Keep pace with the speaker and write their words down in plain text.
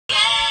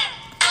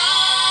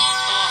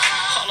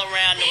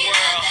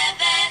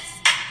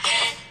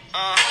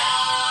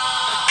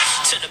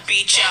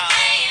beat, y'all.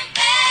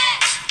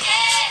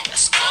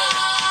 Let's go.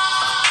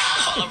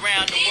 All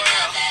around the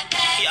world.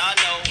 Y'all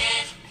know.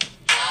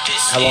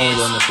 How long are we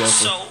doing this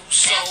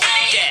show for?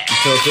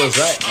 Until it feels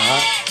right. All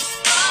right.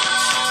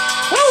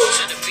 Woo!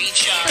 To the beat,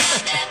 y'all.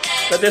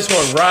 Let this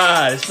one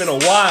ride. It's been a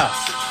while.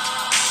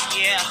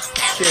 Yeah.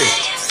 Cheers.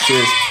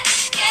 Cheers.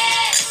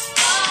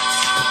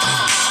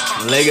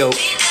 Lego.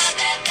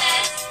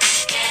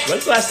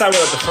 When's the last time we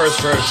let the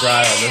first verse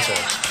ride on this one?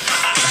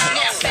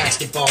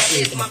 Basketball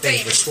is my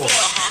favorite sport.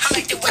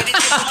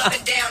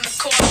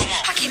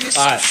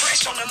 Alright,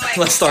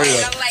 let's start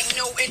it up.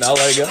 Now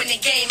let it go.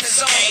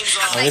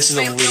 Oh, this is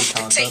a weird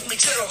concept.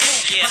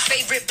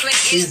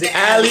 He's the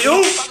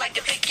alley-oop.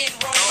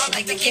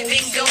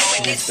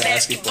 It's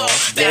basketball.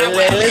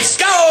 Let's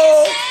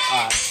go.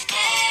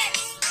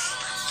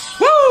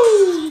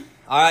 Woo!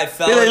 Alright,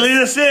 Billy, fellas.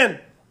 lead us in.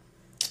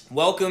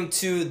 Welcome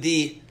to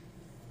the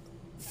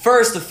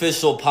first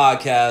official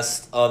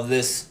podcast of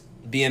this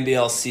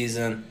BNBL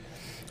season.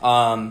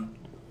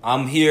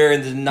 I'm here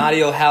in the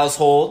Nadio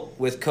household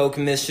with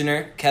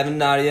co-commissioner Kevin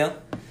Nadio,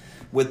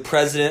 with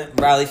President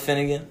Riley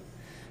Finnegan.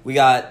 We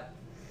got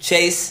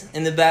Chase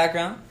in the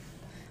background,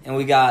 and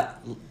we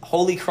got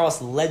Holy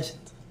Cross legend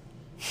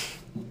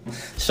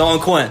Sean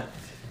Quinn.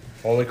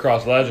 Holy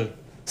Cross legend.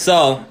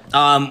 So,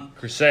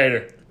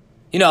 Crusader.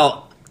 you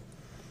know,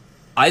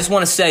 I just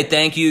want to say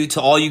thank you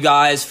to all you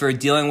guys for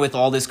dealing with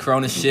all this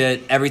Corona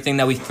shit, everything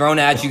that we've thrown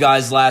at you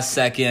guys last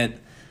second.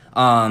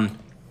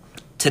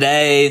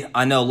 Today,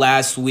 I know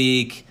last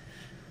week,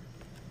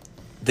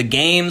 the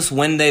games,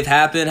 when they've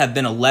happened, have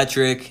been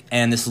electric,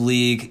 and this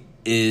league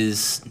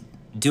is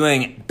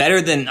doing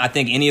better than I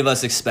think any of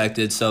us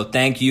expected. So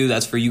thank you.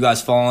 That's for you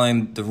guys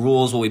following the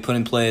rules, what we put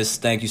in place.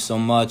 Thank you so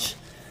much.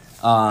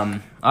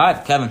 All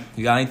right, Kevin,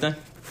 you got anything?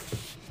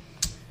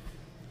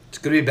 It's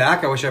good to be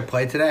back. I wish I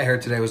played today. I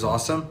heard today was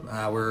awesome.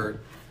 We're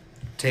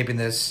taping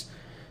this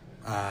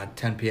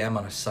 10 p.m.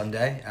 on a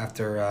Sunday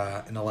after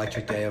an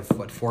electric day of,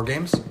 4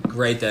 games?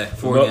 Great day.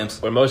 4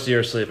 games. When most of you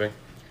are sleeping.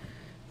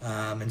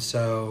 And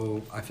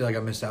so I feel like I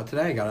missed out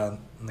today. I got on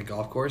the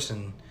golf course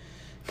and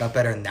got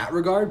better in that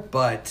regard,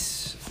 but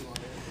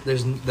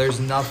there's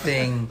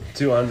nothing.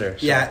 2 under.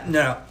 So. Yeah,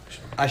 no.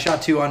 I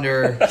shot 2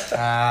 under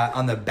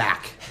on the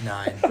back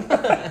 9,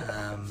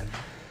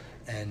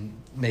 and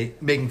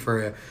making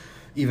for a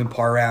even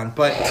par round.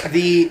 But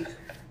the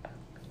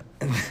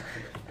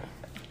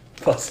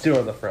 +2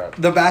 on the front.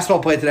 The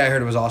basketball play today I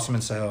heard it was awesome,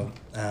 and so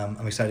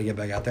I'm excited to get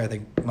back out there. I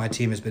think my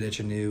team has been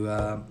itching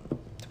to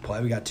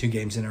play. We got 2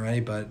 games in already,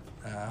 but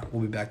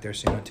we'll be back there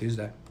soon on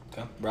Tuesday.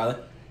 Okay. Riley?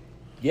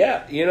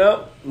 Yeah,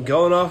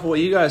 going off what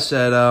you guys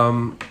said,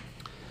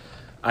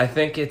 I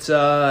think it's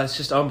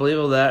just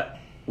unbelievable that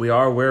we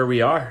are where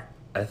we are.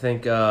 I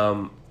think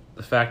the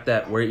fact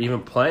that we're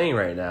even playing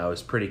right now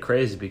is pretty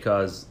crazy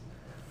because,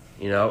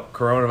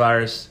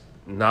 coronavirus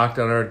knocked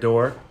on our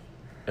door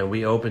and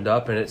we opened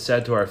up and it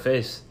said to our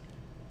face,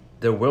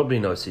 there will be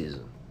no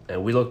season.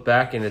 And we looked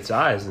back in its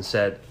eyes and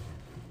said,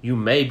 you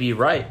may be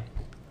right,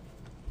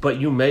 but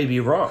you may be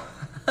wrong.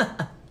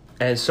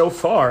 And so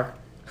far,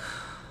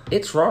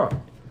 it's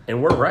wrong.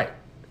 And we're right.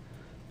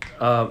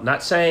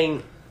 Not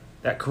saying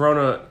that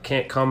Corona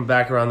can't come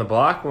back around the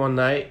block one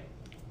night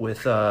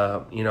with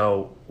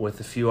with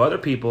a few other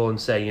people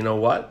and say, you know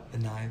what? The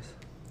knives.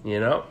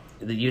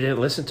 That you didn't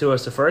listen to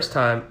us the first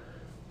time.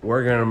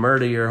 We're going to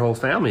murder your whole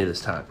family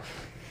this time.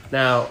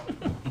 Now,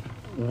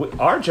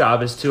 our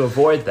job is to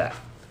avoid that.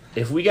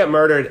 If we get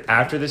murdered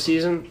after the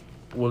season,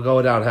 we'll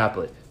go down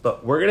happily.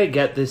 But we're going to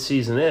get this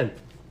season in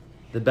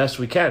the best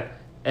we can.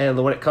 And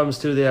when it comes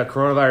to the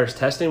coronavirus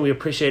testing, we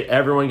appreciate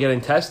everyone getting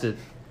tested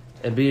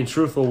and being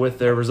truthful with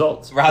their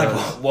results. Riley,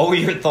 what were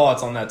your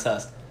thoughts on that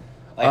test?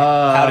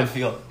 How did it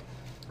feel?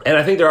 And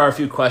I think there are a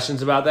few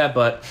questions about that,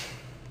 but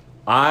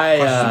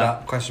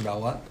Question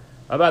about what?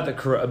 About the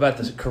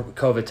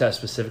COVID test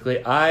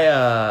specifically.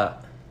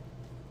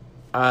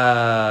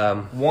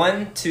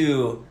 1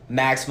 to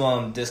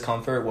maximum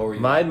discomfort. What were you?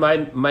 My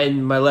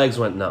legs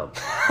went numb.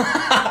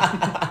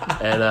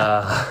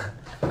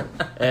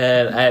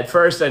 And at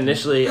first,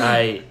 initially,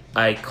 I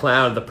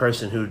clowned the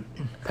person who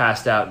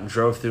passed out and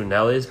drove through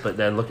Nelly's, but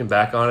then looking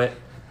back on it,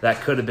 that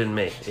could have been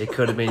me. It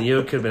could have been you.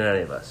 It could have been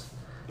any of us.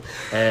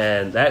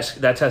 And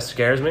that test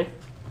scares me.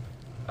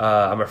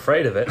 I'm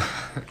afraid of it.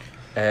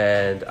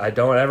 And I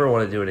don't ever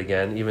want to do it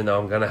again, even though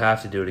I'm going to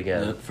have to do it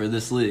again. For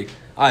this league.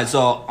 All right, so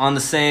on the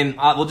same,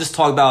 we'll just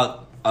talk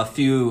about a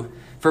few.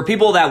 For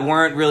people that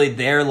weren't really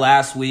there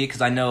last week,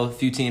 because I know a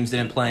few teams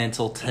didn't play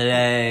until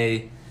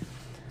today,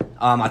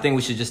 I think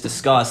we should just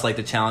discuss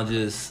the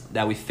challenges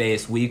that we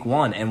faced week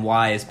 1 and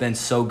why it's been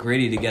so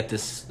gritty to get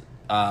this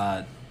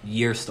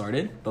year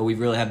started. But we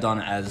really have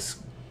done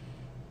as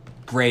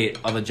great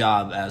of a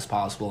job as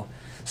possible.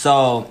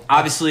 So,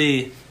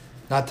 obviously...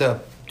 Not to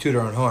toot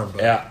our own horn,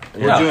 but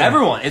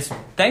everyone. It's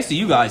thanks to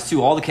you guys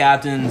too, all the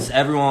captains,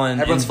 everyone's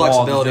involved,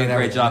 flexibility, doing a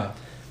great job.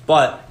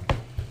 But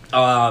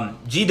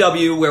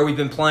GW, where we've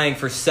been playing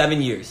for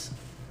 7 years,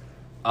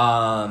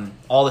 all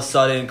of a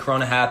sudden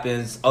Corona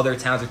happens. Other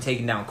towns are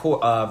taking down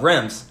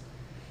rims,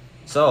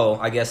 So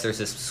I guess there's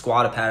this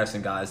squad of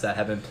Patterson guys that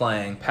have been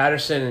playing.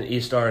 Patterson and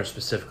East Orange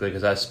specifically,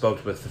 because I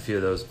spoke with a few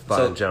of those fine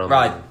So, gentlemen.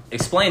 right,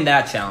 explain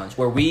that challenge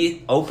where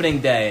we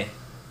opening day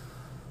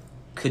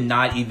could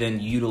not even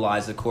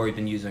utilize the core we've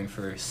been using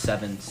for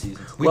 7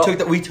 seasons. We took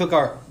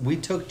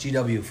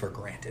GW for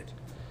granted.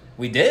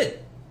 We did,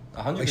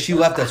 100%. Like she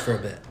left us for a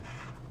bit.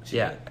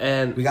 Yeah,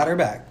 and We got her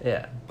back,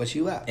 yeah, but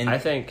she left. In- I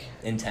think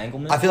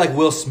entanglement. I feel like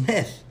Will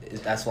Smith.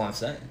 That's what I'm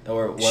saying.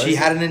 Or was She it?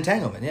 had an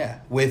entanglement. Yeah,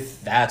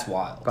 with That's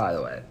wild. by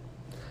the way,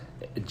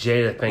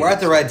 Jada Pinkett. we're at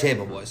the red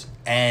table, boys,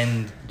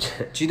 and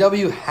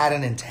GW had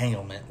an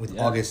entanglement with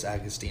Yeah. August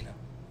Agostino,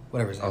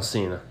 whatever his name. is.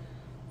 Alcina.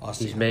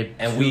 Austin. He's made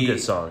And 2 good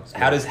songs.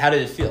 How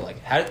did it feel?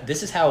 Like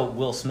this is how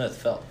Will Smith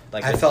felt.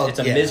 Like it's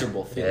a yeah.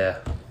 miserable feeling. Yeah,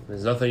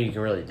 there's nothing you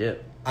can really do.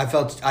 I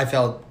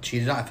felt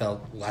cheated on. I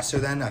felt lesser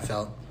than. I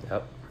felt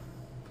Yep.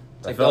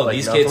 Like, felt oh, like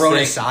these nothing- kids thrown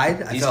think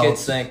aside, I these felt-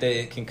 kids think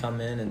they can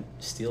come in and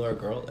steal our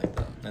girl like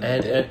that. And they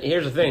And did.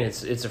 here's the thing: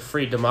 it's a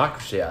free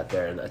democracy out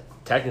there, and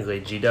technically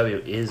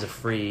GW is a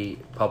free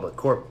public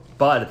court.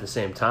 But at the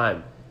same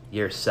time,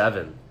 year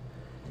 7,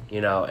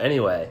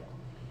 Anyway,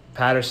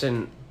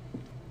 Patterson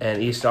and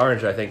East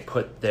Orange, I think,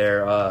 put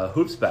their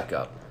hoops back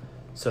up.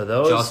 So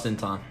just in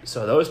time.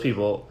 those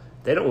people,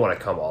 they don't want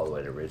to come all the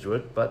way to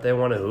Ridgewood, but they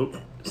want to hoop.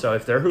 So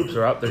if their hoops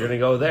are up, they're going to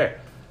go there.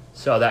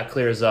 So that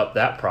clears up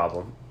that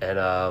problem,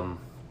 and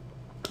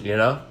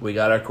we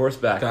got our course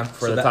back Okay. for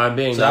So the that- time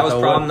being. So that was knock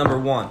on problem wood. number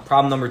 1.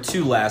 Problem number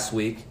 2 last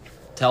week.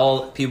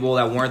 Tell people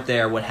that weren't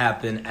there what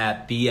happened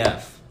at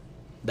BF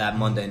that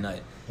Monday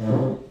night.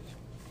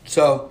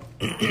 So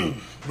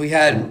we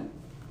had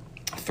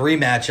 3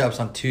 matchups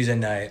on Tuesday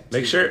night.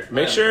 Make sure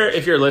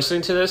if you're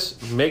listening to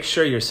this, make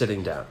sure you're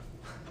sitting down.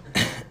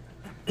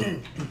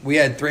 We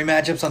had 3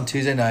 matchups on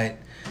Tuesday night.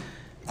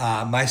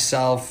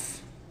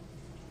 Myself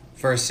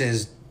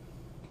versus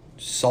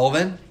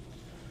Sullivan,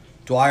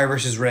 Dwyer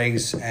versus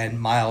Riggs, and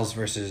Miles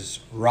versus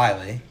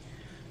Riley.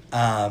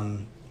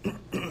 And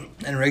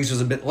Riggs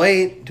was a bit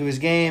late to his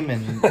game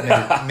and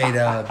made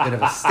a bit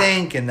of a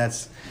stink, and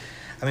that's.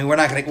 I mean, we're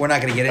not gonna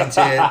get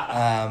into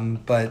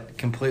it, but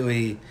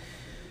completely,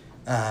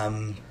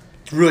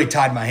 really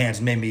tied my hands,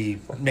 and made me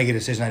make a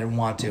decision I didn't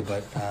want to,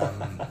 but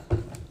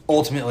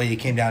ultimately it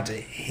came down to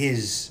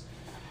his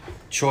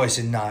choice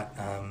in not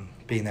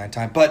being there in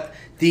time. But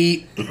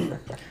the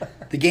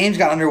games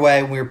got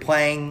underway. We were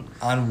playing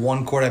on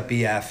one court at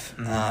BF,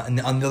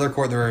 and on the other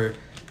court there were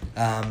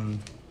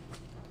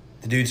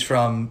the dudes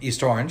from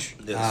East Orange.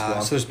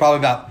 Yes, so there's probably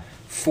about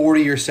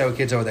 40 or so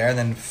kids over there, and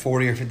then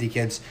 40 or 50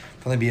 kids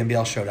from the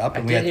BNBL showed up,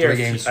 and we had 3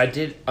 games. I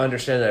did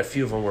understand that a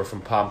few of them were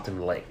from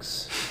Pompton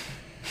Lakes.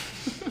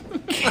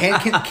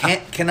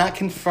 Cannot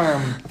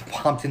confirm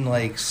Pompton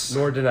Lakes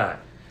Nor did I.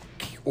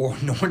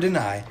 nor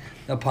deny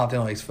the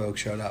Pompton Lakes folks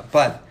showed up.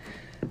 But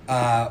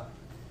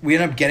we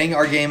ended up getting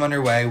our game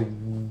underway.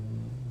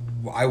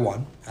 I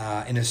won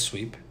in a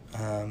sweep,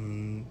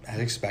 as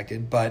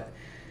expected. But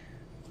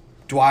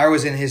Dwyer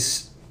was in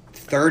his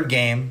 3rd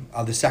game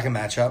of the second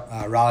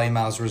matchup. Raleigh and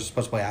Miles were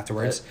supposed to play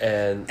afterwards.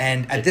 And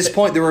at this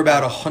point, there were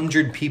about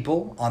 100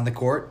 people on the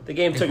court. the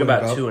game took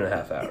including about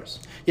both. 2.5 hours.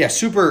 Yeah,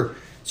 super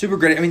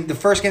great. I mean, the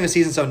first game of the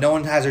season, so no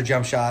one has their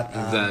jump shot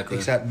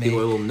except me. People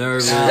are a little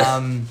nervous.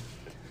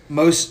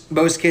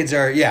 Most kids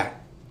are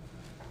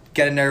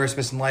getting nervous,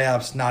 missing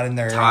layups, not in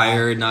their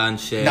Tired, not in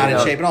shape. not in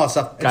know, shape, and all that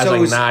stuff. And Guys so it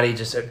like was- Nadi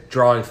just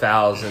drawing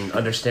fouls and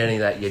understanding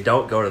that you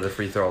don't go to the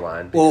free throw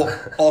line. well,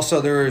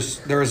 also there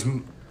was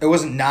it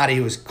wasn't Nadi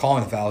who was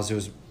calling the fouls. It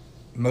was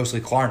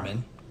mostly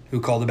Klarman who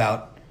called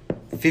about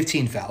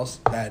 15 fouls.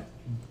 That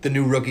the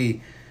new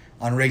rookie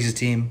on Riggs'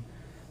 team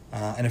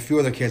and a few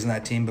other kids on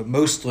that team, but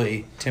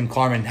mostly Tim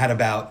Klarman had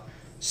about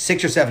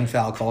 6 or 7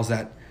 foul calls.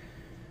 That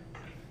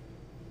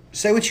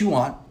say what you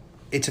want,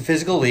 it's a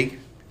physical league,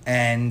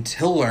 and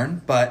he'll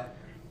learn. But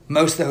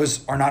most of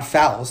those are not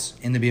fouls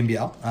in the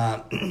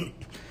BNBL.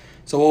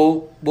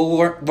 So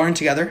we'll learn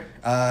together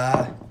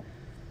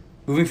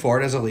moving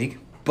forward as a league.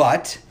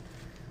 But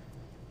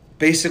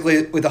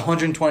basically, with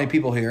 120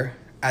 people here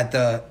at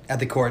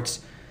the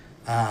courts,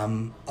 a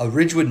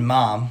Ridgewood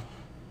mom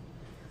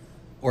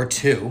or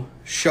 2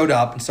 showed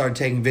up and started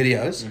taking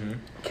videos.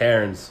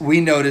 Karen's.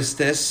 We noticed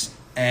this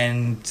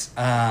and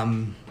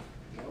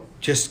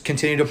just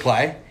continued to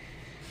play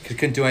because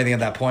couldn't do anything at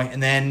that point.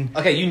 And then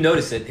Okay, you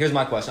noticed it. Here's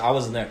my question. I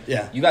wasn't there.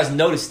 Yeah. You guys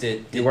noticed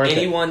it. Did weren't there.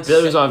 anyone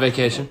Billy was on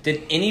vacation.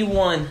 Did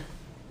anyone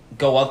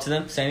go up to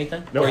them, say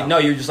anything? No. Or, no,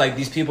 you're just like,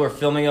 these people are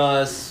filming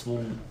us,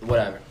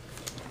 whatever.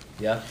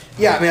 Yeah?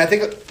 yeah, I mean, I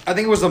think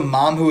it was the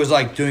mom who was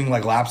like doing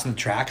like laps in the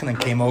track and then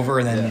came over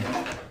and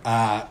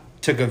then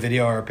took a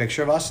video or a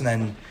picture of us and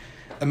then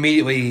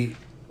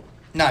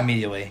not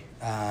immediately.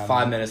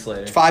 5 minutes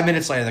later. 5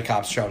 minutes later, the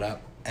cops showed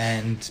up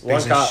and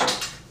One cop-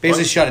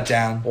 basically shut it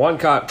down. One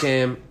cop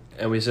came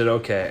and we said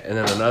okay, and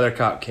then another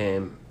cop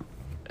came,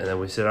 and then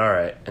we said all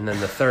right, and then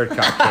the third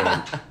cop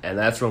came, and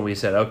that's when we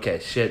said okay,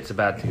 shit's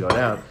about to go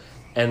down.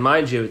 And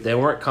mind you, they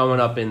weren't coming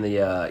up in the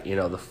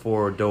the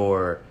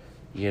 4-door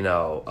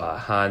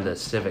Honda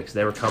Civics.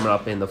 They were coming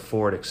up in the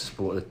Ford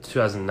Explorer, the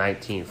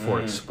 2019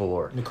 Ford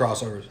Explorer. The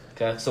crossovers.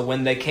 Okay, so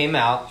when they came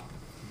out,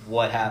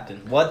 what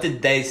happened? What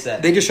did they say?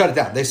 They just shut it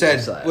down. They said,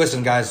 Exactly.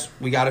 "Listen, guys,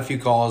 we got a few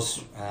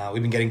calls.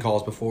 We've been getting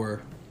calls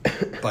before,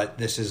 but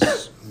this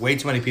is way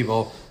too many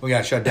people. We got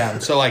to shut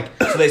down." So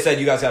So they said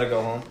you guys got to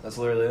go home. That's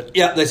literally it.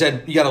 yeah, they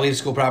said you got to leave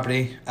school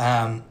property.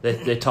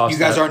 They tossed. You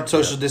guys that- aren't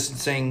social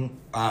distancing,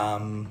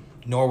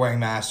 nor wearing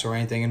masks or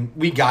anything, and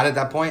we got it at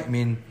that point. I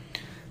mean,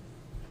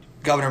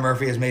 Governor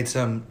Murphy has made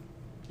some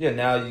Yeah,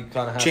 now you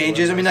kind of have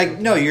changes. To I mean, like,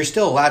 no, you're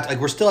still allowed.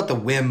 We're still at the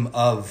whim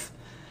of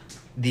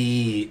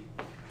the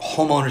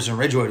homeowners in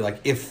Ridgewood. Like,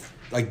 if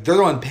they're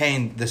the one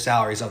paying the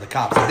salaries of the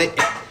cops, if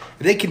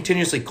they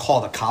continuously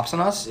call the cops on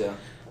us, yeah.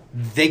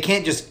 they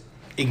can't just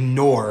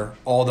ignore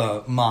all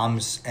the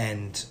moms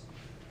and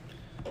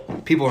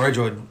people in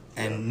Ridgewood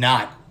and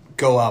not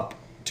go up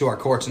to our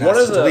courts and What ask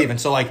are us to the- leave. And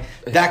so, like,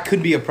 that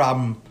could be a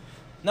problem.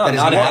 No, That is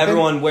not not-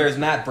 everyone wears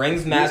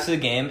brings masks to the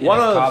game. and One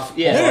if of- cops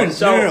yeah. pull No, up- no,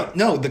 So-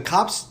 no. The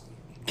cops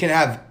can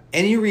have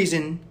any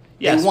reason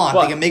Yes, they want.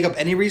 but- They can make up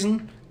any reason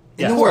in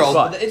Yes, the world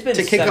but it's been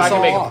to kick set- If I us can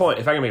all make a off.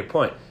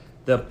 point,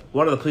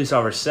 one of the police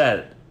officers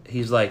said,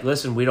 he's like,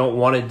 "Listen, we don't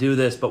want to do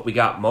this, but we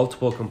got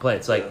multiple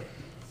complaints." Like,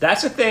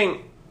 that's the thing,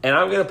 and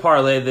I'm going to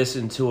parlay this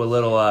into a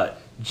little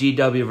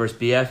GW versus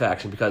BF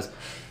action because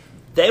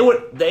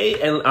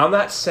and I'm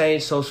not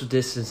saying social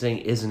distancing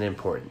isn't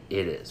important.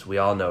 It is. We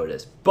all know it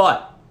is.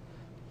 But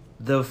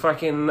those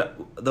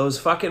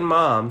fucking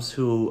moms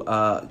who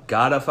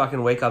gotta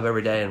fucking wake up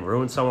every day and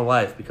ruin someone's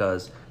life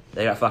because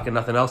they got fucking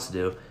nothing else to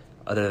do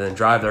other than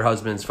drive their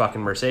husband's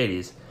fucking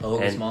Mercedes Oh,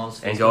 those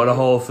moms. and go to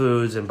Whole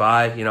Foods and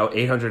buy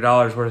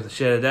 $800 worth of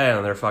shit a day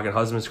on their fucking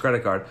husband's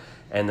credit card,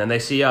 and then they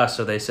see us,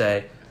 so they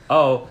say,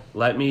 "Oh,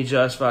 let me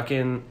just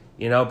fucking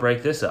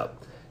break this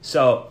up."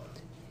 So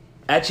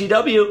at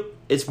GW,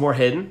 it's more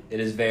hidden. It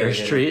is very There's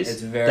hidden. trees.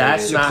 It's very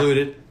that's hidden. not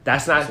Secluded.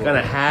 That's not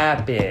gonna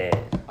happen.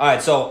 All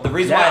right, so the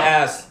reason why I Now-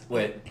 asked,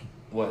 wait,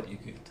 what you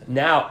could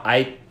Now,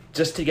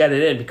 just to get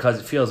it in because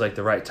it feels like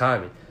the right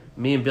timing,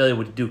 me and Billy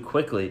would do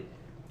quickly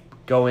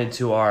go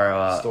into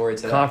our Story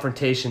today.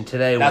 confrontation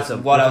today That's with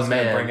a, what with I a was going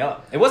to man. bring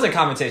up. It wasn't a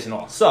conversation at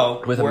all.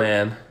 So With a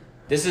man.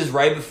 This is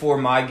right before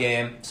my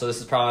game, so this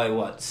is probably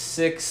what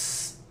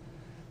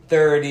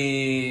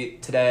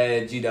 6:30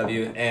 today at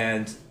GW,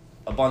 and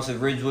a bunch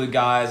of Ridgewood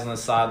guys on the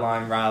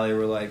sideline. Riley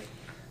were like,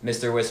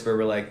 Mr. Whisper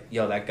were like,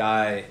 "Yo, that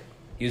guy,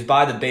 he was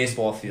by the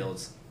baseball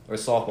fields or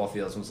softball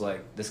fields, and was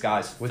like, this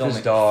guy's With filming,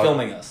 his dog.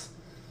 filming us,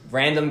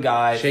 random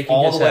guy, Shaking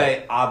all his the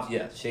head.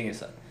 way, shaking his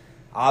head,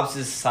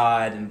 opposite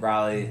side, and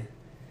Riley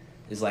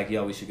is like,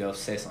 yo, we should go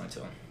say something to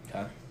him,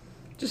 okay."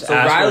 Just So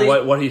ask Riley-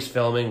 him what he's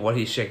filming, what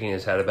he's shaking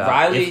his head about,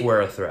 Riley- if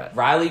we're a threat.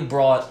 Riley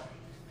brought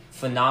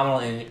phenomenal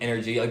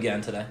energy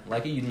again today,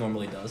 like he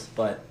normally does,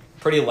 but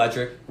pretty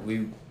electric.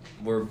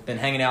 We're been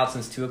hanging out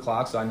since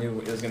 2:00, so I knew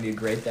it was gonna be a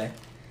great day.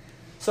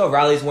 So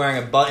Riley's wearing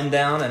a button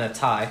down and a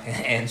tie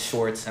and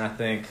shorts, and I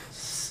think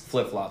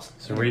flip flops.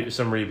 Some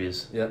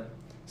rebies. Yep.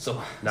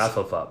 So Not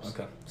flip flops.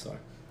 Okay, sorry.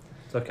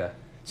 It's okay.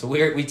 So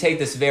we take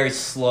this very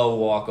slow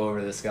walk over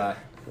to this guy,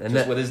 And just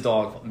then- with his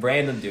dog,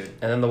 random dude.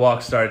 And then the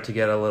walk started to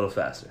get a little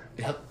faster.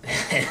 Yep.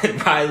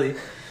 And Riley,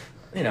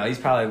 he's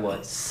probably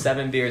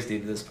 7 beers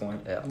deep at this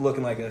point. Yeah.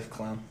 Looking like a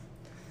clown.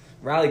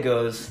 Riley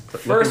goes,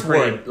 Looking first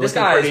pretty- word. This looking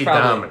guy is pretty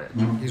probably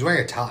dominant. He's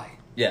wearing a tie.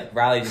 Yeah.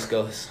 Riley just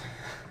goes.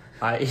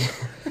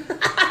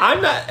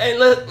 I'm not. And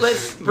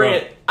let's bring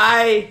it.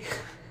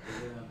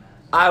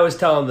 I was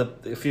telling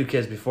a few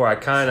kids before. I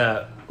kind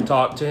of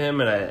talked to him,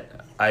 and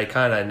I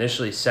kind of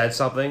initially said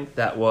something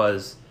that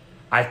was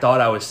I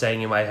thought I was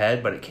saying in my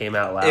head, but it came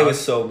out loud. It was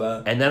so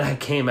bad. And then I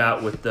came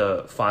out with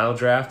the final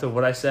draft of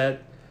what I said,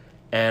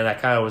 and I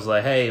kind of was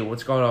like, "Hey,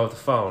 what's going on with the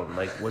phone?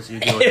 Like, what's you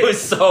doing?" It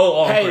was so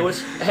awkward.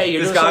 Hey,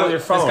 you're this doing guy something with your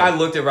phone. This guy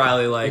looked at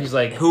Riley like, He's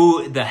like-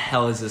 who the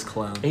hell is this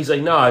clown? He's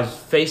like, "No, I was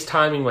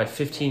FaceTiming my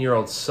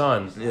 15-year-old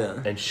son, Yeah.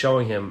 and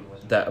showing him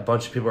that a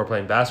bunch of people are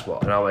playing basketball."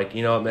 And I'm like,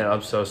 "You know what, man?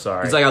 I'm so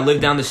sorry." He's like, I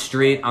live down the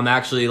street. I'm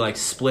actually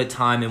split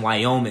time in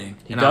Wyoming.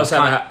 He And I does was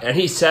have, and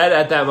he said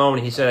at that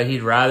moment, he said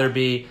he'd rather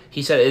be.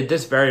 He said at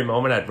this very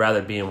moment, I'd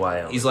rather be in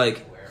Wyoming. He's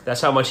like, That's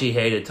how much he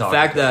hated the talking.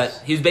 fact to that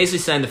us. he was basically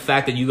saying the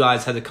fact that you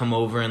guys had to come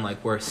over and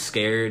were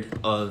scared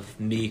of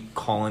me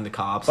calling the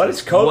cops. But is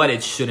it's COVID. what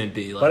it shouldn't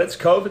be. But it's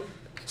COVID.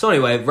 So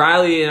anyway,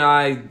 Riley and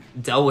I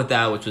dealt with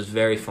that, which was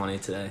very funny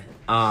today.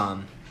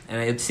 And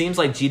it seems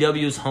like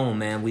GW is home,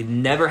 man. We've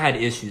never had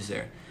issues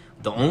there.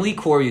 The only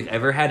core we've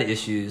ever had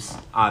issues,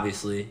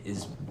 obviously,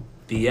 is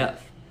BF.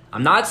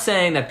 I'm not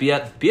saying that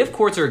BF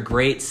courts are a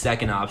great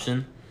second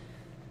option,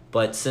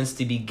 but since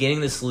the beginning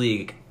of this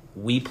league,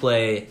 we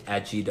play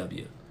at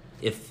GW.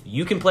 If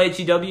you can play at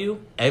GW,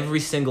 every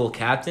single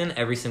captain,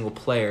 every single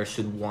player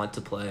should want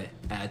to play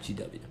at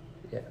GW.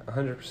 Yeah,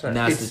 100%. And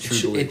that's the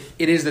true belief.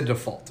 It is the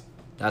default.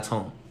 That's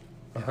home.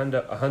 a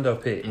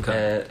hundo P.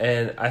 Okay.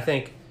 And I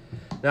think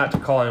not to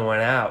call anyone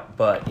out,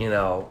 but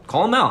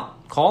Call them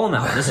out. Call them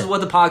out. This is what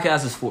the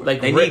podcast is for. They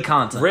Ri- need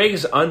content.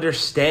 Riggs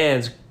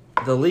understands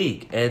the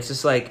league, and it's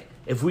just like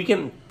if we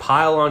can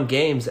pile on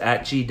games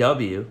at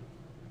GW,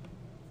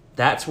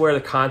 that's where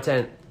the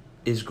content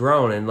is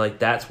grown, and like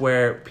that's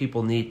where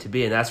people need to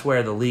be, and that's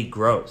where the league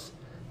grows.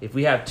 If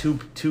we have two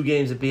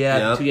games at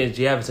BF, 2 games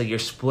at GF, it's like you're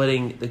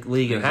splitting the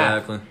league in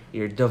half.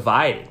 You're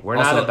dividing. We're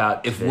Also, not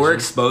about if division. we're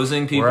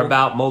exposing people. We're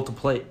about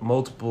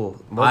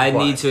multiple. I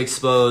need to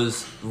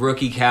expose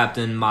rookie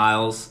captain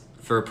Miles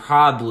for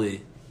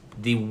probably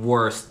the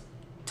worst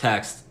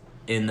text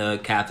in the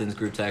captain's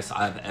group text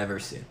I've ever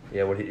seen.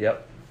 Yeah.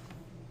 Yep.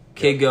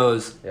 Kid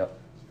goes, Yep.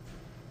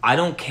 I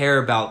don't care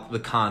about the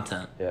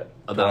content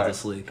about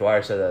this league.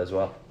 Dwyer said that as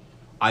well.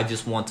 I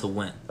just want to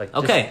win. Like,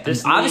 okay,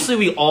 this obviously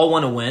we all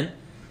want to win,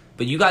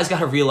 but you guys got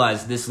to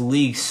realize this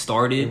league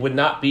started. It would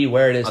not be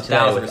where it is today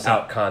 1,000%.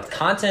 without content.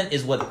 Content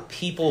is what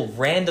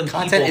random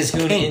Content people is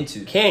tune king.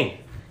 into. King.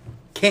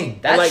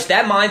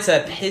 That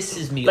mindset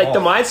pisses me Like off. the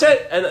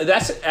mindset, and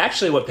that's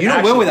actually what You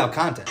don't win without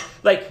content.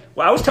 Like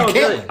well, I was telling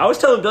can't Billy, win. I was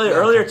telling Billy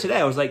earlier today.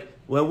 I was like,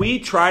 when we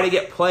try to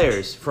get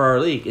players for our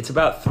league, it's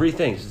about 3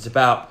 things. It's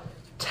about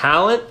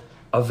talent,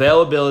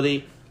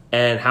 availability,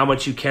 and how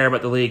much you care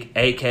about the league,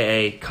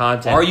 aka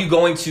content. Are you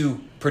going to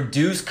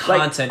produce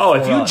content?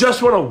 If for you us?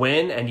 just want to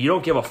win and you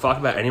don't give a fuck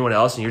about anyone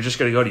else, and you're just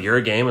going to go to your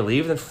game and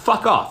leave, then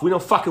fuck off. We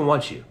don't fucking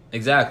want you.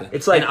 Exactly.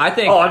 It's like, and I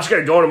think, I'm just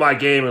going to go to my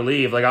game and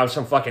leave like I'm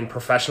some fucking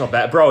professional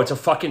bro, it's a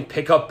fucking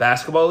pickup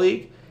basketball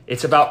league.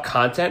 It's about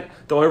content.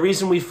 The only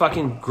reason we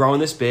fucking grown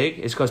this big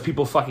is because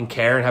people fucking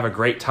care and have a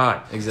great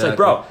time. Exactly. It's like,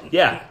 bro,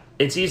 yeah,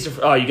 it's easy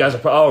to, you guys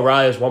are,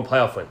 Riley has 1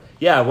 playoff win.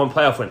 Yeah, 1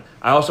 playoff win.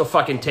 I also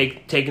fucking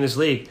taking this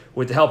league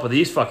with the help of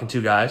these fucking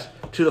 2 guys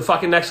to the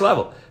fucking next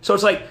level. So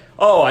it's like,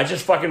 I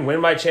just fucking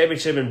win my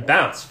championship and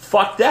bounce.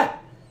 Fuck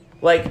that.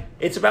 Like,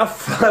 it's about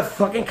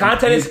fucking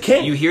content is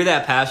king. you hear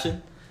that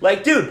passion?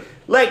 Like, dude,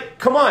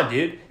 come on,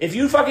 dude. If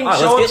you fucking All right,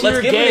 show let's up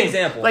to give your an game,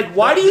 example. like,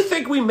 why do you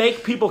think we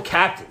make people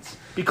captains?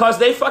 Because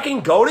they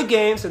fucking go to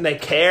games and they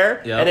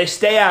care Yep. and they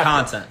stay after.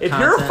 Content. If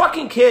you're a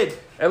fucking kid,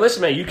 and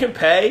listen, man, you can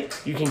pay,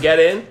 you can get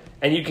in,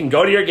 and you can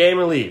go to your game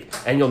and leave,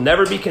 and you'll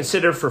never be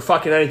considered for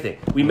fucking anything.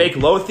 We make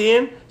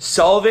Lothian,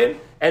 Sullivan,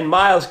 and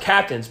Miles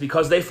captains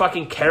because they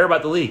fucking care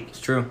about the league.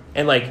 It's true.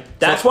 And, like,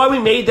 that's why we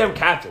made them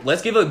captains.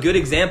 Let's give a good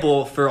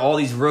example for all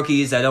these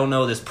rookies that don't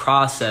know this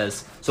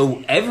process.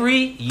 So every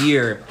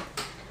year,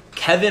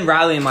 Kevin,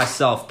 Riley, and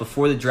myself,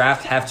 before the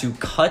draft, have to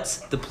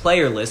cut the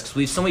player list because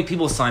we have so many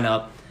people sign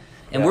up.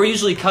 And we're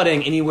usually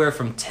cutting anywhere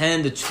from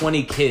 10 to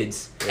 20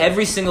 kids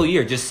every single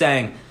year, just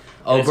saying,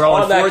 It's bro,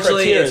 on that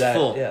unfortunately, criteria it's that-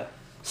 full. Yeah.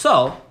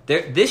 So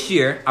this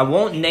year, I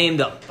won't name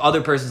the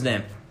other person's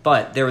name,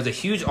 but there was a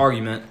huge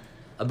argument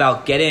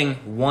about getting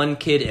 1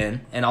 kid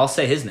in, and I'll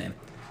say his name.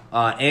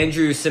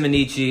 Andrew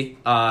Simonici.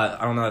 I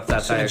don't know if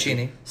that's how you-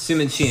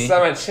 Simoncini.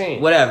 Simoncini.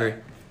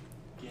 Whatever.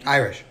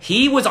 Irish.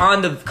 He was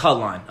on the cut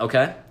line,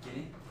 okay?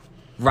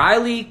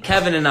 Riley,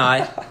 Kevin, and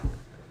I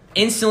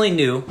instantly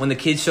knew when the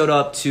kids showed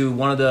up to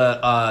one of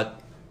the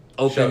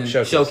open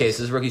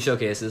showcases, rookie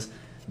showcases,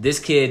 this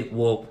kid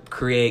will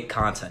create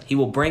content. He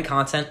will bring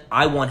content.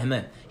 I want him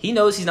in. He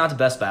knows he's not the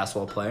best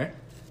basketball player,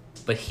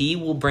 but he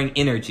will bring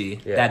energy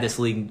that this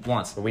league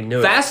wants. We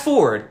knew Fast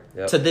forward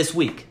to this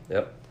week.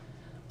 Yep.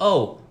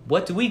 Oh,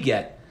 what do we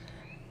get?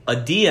 A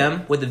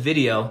DM with a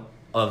video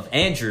of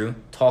Andrew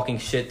talking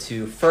shit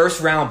to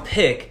first-round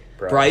pick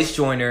Bryce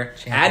Joyner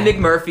at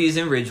McMurphy's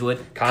in Ridgewood.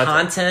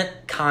 Content.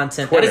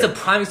 That is a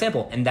prime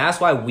example. And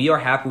that's why we are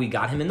happy we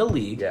got him in the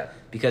league. Yeah.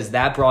 Because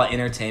that brought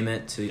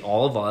entertainment to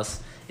all of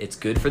us. It's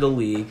good for the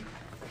league.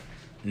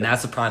 And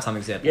that's a prime time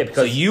example. Yeah,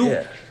 because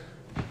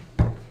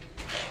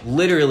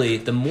literally,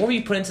 the more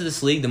you put into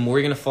this league, the more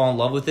you're going to fall in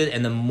love with it,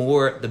 and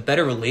the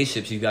better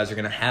relationships you guys are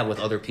going to have with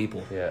other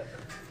people. Yeah.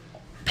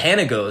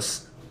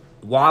 Panagos,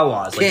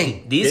 Wawas, King.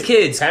 like these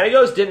kids.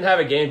 Panagos didn't have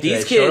a game today.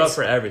 These Showed up kids-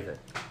 for everything.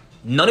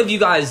 None of you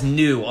guys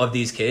knew of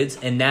these kids,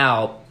 and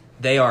now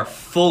they are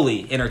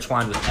fully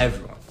intertwined with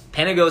everyone.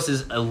 Panagos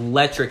is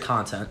electric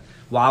content.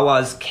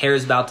 Wawas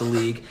cares about the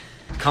league,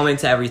 coming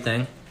to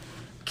everything.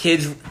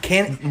 Kids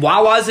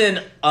Wawas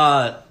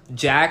and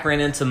Jack ran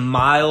into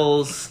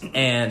Miles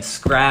and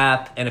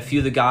Scrap and a few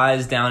of the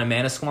guys down in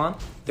Manasquan.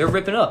 They're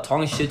ripping up,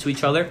 talking shit to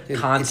each other. Dude,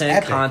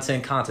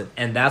 Content.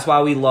 And that's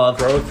why we love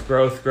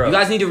growth. You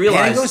guys need to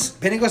realize.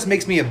 Panagos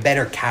makes me a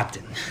better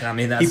captain. I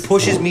mean, He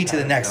pushes me to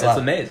the next that's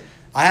level. amazing.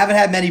 I haven't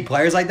had many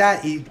players like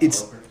that.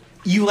 It's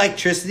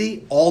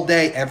electricity all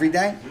day, every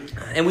day.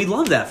 And we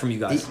love that from you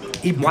guys.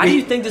 Why do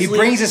you think this he league...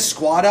 brings his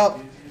squad up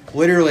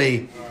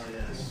literally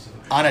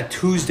on a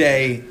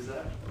Tuesday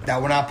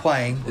that we're not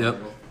playing, Yep.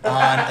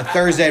 on a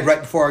Thursday right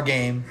before our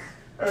game,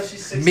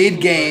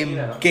 mid-game,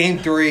 game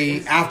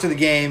 3, after the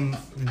game.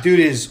 The dude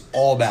is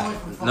all about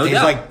it. No He's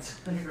doubt. like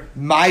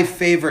my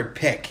favorite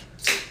pick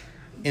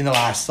in the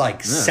last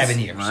 7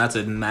 years. Well, that's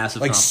a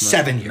massive Like compliment.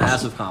 7 years.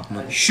 Massive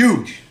compliment.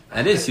 Huge.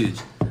 That is huge.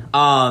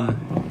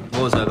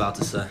 What was I about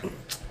to say?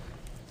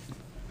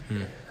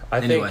 I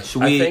Anyway, think,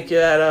 should we- I think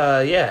that,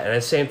 and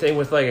the same thing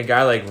with like a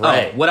guy like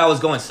Ray. Oh, what I was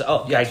going to say.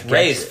 Oh, Guy yeah,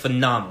 Ray's gets it.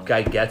 phenomenal.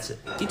 Guy gets it.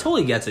 He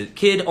totally gets it.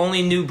 Kid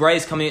only knew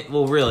Bryce coming.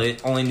 Well, really,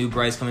 only knew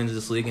Bryce coming into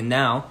this league, and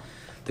now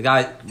the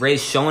guy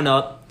Ray's showing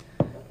up,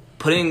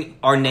 putting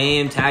our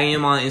name, tagging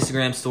him on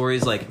Instagram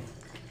stories. Like,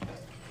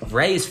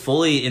 Ray is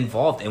fully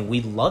involved, and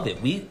we love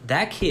it.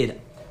 That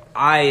kid,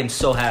 I am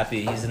so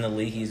happy he's in the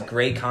league. He's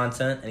great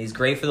content, and he's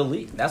great for the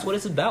league. That's what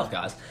it's about,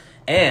 guys.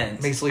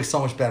 And Makes the league so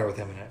much better with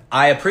him in it.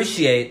 I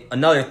appreciate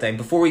another thing.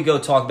 Before we go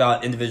talk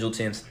about individual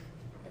teams,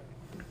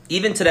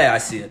 even today I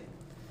see it.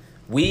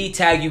 We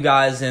tag you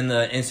guys in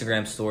the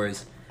Instagram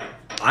stories.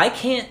 I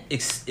can't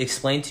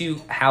explain to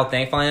you how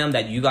thankful I am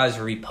that you guys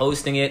are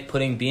reposting it,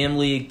 putting BM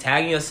League,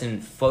 tagging us in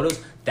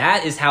photos.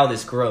 That is how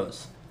this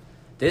grows.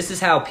 This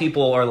is how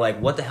people are like,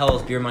 what the hell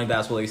is Beer Money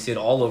Basketball? You see it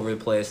all over the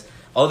place.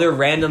 Other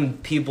random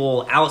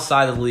people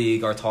outside of the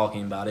league are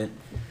talking about it.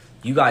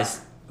 You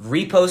guys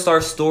repost our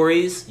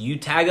stories. You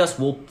tag us,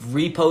 we'll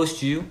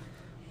repost you.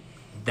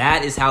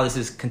 That is how this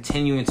is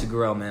continuing to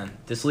grow, man.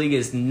 This league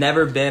has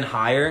never been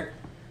higher.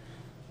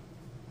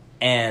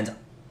 And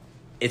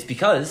it's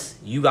because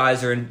you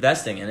guys are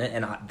investing in it,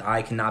 and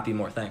I cannot be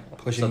more thankful.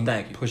 So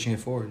thank you. Pushing it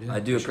forward. Yeah, I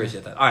do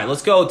appreciate that. All right,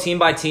 let's go team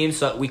by team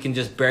so we can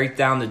just break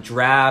down the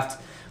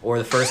draft or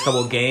the first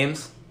couple of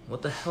games.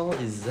 What the hell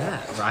is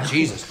that, right?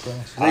 Jesus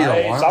Christ.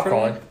 Hey, stop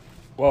calling.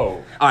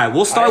 Whoa. All right,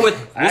 we'll start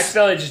with. I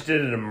accidentally just did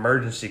an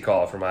emergency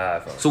call for my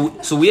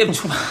iPhone. So we have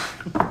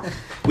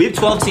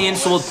 12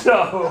 teams.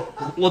 So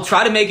we'll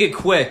try to make it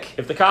quick.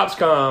 If the cops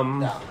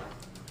come,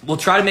 We'll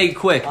try to make it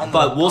quick,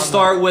 but we'll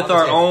start with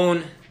our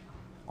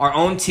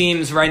own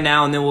teams right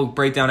now, and then we'll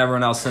break down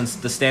everyone else since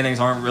the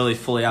standings aren't really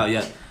fully out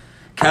yet.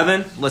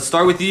 Kevin, let's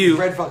start with you.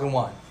 Red fucking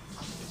wine.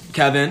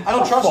 Kevin. I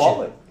don't trust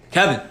you.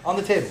 Kevin. On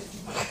the table.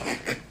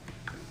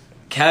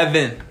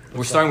 Kevin.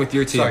 We're starting with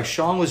your team. Sorry,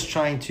 Sean was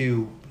trying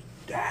to.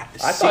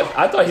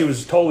 I thought he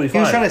was totally fine. He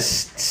was trying to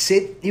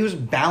sit. He was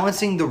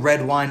balancing the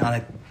red wine on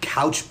a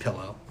couch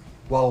pillow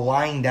while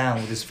lying down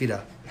with his feet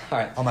up. All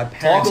right. On my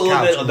parents' Talk a little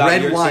couch. bit about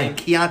Red your wine,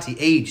 team. Chianti,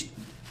 aged.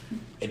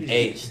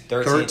 Age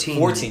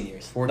 14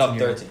 years. 14 no,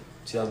 years. 13.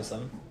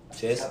 2007.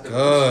 Chase.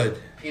 Good.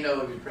 Pinot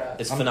would be proud.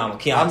 It's phenomenal.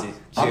 Chianti.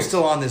 I'm Cheers.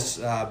 still on this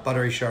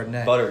buttery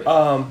Chardonnay. Buttery.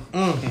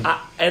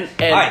 And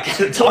right,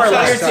 to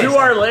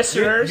our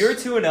listeners, You're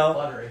 2-0.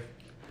 Buttery.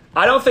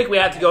 I don't think we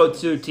have to go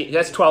to teams.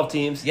 That's 12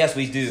 teams. Yes,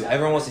 we do.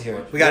 Everyone wants to hear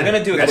it. We gotta We're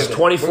going to do it That's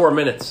quickly. 24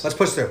 minutes. Let's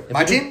push through.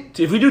 My team?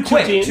 If we do two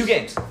Quick. teams, 2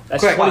 games.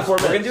 that's Quick. 24 We're going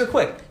to minutes. do it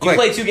quick. You Quick.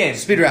 play 2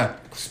 games. Speed round.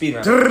 Speed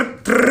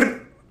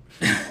round.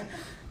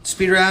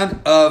 Speed round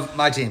of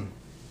my team.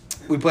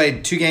 We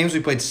played 2 games.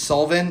 We played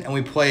Sullivan and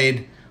we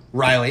played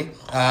Riley.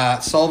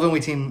 Sullivan we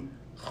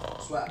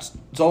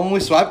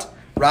swept.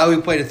 Riley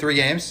we played at 3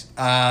 games.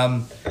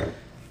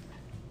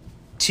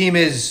 Team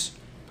is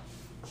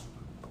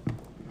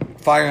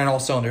firing on all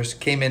cylinders.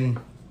 Came in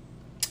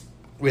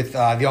with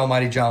the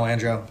almighty John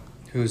Landro,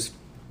 who's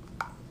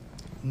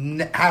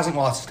hasn't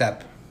lost a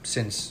step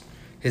since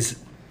his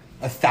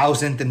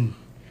 1,000th and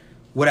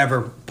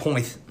whatever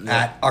point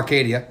at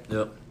Arcadia.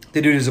 Yep.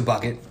 The dude is a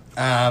bucket.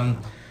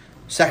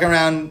 Second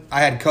round,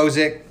 I had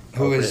Kozik,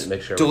 who has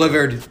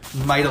delivered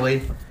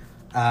mightily.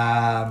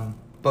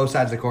 Both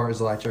sides of the court is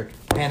electric.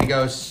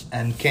 Panagos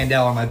and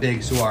Candel are my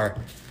bigs, who are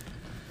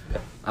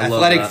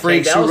athletic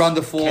freaks who run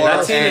the floor.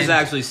 That team is and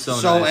actually so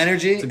nice.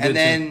 energy. It's a good And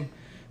then team.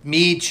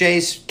 me,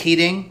 Chase,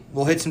 Keating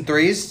will hit some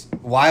threes.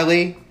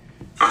 Brian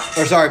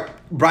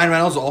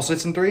Reynolds will also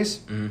hit some threes.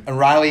 Mm-hmm. And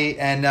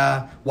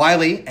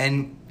Wiley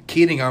and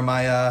Keating are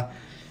my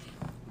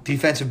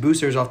defensive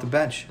boosters off the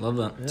bench. Love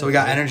that. So we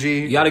got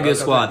energy. You got a good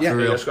squad, Yeah. for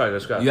real. Go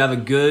squad. You have a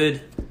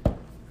good...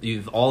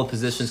 You've all the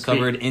positions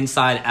covered,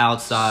 inside,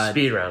 outside.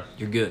 Speed round.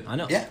 You're good. I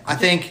know. Yeah, I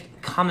think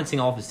Commenting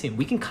off his team.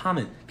 We can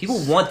comment. People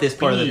want this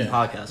part of the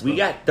podcast. We bro.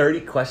 got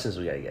 30 questions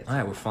we got to get. All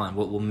right, we're fine.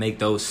 We'll make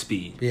those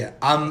speed. Yeah,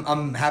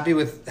 I'm happy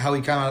with how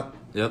we've come out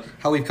Yep.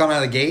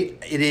 of the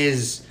gate. It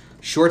is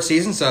short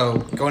season, so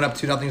going up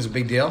 2-0 is a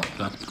big deal.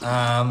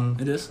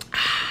 It is.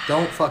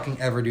 Don't fucking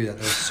ever do that.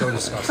 That was so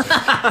disgusting.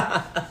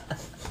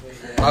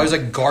 I was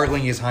like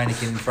gargling his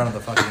Heineken in front of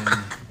the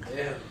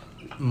fucking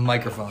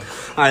microphone.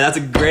 All right, that's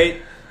a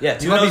great... Yeah,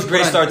 You might be 2-0 is a great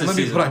put on- start you to might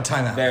be season. put on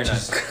timeout. Very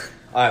nice.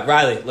 All right,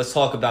 Riley, let's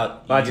talk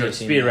about My your team,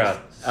 team. speed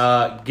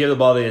round. Give the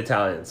ball to the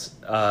Italians.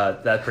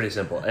 That's pretty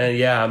simple. And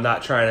yeah, I'm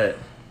not trying to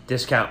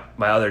discount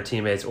my other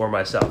teammates or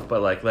myself,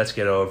 but like, let's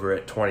get over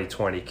it.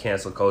 2020,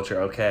 cancel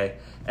culture, okay?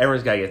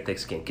 Everyone's got to get thick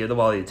skin. Give the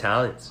ball to the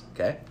Italians,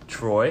 okay?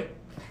 Troy,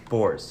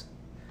 Boers,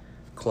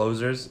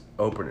 closers,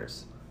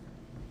 openers.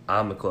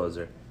 I'm the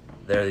closer.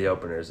 They're the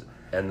openers,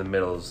 and the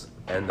middles,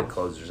 and the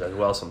closers as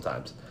well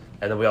sometimes.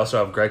 And then we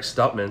also have Greg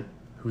Stutman,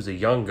 who's a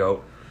young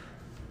goat,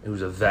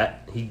 who's a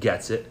vet. He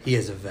gets it. He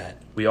is a vet.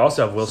 We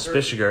also have Will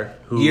Spishiger,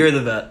 who... You're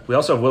the vet. We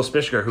also have Will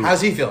Spishiger, who... How's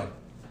he feeling?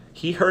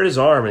 He hurt his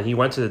arm, and he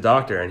went to the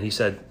doctor, and he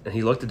said... And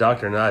he looked the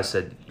doctor in the eye and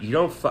said, you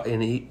don't...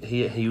 And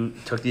he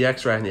took the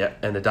x-ray,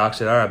 and the doc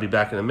said, all right, I'll be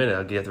back in a minute.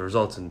 I'll get the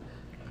results. And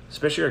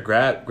Spishiger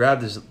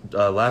grabbed his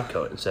lab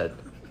coat and said,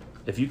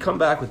 if you come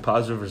back with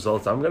positive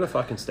results, I'm going to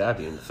fucking stab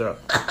you in the throat.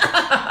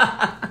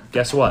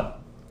 Guess what?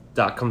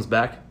 Doc comes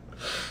back.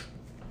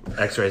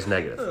 X-ray's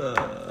negative.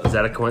 Is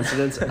that a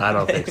coincidence? I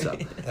don't think so.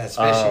 That's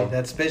fishy.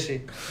 That's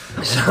fishy.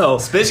 So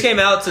Spish came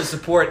out to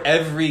support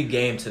every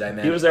game today,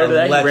 man. he was there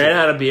today. He Electric. ran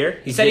out of beer.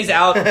 He said he's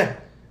out.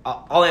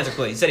 I'll answer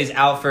quickly. He said he's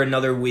out for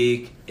another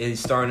week.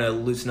 He's starting to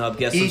loosen up,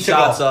 get some He took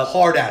shots a up.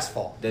 hard ass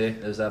fall. Did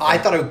he? Is that I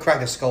bad? thought it would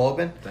crack his skull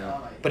open, Yeah.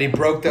 but he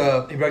broke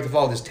the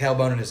fall with his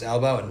tailbone and his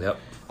elbow, and Yep.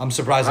 I'm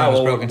surprised All it right, was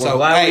well, broken. we're So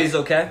glad hey, he's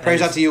okay.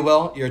 Praise out to you,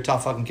 Will. You're a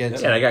tough fucking kid.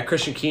 Yeah, and I got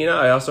Christian Keena.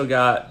 I also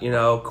got,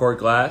 Court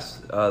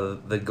Glass,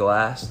 the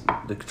glass.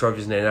 The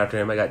trophy's named after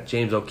him. I got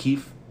James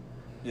O'Keefe.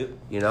 Yep.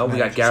 We got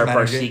Some Garrett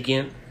energy.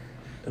 Parsekian,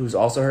 who's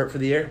also hurt for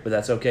the year, but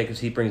that's okay because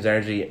he brings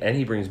energy and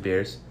he brings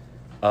beers.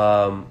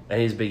 And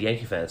he's a big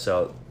Yankee fan.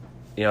 So,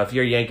 if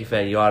you're a Yankee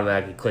fan, you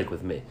automatically click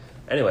with me.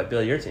 Anyway,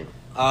 Bill, your team.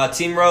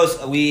 Team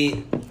Rose,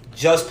 we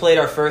just played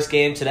our first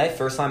game today.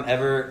 First time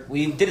ever.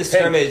 We did a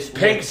scrimmage.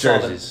 Pink with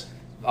Sullivan. jerseys.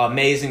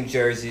 Amazing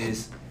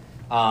jerseys.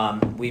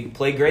 We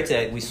played great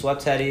today. We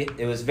swept Teddy.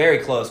 It was very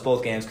close,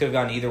 both games. Could have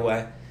gone either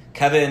way.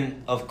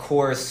 Kevin, of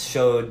course,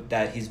 showed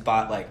that he's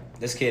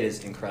this kid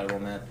is incredible,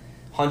 man.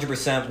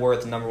 100%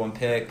 worth the number one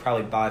pick.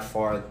 Probably by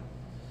far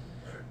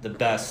the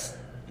best,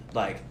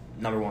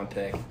 number one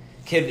pick.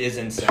 Kid is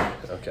insane.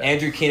 Okay.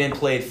 Andrew Keenan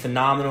played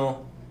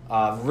phenomenal.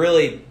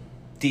 Really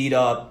D'd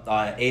up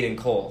Aiden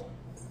Cole.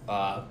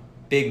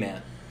 Big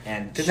man.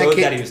 And showed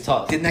that he was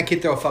tough. Didn't that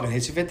kid throw a fucking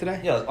hissy fit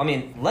today? Yeah, I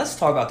mean, let's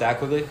talk about that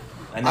quickly.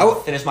 And I then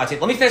w- finish my team.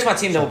 Let me finish my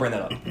team, then we'll bring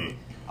that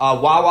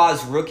up.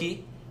 Wawa's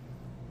rookie.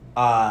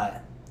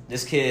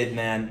 This kid,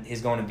 man,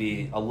 he's going to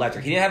be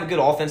electric. He didn't have a good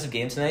offensive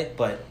game tonight,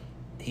 but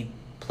he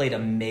played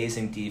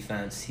amazing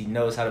defense. He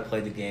knows how to play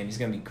the game. He's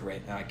going to be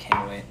great. I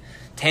can't wait.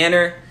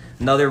 Tanner,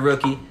 another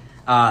rookie.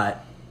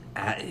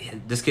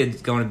 This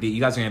kid's going to be... You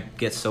guys are going to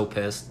get so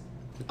pissed.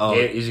 Oh,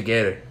 He's a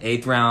Gator.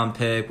 8th round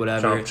pick,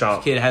 whatever. Chomp, chomp.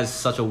 This kid has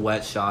such a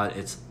wet shot.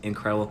 It's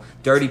incredible.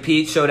 Dirty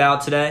Pete showed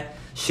out today.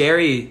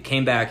 Sherry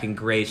came back in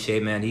great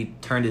shape, man. He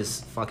turned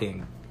his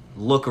fucking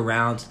look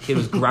around. Kid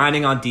was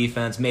grinding on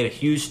defense, made a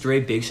huge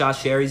straight, big shot.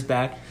 Sherry's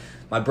back.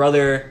 My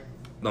brother,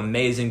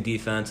 amazing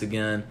defense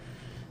again.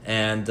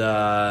 And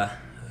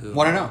who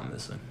Wanna am know? I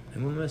missing? Who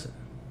am I missing?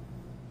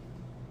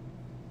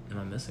 Am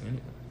I missing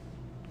anyone?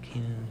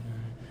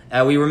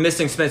 Keenan. We were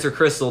missing Spencer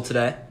Crystal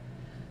today.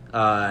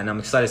 And I'm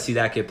excited to see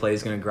that kid play.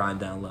 He's going to grind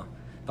down low.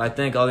 But I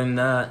think other than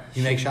that...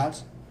 You make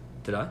shots?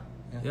 Did I?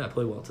 Yeah. Yeah, I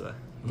played well today.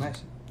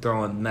 Nice.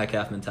 Throwing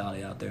Metcalf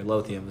mentality out there.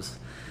 Lothian was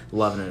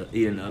loving it,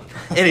 eating it up.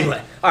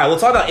 Anyway, all right, we'll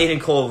talk about Aiden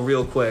Cole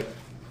real quick.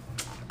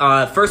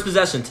 First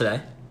possession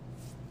today.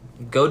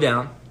 Go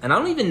down. And I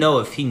don't even know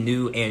if he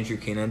knew Andrew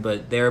Keenan,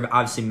 but they're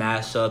obviously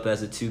mashed up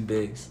as the two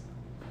bigs.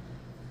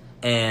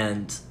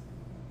 And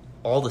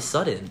all of a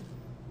sudden,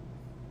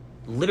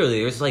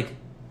 literally, there's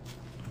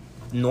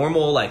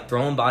normal,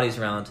 throwing bodies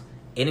around.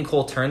 Aiden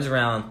Cole turns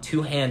around,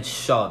 two-hand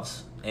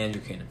shoves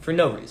Andrew Keenan for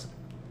no reason.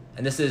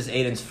 And this is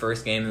Aiden's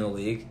first game in the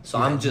league, so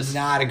I'm just...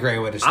 Not a great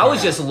way to start I was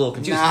out. just a little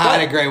confused. Not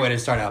a great way to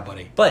start out,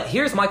 buddy. But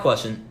here's my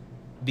question,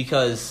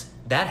 because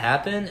that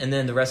happened, and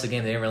then the rest of the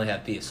game, they didn't really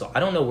have beef. So I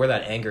don't know where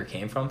that anger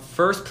came from.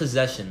 First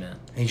possession, man.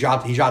 He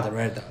dropped it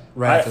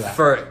right after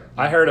that.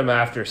 I heard him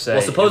after say.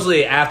 Well,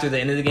 supposedly after the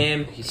end of the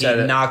game, he said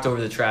it. knocked over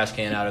the trash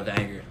can out of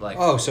anger.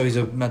 Oh, so he's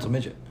a mental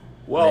midget.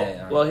 Well,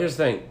 Yeah. here's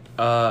the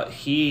thing.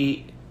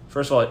 He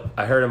first of all,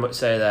 I heard him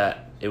say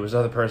that it was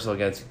nothing personal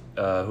against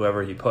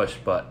whoever he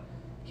pushed, but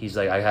he's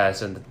like, I had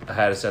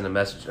to send a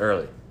message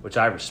early, which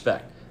I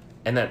respect.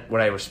 And then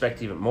what I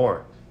respect even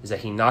more is that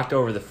he knocked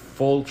over the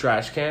full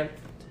trash can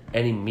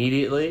and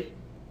immediately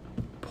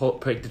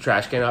picked the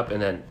trash can up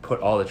and then put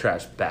all the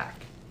trash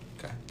back.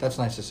 Okay, that's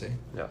nice to see.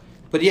 Yeah.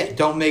 But yeah,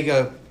 don't make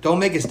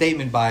a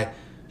statement by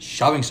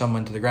shoving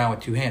someone to the ground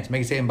with two hands.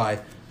 Make a statement by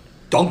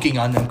dunking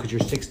on them because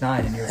you're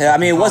 6'9" and you're. Yeah, I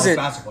mean, it a wasn't.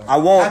 basketball player.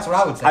 I won't. That's what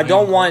I would say. I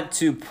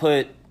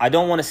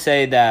don't want to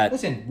say that.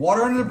 Listen,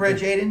 water under the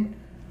bridge, Aiden.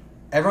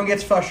 Everyone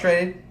gets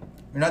frustrated.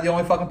 You're not the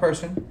only fucking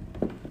person.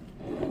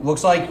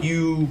 Looks like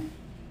you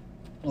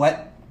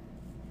let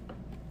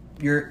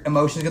your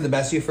emotions get the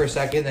best of you for a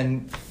second,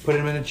 then put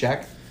them in a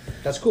check.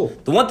 That's cool.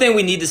 The one thing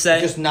we need to say,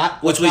 Just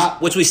not which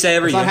we say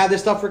every let's year, not have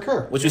this stuff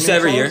recur. which we say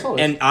every year,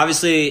 and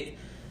obviously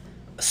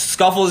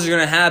scuffles are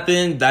going to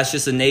happen. That's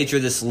just the nature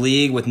of this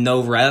league with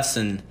no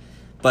refs,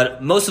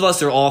 but most of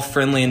us are all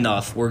friendly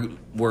enough.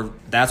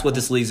 That's what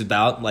this league's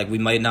about. We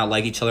might not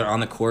like each other on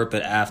the court,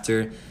 but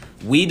after,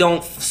 we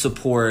don't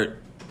support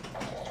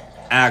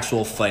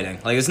actual fighting.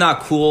 It's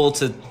not cool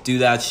to do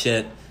that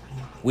shit.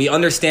 We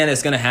understand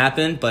it's going to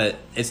happen, but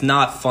it's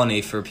not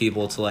funny for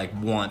people to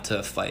want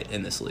to fight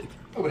in this league.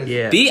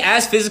 Yeah. Be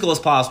as physical as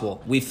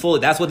possible.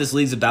 That's what this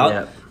league's about.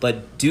 Yeah.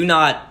 But do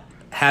not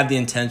have the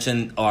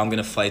intention, I'm going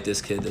to fight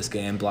this kid this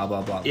game, blah,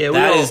 blah, blah. Yeah,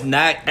 that is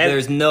not,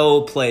 there's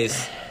no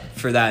place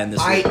for that in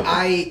this league.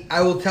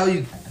 I will tell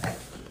you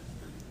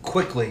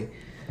quickly,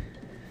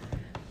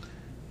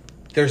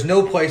 there's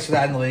no place for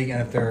that in the league,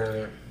 and if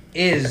there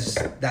is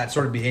that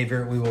sort of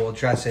behavior, we will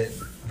address it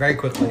very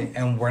quickly,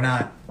 and we're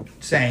not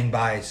saying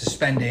by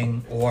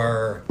suspending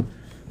or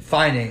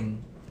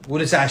fining, we'll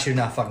just ask you to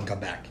not fucking come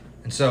back.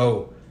 And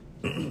so,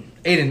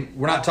 Aiden,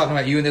 we're not talking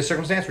about you in this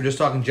circumstance, we're just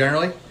talking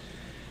generally.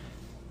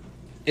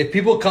 If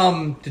people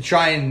come to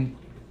try and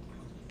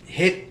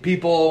hit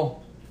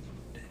people,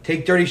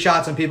 take dirty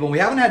shots on people. And we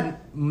haven't had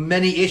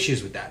many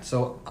issues with that.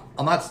 So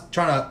I'm not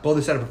trying to blow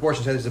this out of proportion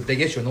and say this is a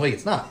big issue in the league.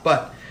 It's not.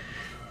 But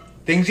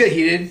things get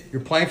heated.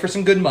 You're playing for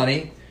some good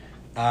money.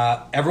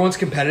 Everyone's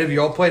competitive.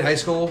 You all played high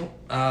school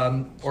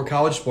or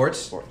college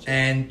sports,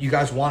 and you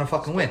guys want to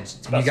fucking win.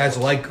 And you guys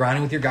like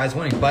grinding with your guys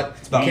winning. But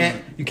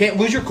you can't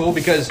lose your cool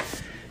because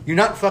you're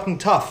not fucking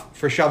tough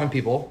for shoving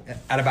people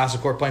at a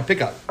basketball court playing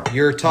pickup.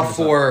 You're tough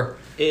for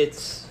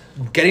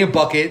getting a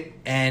bucket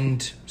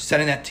and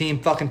sending that team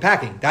fucking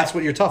packing. That's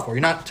what you're tough for. You're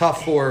not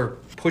tough for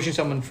pushing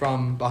someone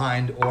from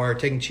behind or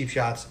taking cheap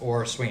shots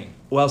or swinging.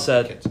 Well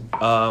said.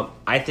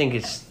 I think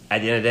it's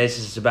at the end of the day,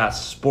 it's about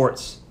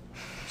sports.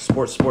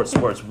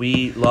 Sports.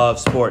 We love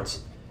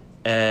sports,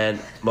 and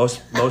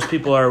most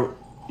people are,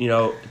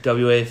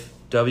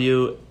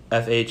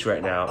 WFH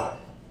right now,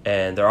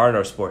 and there are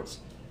no sports.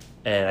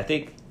 And I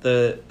think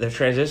the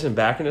transition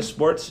back into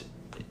sports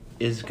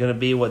is going to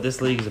be what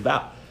this league is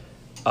about.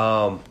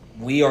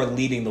 We are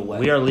leading the way.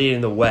 We are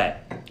leading the way.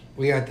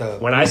 We are at the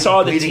When I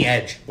saw the leading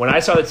edge. When I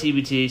saw the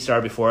TBT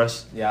start before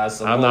us,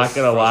 I'm not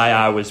gonna lie,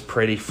 I was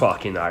pretty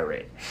fucking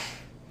irate.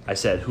 I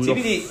said, "Who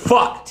the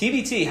fuck?"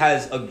 TBT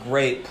has a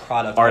great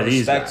product. Are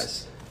these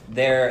guys?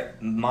 Their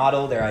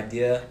model, their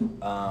idea,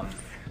 not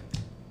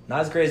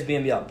as great as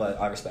BNBL, but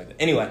I respect it.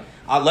 Anyway,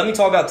 let me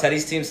talk about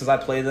Teddy's team since I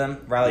played them.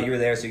 Riley, you were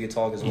there, so you could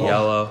talk as well.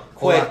 Yellow.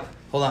 Quick.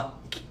 Hold on.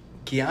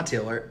 Keontae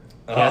alert.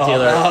 Keontae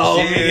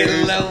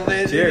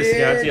alert. Cheers.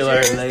 Keontae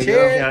alert.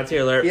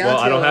 Keontae alert. Well,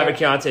 I don't have a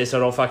Keontae, so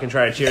don't fucking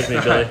try to cheers me,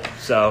 Billy.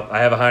 So I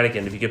have a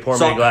Heineken. If you could pour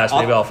me a glass,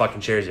 maybe I'll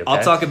fucking cheers you. Okay?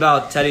 I'll talk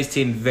about Teddy's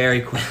team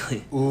very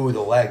quickly. Ooh,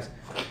 the legs.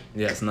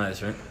 Yeah, it's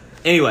nice, right?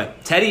 Anyway,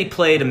 Teddy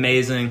played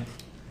amazing.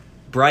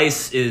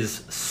 Bryce is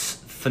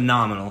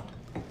phenomenal.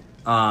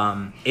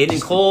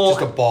 Aiden Cole,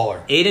 just a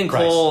baller. Aiden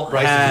Cole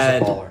Bryce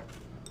had is just a baller.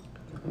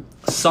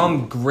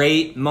 some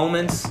great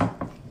moments,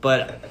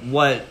 but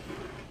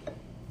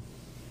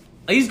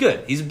he's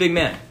good. He's a big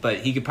man, but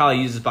he could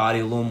probably use his body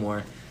a little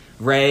more.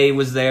 Ray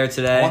was there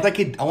today. I want that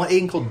kid. I want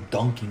Aiden Cole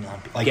dunking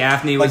on people.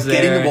 Gaffney was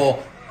getting there. the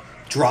ball,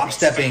 drop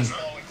stepping,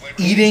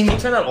 eating. Can you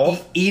turn that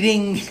off?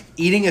 Eating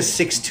a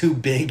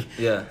 6'2" big.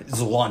 Yeah.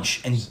 His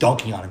lunch and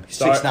dunking on him. He's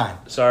Sorry,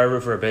 6'9". Sorry, I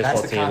root for a baseball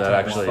That's the team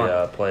that content.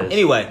 actually plays.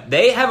 Anyway,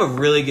 they have a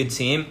really good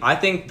team. I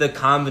think the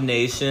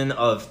combination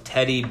of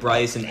Teddy,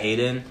 Bryce, and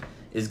Aiden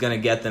is going to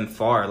get them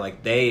far.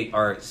 Like, they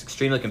are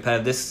extremely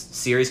competitive. This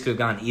series could have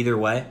gone either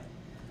way.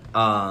 They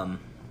have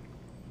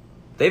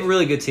a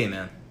really good team,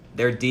 man.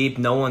 They're deep.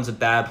 No one's a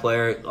bad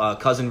player.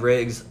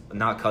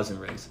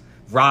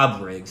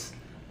 Rob Riggs.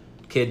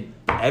 Kid,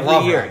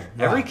 Love year.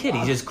 Rob. Every kid,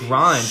 he just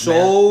grinds, man.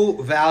 So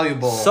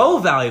valuable. So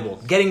valuable.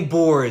 Getting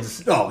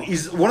boards. No,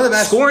 he's one of the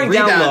best Scoring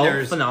down low,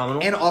 rebounders.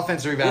 phenomenal. And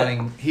offensive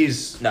rebounding.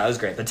 He's No, it was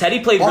great. But Teddy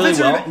played really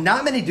well.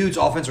 Not many dudes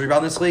offensive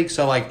rebound in this league,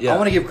 so I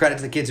want to give credit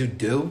to the kids who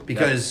do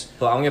because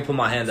But I'm going to put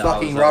my hand out.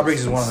 fucking Rob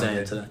Riggs is one of them.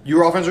 insane Dude. You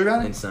were offensive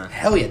rebounding? Insane.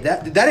 Hell yeah.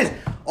 That is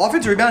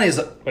offensive rebounding is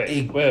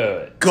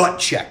Wait. gut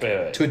check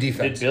Wait. to a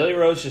defense. Did Billy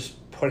Rose just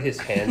put his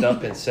hand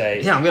up and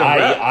say, Yeah, I'm gonna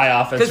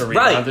I offensive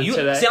rebounded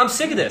today? See, I'm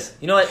sick of this.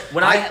 You know what?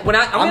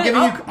 I'm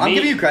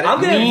giving you credit.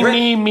 I'm gonna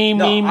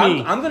me.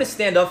 I'm gonna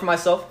stand up for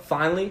myself.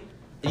 Finally,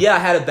 yeah, I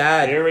had a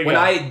bad Here we when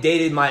go. I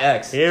dated my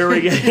ex. Here we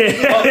go. Look,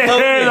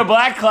 The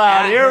black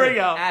cloud. Here we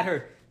go. At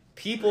her,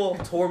 people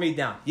tore me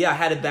down. Yeah, I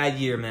had a bad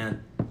year,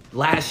 man.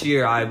 Last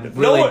year, I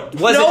really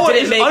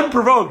didn't make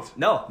unprovoked.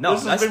 No, This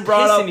has that's been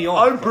brought pissing up me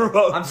off.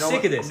 unprovoked. I'm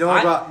sick of this. No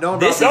one brought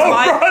This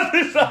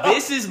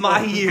is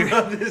my year.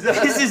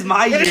 This is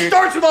my And it year.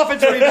 starts with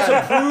offensive rebounding.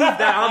 Prove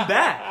that I'm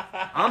back.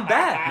 I'm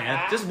back,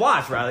 man. Just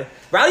watch, Riley.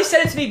 Riley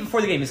said it to me before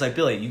the game. He's like,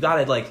 Billy, you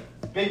gotta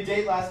Big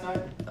date last night.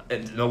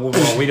 No,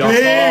 we don't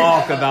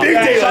talk about Big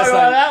that. day last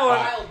night.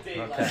 Wild date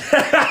last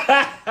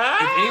night.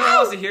 If anyone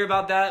wants to hear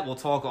about that, we'll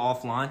talk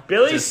offline.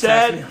 Billy Just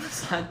said- text me on the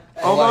side.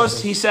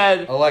 Almost, he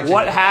said, Alexis.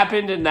 what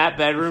happened in that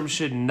bedroom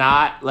should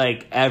not,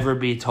 ever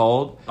be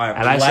told. All right,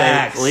 and I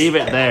relax. said, leave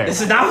it there.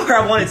 This is not where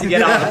I wanted to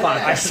get on the I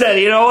podcast. said,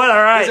 you know what?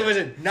 All right.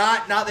 Listen,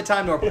 not the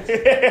time nor place.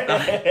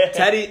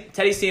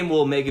 Teddy's team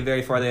will make it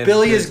very far. They have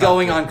Billy is top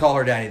going three. on Call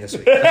Her Daddy this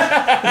week.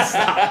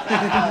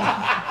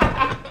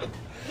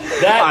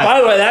 By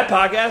the way, that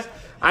podcast,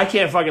 I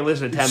can't fucking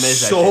listen to 10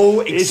 minutes of that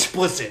So shit.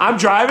 explicit. I'm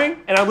driving,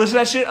 and I'm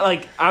listening to that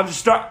shit, I'm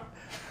just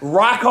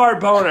rock hard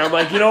boner. I'm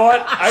like, you know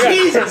what?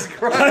 Jesus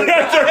Christ. I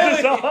gotta turn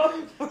this off.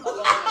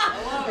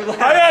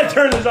 I gotta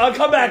turn this off. I'll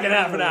come back in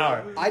half an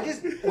hour.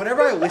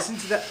 Whenever I listen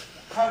to that,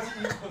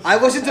 I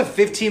listened to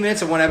 15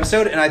 minutes of one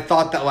episode, and I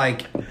thought that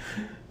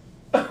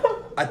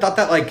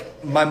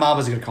my mom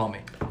was gonna call me,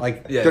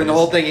 during the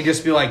whole thing, and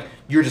just be like,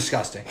 "You're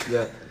disgusting."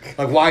 Yeah.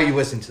 Like, why are you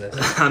listening to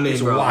this? I mean,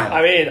 It's bro. wild.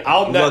 I mean,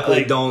 I'll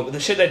Luckily, don't. The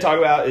shit they talk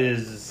about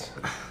is,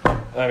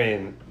 don't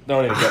even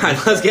All get me.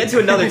 right, let's get to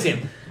another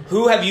team.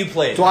 Who have you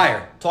played?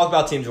 Dwyer. Talk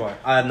about Team Dwyer.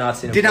 I have not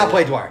seen him. Did not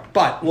play yet. Dwyer,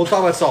 but we'll talk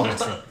about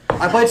Sullivan's team.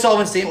 I played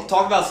Sullivan's team.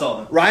 Talk about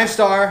Sullivan. Ryan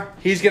Starr,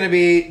 he's going to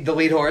be the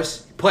lead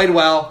horse. Played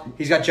well.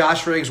 He's got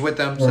Josh Riggs with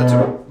them, so that's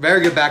a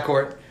very good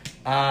backcourt.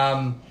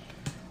 I'm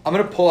going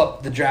to pull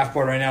up the draft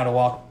board right now to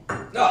walk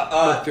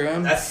through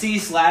him. That's C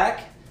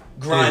Slack,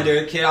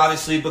 grinder kid.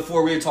 Obviously,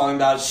 before we were talking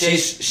about it, Shea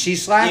She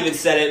slacked. even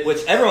said it,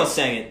 which everyone's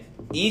saying it.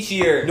 Each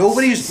year,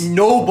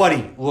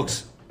 Nobody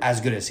looks as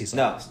good as C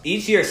Slack. no,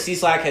 each year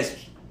C-Slack has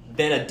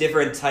been a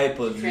different type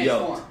of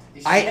yo.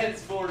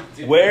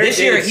 Where This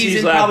did year, he's in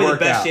C-Slab probably the work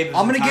best out? shape of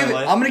I'm his gonna entire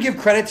life. I'm gonna give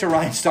credit to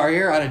Ryan Starr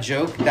here on a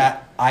joke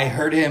that I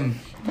heard him.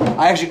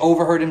 I actually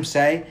overheard him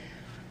say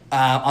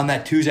on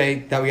that Tuesday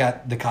that we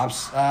got the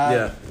cops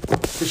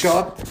to show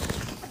up.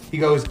 He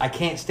goes, "I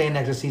can't stand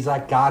next to C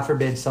Slack. God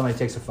forbid somebody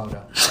takes a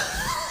photo."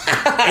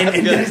 and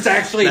good. that's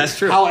actually That's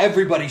true. how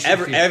everybody should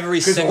feel. Every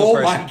 'Cause, single oh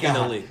person my in the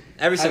God. league.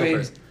 Every single I mean,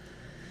 person.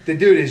 The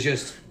dude is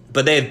just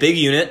But they have big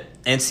unit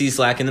and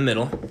C-Slack in the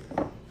middle,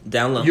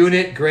 down low.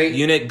 unit great.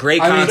 Unit,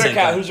 great I mean, Who's content.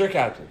 their, guy. who's their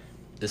captain?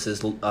 This is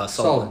Sullivan.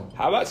 Sullivan.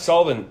 How about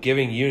Sullivan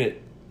giving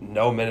Unit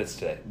no minutes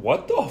today?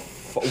 What the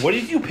What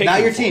did you pick? Not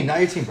him your for? team. Not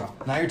your team, bro.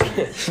 Not your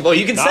team. Well,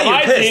 you can Not say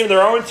my you're pissed. team. They're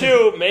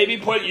 0-2. Maybe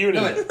put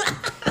Unit.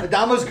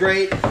 Adamo's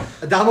great.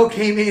 Adamo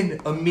came in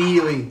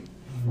immediately.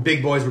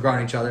 Big boys were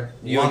guarding each other.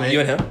 You Love and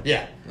it. him?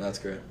 Yeah. That's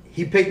great.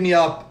 He picked me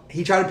up.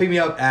 He tried to pick me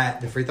up at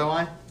the free throw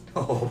line.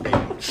 Oh baby.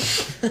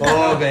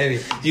 Oh baby.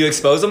 Do you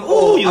expose him?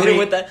 Ooh, you I hit him mean,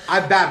 with that. I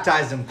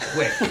baptized him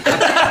quick.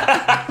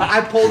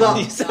 I pulled up.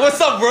 You said,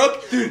 what's up,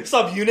 Brooke? What's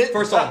up, unit?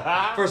 First off,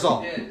 pat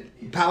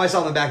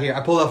myself in the back here.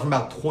 I pulled up from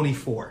about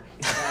 24.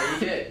 You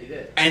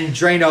did. And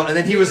Drano, and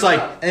then he was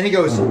like, and he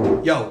goes,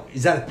 "Yo,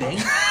 is that a thing?"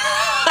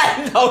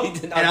 No, he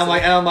did not. And I'm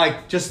say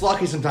like, just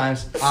lucky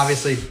sometimes.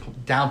 Obviously,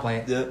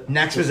 downplaying. Yeah.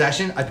 Next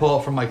possession, I pull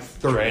up from like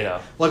 30.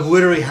 Drano. Like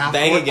literally half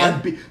Bang court again.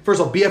 on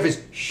First of all, BF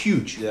is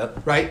huge.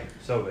 Yep. Right?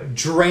 So big.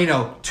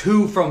 Drano,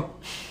 2 from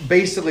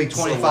basically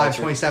 25,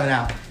 electric. 27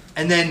 out.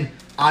 And then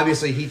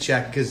obviously heat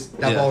check because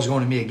that Yeah. ball's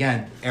going to me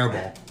again. Air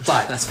ball.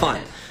 But That's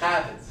fine.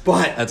 Happens.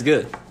 That's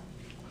good.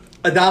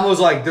 Adamo's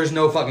like, there's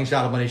no fucking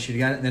shot I'm going to shoot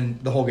again. And then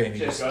the whole game, he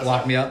just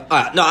locked me up.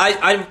 No,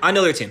 I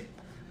know their team.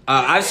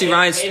 Obviously,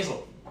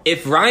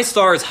 if Ryan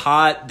Starr is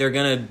hot, they're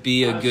gonna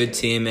be a good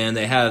team, man.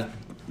 They have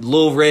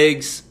Lil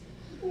Riggs,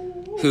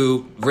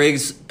 who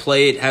Riggs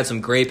had some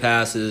great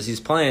passes.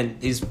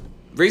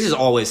 Riggs is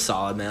always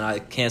solid, man. I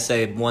can't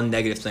say one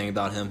negative thing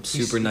about him.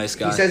 Super nice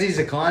guy. He says he's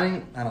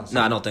declining. I don't see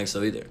No, I don't think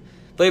so either.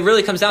 But it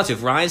really comes down to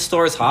if Ryan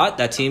Starr is hot,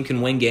 that team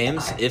can win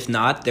games. If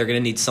not, they're gonna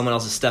need someone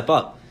else to step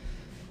up.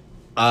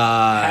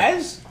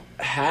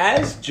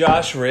 Has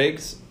Josh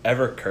Riggs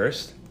ever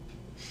cursed?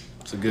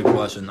 It's a good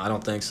question. I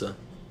don't think so.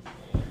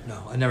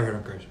 No, I never heard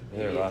him curse.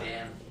 Neither have I.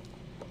 Damn.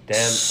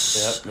 Damn.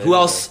 Yep, Who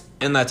else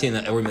in that team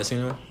that are we missing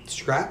anyone?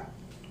 Scrap?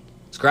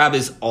 Scrab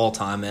is all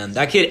time, man.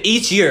 That kid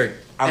each year.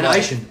 And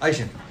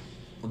Aishin.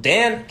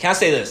 Dan, can I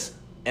say this?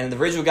 And the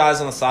original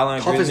guys on the sideline.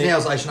 Tough agree with as me.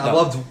 nails, Aishin. I No.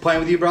 loved playing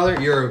with you,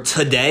 brother. You're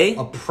Today,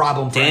 a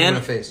problem for anyone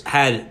Dan to face.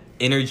 had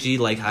energy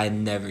like I had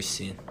never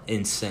seen.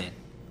 Insane.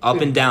 Up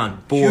and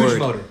down. Huge Board.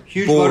 motor.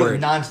 Huge board. motor,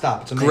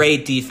 nonstop. It's amazing.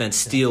 Great defense.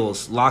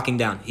 Steals. Locking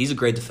down. He's a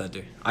great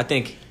defender. I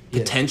think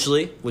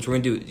potentially, which we're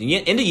going to do.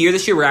 In the year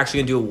this year, we're actually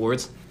going to do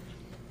awards.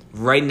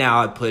 Right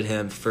now, I put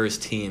him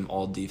first team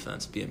all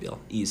defense, BNBL.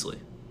 Easily.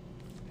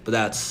 But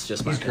that's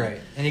just my He's opinion.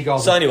 great. And he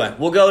goes. So anyway,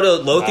 we'll go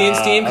to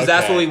Lothian's team because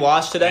that's okay. what we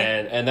watched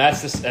today. And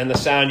that's the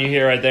sound you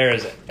hear right there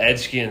is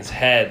Edgekin's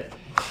head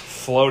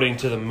floating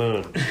to the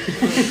moon.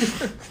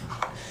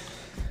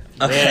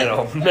 Okay.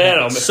 Man,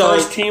 oh, So-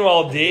 first team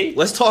all D.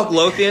 Let's talk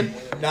Lothian.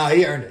 No,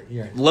 he earned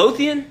it.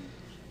 Lothian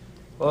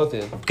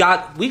Lothian.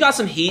 we got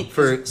some heat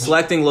for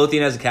selecting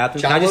Lothian as a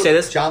captain. Can I just say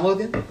this? John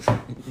Lothian?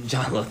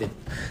 John Lothian.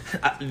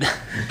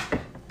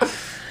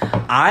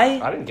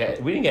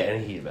 We didn't get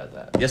any heat about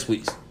that. Yes,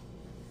 we.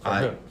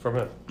 From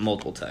him.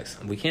 Multiple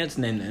texts. We can't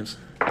name names.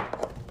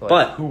 Like,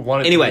 But who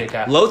wanted anyway, to be a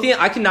captain? Lothian,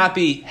 I could not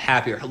be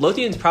happier.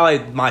 Lothian's probably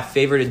my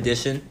favorite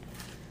addition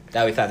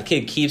that we've had. The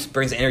kid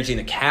brings energy in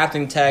the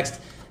captain text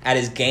at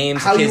his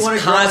games. How the you kid's want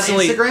to grow on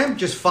constantly Instagram?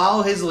 Just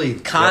follow his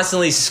lead.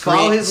 constantly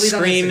Follow his lead on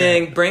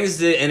screaming, Instagram. brings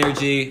the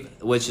energy,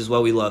 which is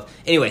what we love.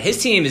 Anyway, his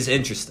team is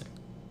interesting,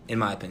 in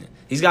my opinion.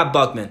 He's got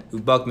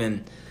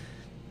Buckman,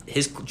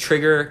 his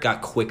trigger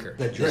got quicker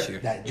That this drip. year.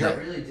 That Yeah,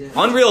 drip. really did.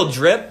 Unreal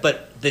drip,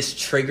 but this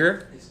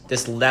trigger,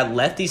 that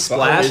lefty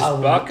splash, Is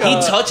Buck, he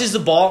touches the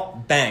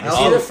ball, bang. Is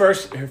he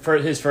the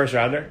his first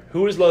rounder?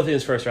 Who was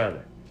Lothian's first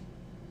rounder?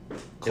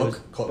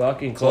 Cloak.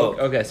 Buck and Cloak.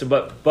 Okay, so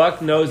but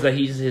Buck knows that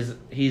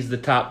he's the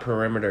top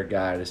perimeter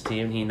guy on his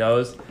team. He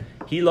knows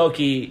he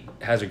low-key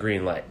has a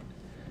green light.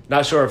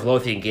 Not sure if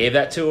Lothian gave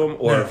that to him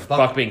or No, if Buck-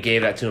 Buckman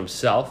gave that to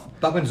himself.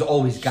 Buckman's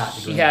always got the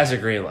He green. has a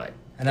green light,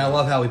 And I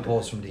love how he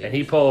pulls from deep. and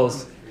he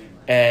pulls.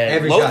 And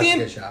Every Lothian-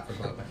 shot's a good shot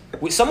for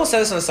Buckman. Someone said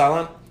this on the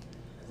sideline.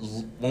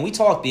 When we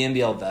talk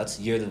BNBL vets,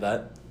 year of the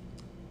vet,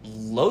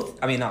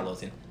 not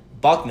Lothian.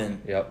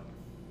 Buckman yep,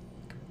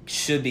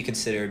 should be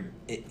considered.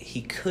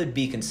 He could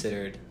be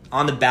considered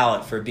on the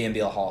ballot for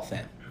BNBL Hall of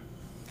Fame,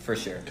 for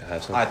sure.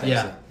 have some. I think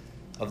Yeah. so.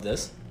 Of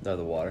this, no,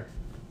 the water.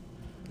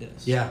 yes.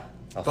 Yeah.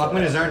 I'll Buckman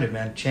throw has that. earned it,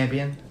 man.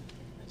 Champion.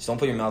 Just don't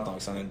put your mouth on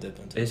because I'm gonna dip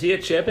into it. Is he a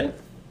champion?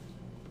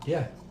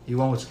 Yeah. He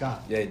won with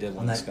Scott. Yeah, he did On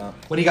win that- Scott.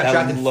 when he got That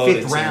drafted loaded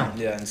 5th team. round.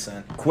 Yeah,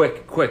 insane.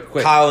 Quick.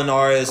 Kyle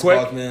Linares, Quick.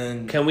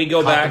 Buckman. Can we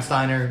go back?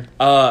 Hockensteiner.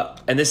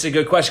 And this is a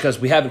good question because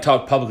we haven't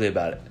talked publicly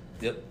about it.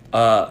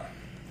 Yep.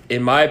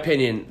 In my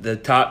opinion, the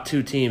top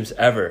 2 teams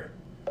ever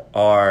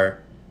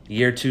are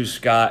year 2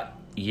 Scott,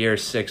 year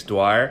 6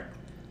 Dwyer,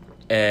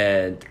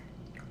 and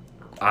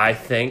I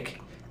think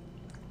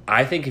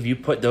if you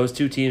put those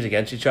 2 teams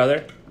against each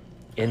other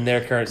in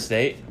their current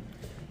state,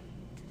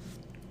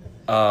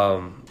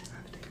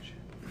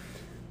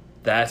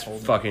 that's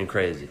fucking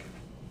crazy.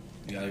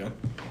 You gotta go.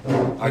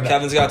 All right,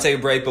 Kevin's got to take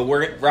a break, but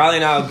Riley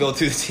and I will go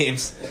through the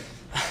teams.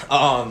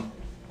 All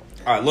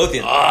right,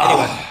 Lothian.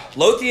 Anyway,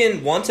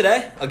 Lothian won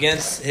today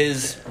against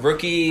his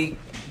rookie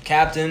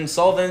captain,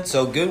 Sullivan.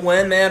 So good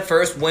win, man.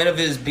 First win of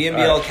his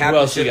BNBL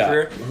captainship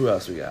career. Who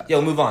else we got? Yeah,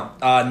 we'll move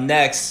on.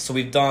 Next, so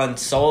we've done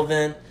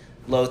Sullivan,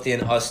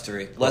 Lothian, us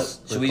 3.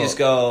 Should we just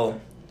go?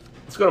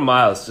 Let's go to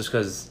Miles, just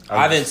because.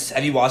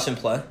 Have you watched him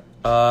play?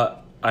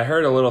 I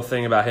heard a little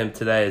thing about him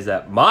today. Is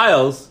that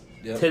Miles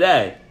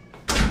today?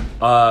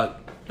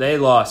 They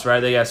lost,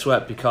 right? They got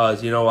swept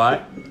because you know why?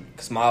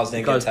 Because Miles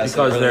didn't get tested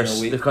early in the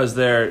week. Because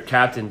their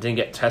captain didn't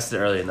get tested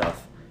early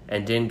enough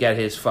and didn't get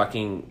his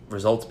fucking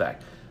results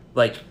back.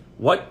 Like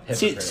what?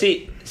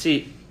 See.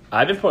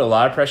 I've been putting a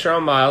lot of pressure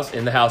on Miles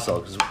in the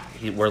household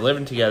because we're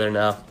living together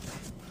now.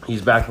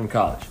 He's back from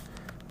college.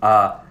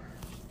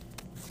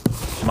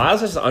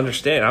 Miles has to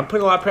understand. I'm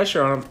putting a lot of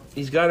pressure on him.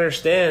 He's got to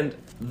understand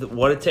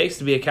what it takes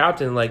to be a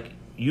captain. Like,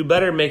 you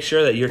better make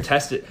sure that you're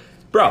tested.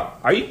 Bro,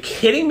 are you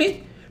kidding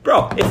me?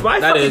 Bro, if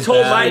I fucking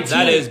told my team,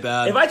 that is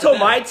bad. If I told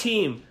my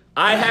team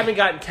I haven't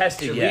gotten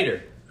tested yet,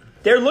 leader.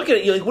 They're looking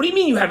at you like, what do you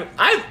mean you haven't?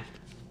 I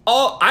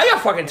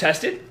got fucking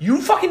tested.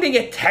 You fucking didn't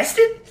get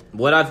tested?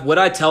 What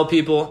I tell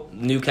people,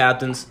 new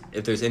captains,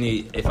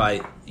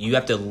 you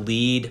have to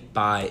lead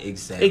by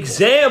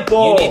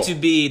example. You need to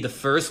be the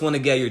first one to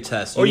get your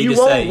test. You or need you to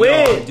won't say,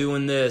 win. Yo,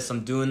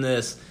 I'm doing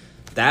this.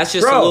 That's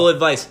just a little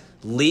advice.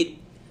 Lead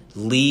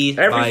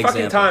every by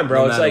fucking example, time,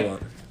 bro. no It's matter like,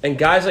 what. and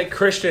guys like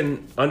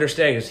Christian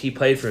understand because he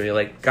played for me.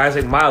 Like guys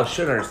like Miles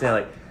should understand.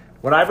 Like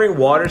when I bring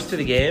waters to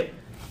the game,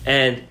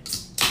 and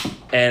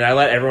I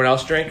let everyone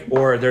else drink,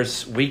 or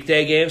there's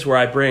weekday games where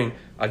I bring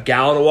a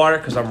gallon of water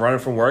because I'm running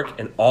from work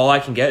and all I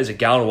can get is a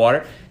gallon of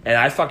water, and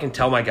I fucking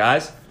tell my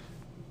guys,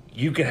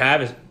 you can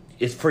have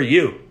it's for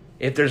you.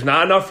 If there's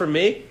not enough for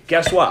me,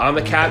 guess what? I'm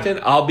the captain.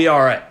 I'll be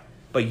all right.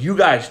 But you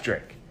guys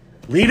drink.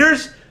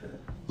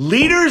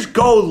 Leaders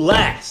go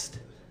last.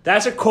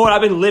 That's a quote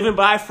I've been living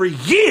by for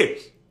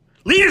years.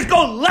 Leaders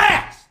go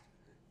last.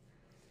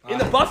 In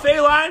the buffet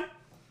line,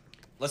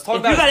 Let's talk if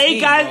about you got his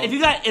 8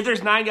 team, guys, bro. if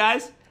there's 9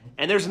 guys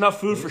and there's enough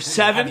food for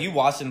 7, Have you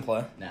watched him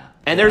play? No.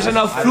 and there's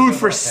enough food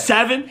for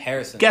 7,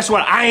 Harrison. guess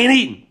what? I ain't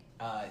eating.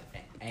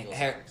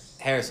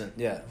 Harrison,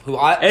 yeah.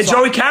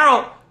 Joey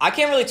Carroll. I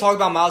can't really talk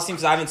about Miles' team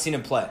because I haven't seen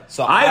him play.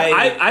 So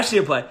I see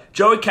him play.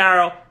 Joey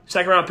Carroll,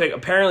 2nd round pick.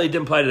 Apparently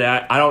didn't play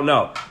today. I don't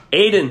know.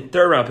 Aiden,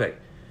 3rd round pick.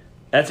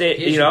 That's it.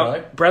 He's You know,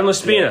 brother. Brendan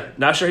Laspina.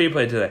 Not sure he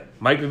played today.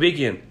 Mike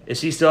Babikian.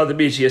 Is he still at the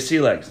beach? He has sea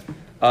legs.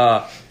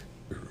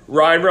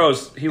 Ryan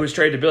Rose. He was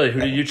traded to Billy. Who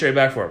did you trade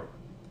back for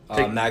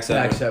him? Max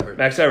Max Everett.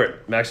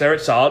 Everett. Max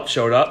Everett. Solid.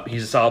 Showed up.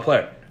 He's a solid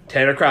player.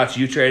 Tanner Crouch.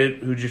 You traded.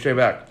 Who did you trade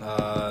back? He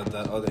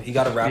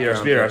got a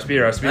wraparound.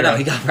 Spear. I know,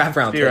 he got a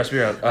wraparound. Spear.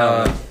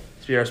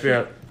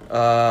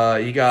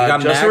 You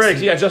got Justin Max.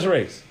 Riggs. You got Justin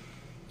Riggs.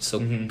 So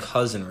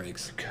Cousin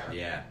Riggs.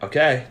 Yeah.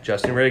 Okay,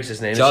 Justin Riggs.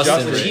 His name Justin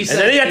is Justin. Riggs. And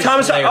then you got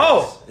Thomas.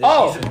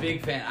 He's a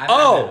big fan.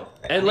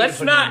 And let's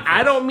not.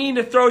 I don't mean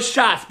to throw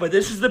shots, but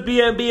this is the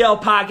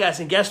BNBL podcast,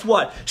 and guess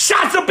what?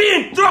 Shots are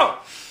being thrown.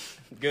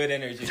 Good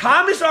energy.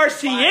 Thomas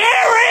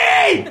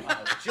Arcieri.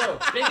 Joe,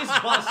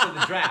 biggest bust of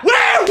the draft.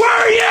 Where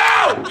were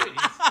you?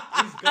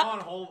 He's gone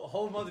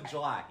whole month of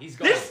July. He's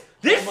gone.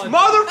 This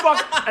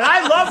motherfucker, and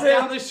I love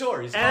down him, the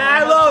shore. He's and gone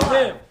I all month love of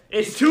July. him.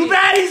 It's too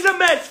bad he's a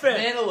Mets fan.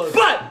 Manilow.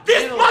 But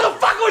this Manilow.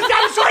 motherfucker was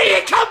down the shore. He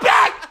didn't come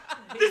back.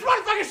 This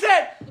motherfucker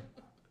said,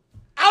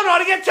 "I don't know how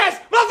to get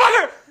tested,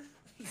 motherfucker."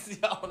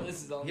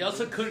 He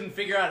also couldn't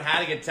figure out how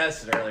to get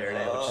tested earlier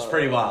today, which is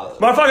pretty wild.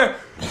 Motherfucker,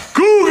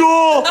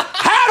 Google,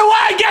 how do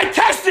I get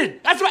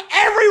tested? That's what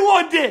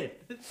everyone did.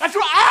 That's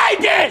what I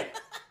did.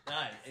 No,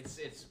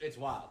 it's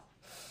wild.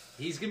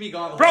 He's gonna be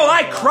gone. the Bro, whole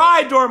I month of July.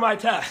 cried during my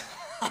test.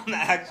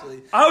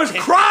 I was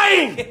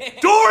crying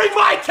during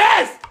my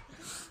test.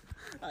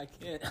 I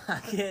can't.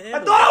 I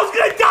thought I was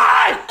going to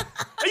die.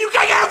 And you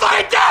can't get a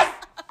fucking test.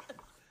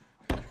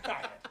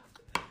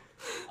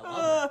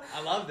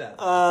 I love that.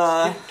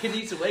 Kid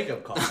needs a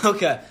wake-up call.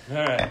 Okay. All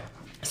right.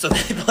 So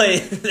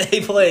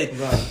they played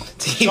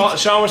Team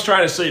Sean was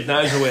trying to sleep.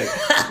 Now he's awake.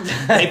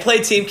 They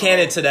played Team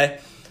Cannon today.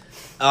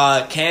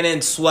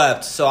 Cannon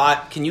swept. So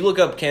can you look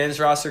up Cannon's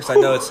roster? Because I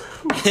know it's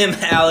him,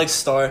 Alex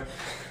Starr.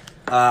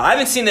 I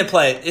haven't seen them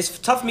play. It's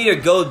tough for me to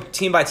go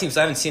team by team, so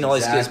I haven't seen all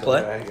these kids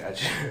play. I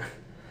got you.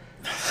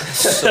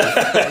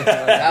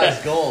 That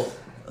was gold.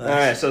 All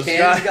right, so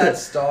Cam's Scott, got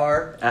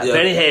Star.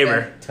 Benny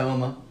Haber.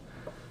 Toma.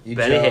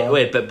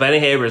 But Benny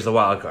Haber is the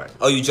wild card.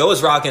 Oh, Joe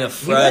was rocking a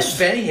He went fresh.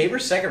 Benny Haber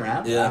 2nd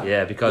round. Yeah.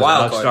 Yeah, because Wild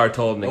Alex card. Starr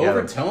told him to get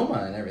Over him. Toma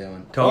and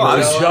everyone. Toma,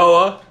 Oh,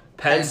 Joa,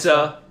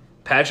 Pensa,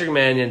 Patrick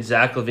Mannion,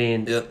 Zach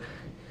Levine. Yep.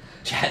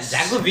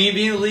 Zach Levine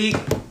being in the league,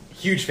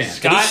 Huge fan.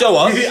 Did he show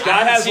up? I Scott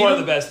haven't has seen one of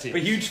him, the best teams.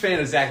 But huge fan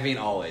of Zach Veen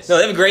always. No,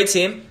 they have a great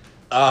team.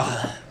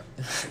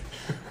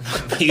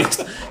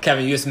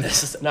 Kevin, you just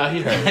missed No,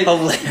 he heard.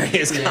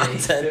 hilarious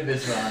content.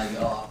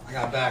 I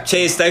got back.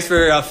 Chase, thanks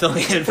for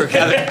filling in for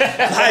Kevin.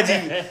 Glad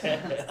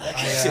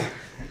you.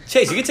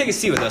 Chase, you can take a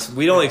seat with us.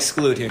 We don't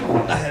exclude here.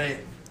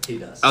 He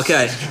does.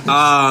 Okay.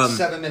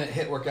 7-minute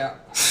hit workout.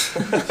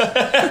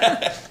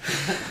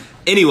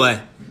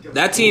 Anyway,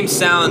 that team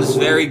sounds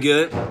very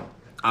good.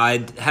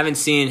 I haven't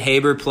seen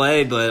Haber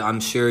play, but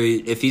I'm sure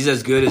if he's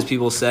as good as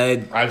people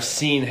say, I've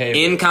seen Haber.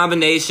 in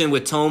combination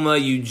with Toma,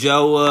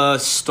 Ujoa,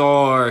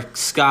 Starr,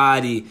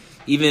 Scotty,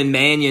 even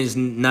Mannion's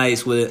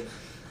nice with it.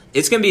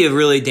 It's going to be a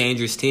really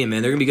dangerous team,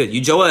 man. They're going to be good.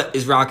 Ujoa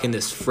is rocking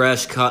this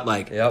fresh cut,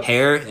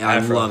 hair. And I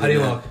Afro. love How it. do you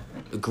man.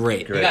 look?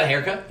 Great. You got a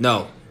haircut?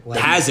 No,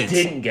 hasn't.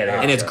 Didn't get it.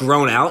 And it's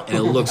grown out, and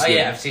it looks Oh good.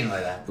 yeah, I've seen it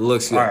like that. It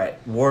looks good. All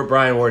right,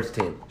 Brian Ward's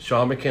team.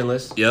 Sean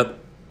McKinless. Yep.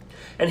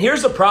 And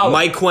here's the problem.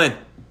 Mike Quinn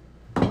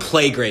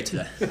played great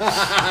today. He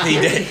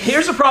did.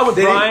 Here's the problem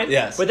with Brian.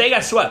 Yes. But they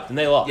got swept and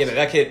they lost. Yeah, but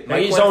that kid,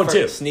 Mike he's Quinn,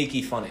 0-2.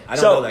 sneaky funny. I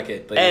don't know that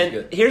kid, but he's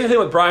good. Here's the thing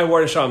with Brian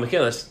Ward and Sean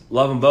McKinless.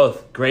 Love them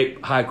both.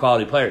 Great,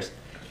 high-quality players.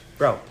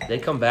 Bro, they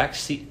come back.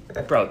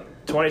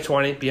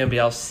 2020,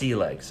 BNBL, sea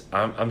legs.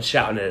 I'm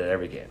shouting it at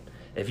every game.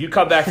 If you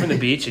come back from the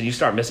beach and you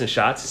start missing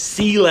shots,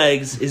 sea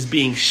legs is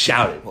being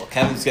shouted. Well,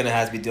 Kevin's going to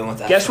have to be dealing with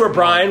that. Guess where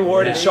Brian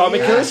Ward and Sean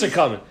McKinless are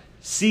coming?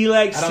 Sea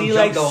legs, sea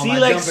legs, sea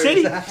legs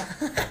city.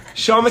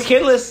 Sean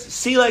McKinless,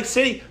 Sea Leg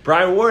City.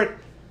 Brian Ward,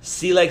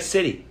 Sea Leg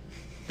City.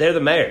 They're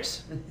the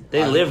mayors.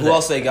 They live Who there.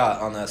 else they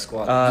got on that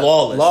squad?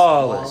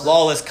 Lawless.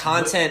 Lawless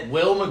content.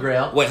 Will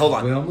McGrail. Wait, hold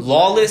on. Williams?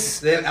 Lawless.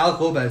 They have Alec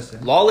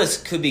Lopez. Lawless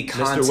could be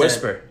content. Mr.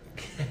 Whisper.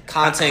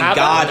 Content How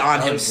God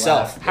about- on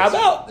himself. How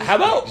about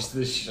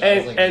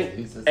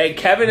and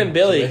Kevin and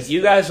Billy,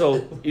 you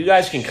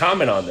guys can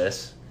comment on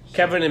this.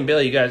 Kevin and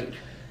Billy, you guys,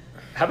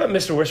 how about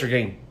Mr. Whisper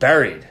getting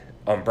buried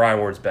on Brian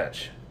Ward's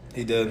bench?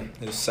 He did.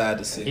 It was sad to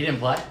He see. didn't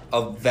play.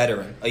 A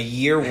veteran. A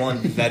year one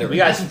veteran. We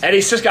got Eddie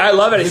Siska. I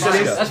love Eddie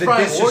Siska. That's The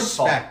Brian Ward's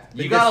fault. disrespect.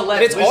 You gotta let.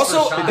 But it's Whisper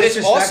also- shine. but it's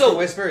Disrespect also- for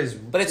Whisper is.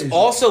 But it's is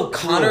also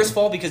cruel. Connor's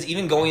fault because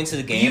even going into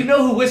the game. You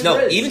know who Whisper No,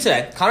 is. even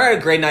today. Connor had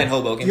a great night in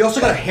Hoboken. He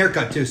also got a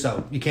haircut too,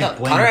 so you can't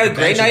blame. Connor him had for a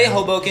great benching night in him.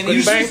 Hoboken. But He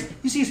you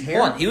was, see his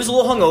hair. he was a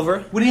little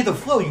hungover. When he had the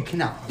flow, you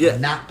cannot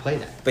not play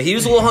that. But he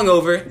was a little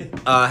hungover.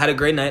 Had a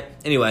great night.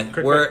 Anyway,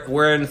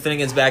 we're in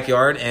Finnegan's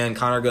backyard, and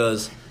Connor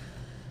goes,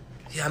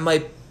 "Yeah, I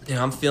might.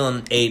 I'm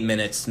feeling 8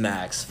 minutes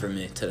max for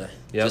me today,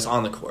 Yep. just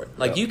on the court.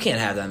 Like you can't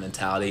have that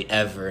mentality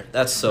ever.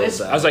 That's so This-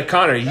 bad." I was like,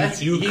 Connor,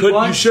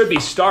 you should be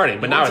starting,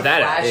 but not with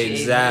that age.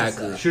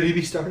 Exactly. Should he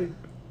be starting?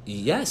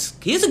 Yes,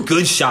 he has a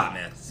good shot,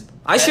 man.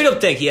 I should have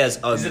think he has.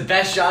 He's the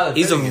best shot of.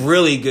 He's a Finnegan.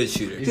 really good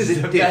shooter,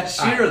 He's the best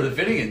shooter of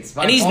the Finnegans.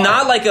 by and he's far.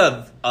 not like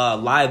a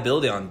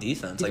liability on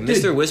defense. Like Dude.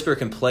 Mr. Whisper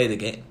can play the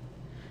game.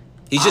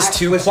 He's just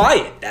too listen.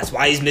 quiet. That's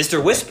why he's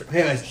Mr. Whisper.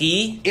 Hey, guys,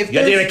 He If You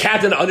got to get a there's,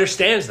 captain that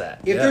understands that.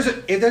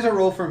 if there's a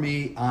role for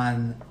me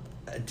on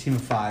a team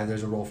of 5,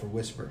 there's a role for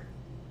Whisper.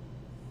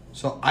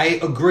 So I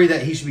agree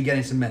that he should be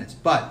getting some minutes.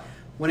 But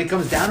when it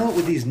comes down to it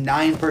with these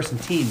 9-person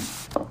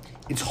teams,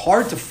 it's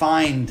hard to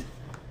find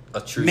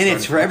a true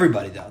minutes for starting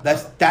everybody though.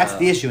 That's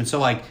the issue. And so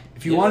like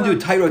if you want to do a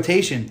tight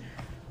rotation,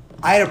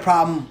 I had a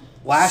problem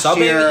last Subbing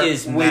year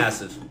is with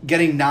massive.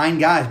 getting 9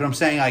 guys, but I'm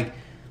saying like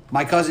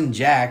my cousin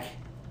Jack,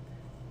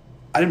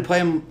 I didn't play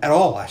him at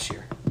all last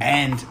year.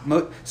 And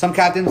some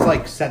captains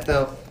like set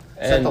the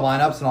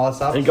lineups and all that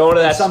stuff. And going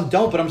to that- some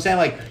don't, but I'm saying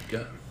like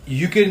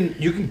you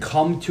can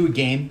come to a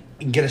game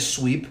and get a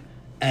sweep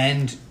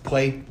and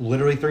play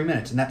literally 3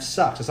 minutes, and that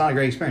sucks. It's not a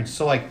great experience.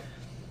 So like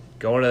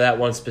Going to that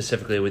one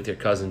specifically with your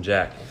cousin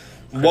Jack.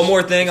 One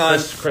more thing on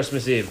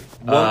Christmas Eve.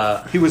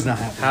 he was not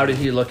happy. How did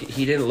he look?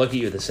 He didn't look at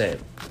you the same.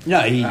 No,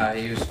 He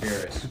was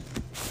furious.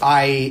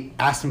 I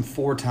asked him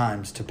 4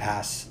 times to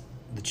pass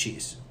the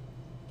cheese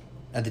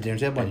at the dinner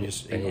table, and he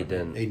just And he ignored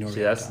didn't. it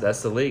See, all the time.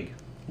 that's the league.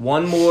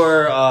 one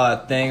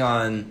more thing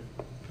on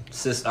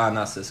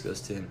not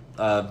Cisco's team,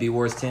 B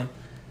Ward's team.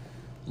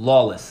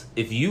 Lawless.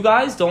 If you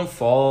guys don't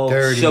follow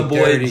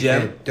Shaboy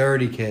Jim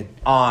dirty kid,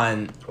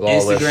 on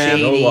Lawless. Instagram,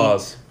 No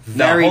laws.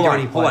 very hold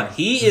dirty on, hold on. player.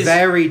 He is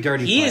very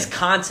dirty. He player. is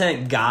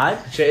content god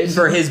Chase.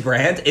 for his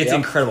brand. It's Yep.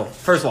 incredible.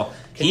 First of all,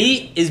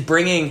 he is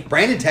bringing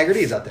brand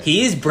integrity is out there.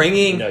 He is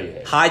bringing No, you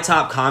hate. high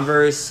top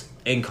Converse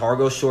and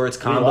cargo shorts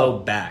combo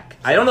love. back.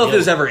 I don't know if it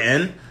was ever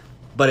in,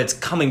 but it's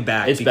coming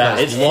back. It's because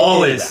back. It's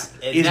Lawless.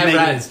 It He's never making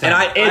had it its And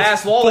time. I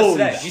asked Lawless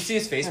today. bullshit. Do you see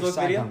his Have Facebook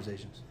side video?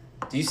 conversations.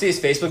 Do you see his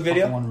Facebook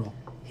video? One rule.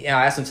 Yeah,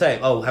 I asked him today.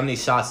 Oh, how many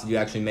shots did you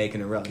actually make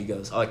in a row? He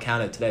goes, "Oh, I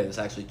counted today. It was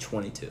actually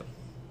 22."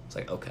 It's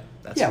like, okay,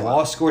 that's Yeah, a lot.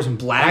 Wallace scores in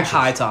Black bunches.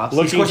 high tops,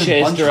 Looking scores in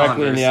Chase bunch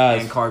directly in the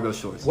eyes. and cargo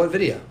shorts. What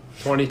video?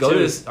 22. Go to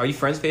his. Are you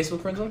friends?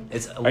 Facebook friends with him?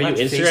 It's Are you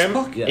Instagram?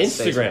 Facebook? Yes,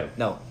 Instagram. Facebook.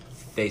 No,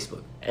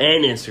 Facebook.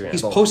 And Instagram.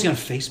 He's posting on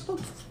Facebook.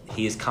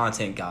 He is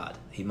content god.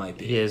 He might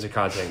be. He is a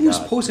content Who's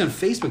god. posting on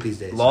Facebook these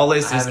days?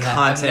 Lawless I is haven't- I've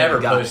content never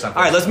god. posted on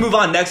All right, let's Facebook. move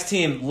on. Next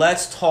team.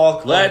 Let's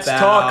talk. Let's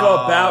talk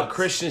about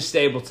Christian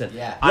Stapleton.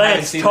 Yeah. I haven't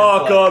Let's seen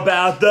talk him play.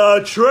 about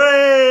the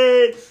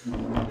trade.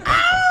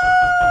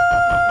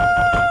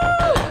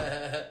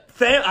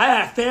 I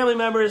have family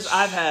members.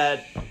 I've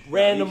had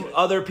random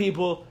other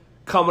people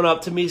coming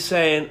up to me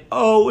saying,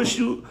 "Oh,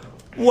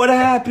 what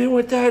happened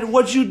with that?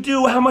 What'd you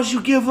do? How much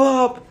you give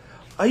up?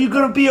 Are you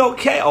gonna be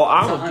okay?"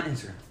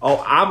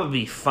 I'm gonna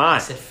be fine. I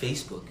said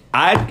Facebook.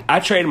 I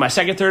traded my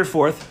second, third,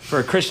 fourth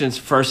for Christian's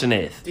first and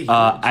eighth.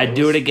 I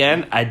do it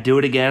again. I do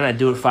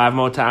it 5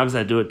 more times.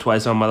 I do it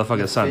twice on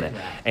motherfucking Sunday.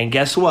 And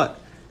guess what?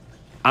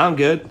 I'm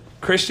good.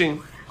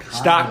 Christian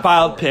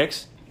stockpiled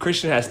picks.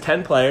 Christian has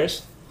 10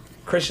 players.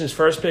 Christian's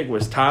first pick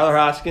was Tyler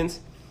Hoskins.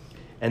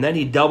 And then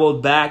he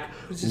doubled back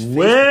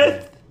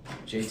with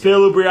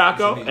Phil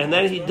Ubriaco. And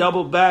then he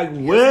doubled back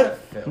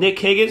with Nick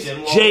Higgins,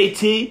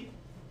 JT,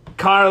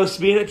 Carlos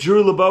Spina,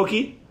 Drew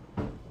Loboki.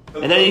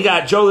 And then you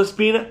got Joe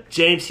Laspina,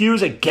 James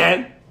Hughes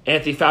again,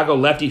 Anthony Falco,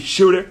 lefty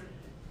shooter.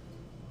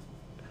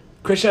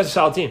 Christian has a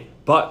solid team,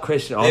 but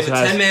Christian They also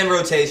have a has 10-man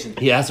rotation.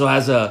 he also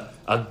has a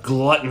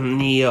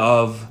gluttony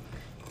of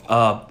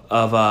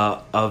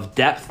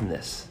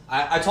depthness.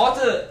 I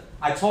talked to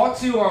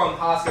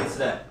Hoskins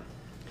today.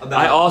 About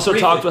I also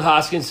briefly. talked with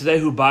Hoskins today,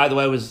 who, by the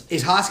way,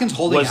 Is Hoskins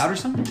holding out or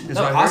something? Is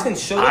No, what I heard?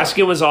 Hoskins showed up.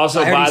 Hoskins was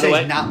also, I heard by him the say way,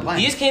 he's not playing.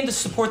 He just came to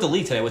support the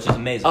league today, which is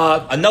amazing.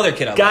 Another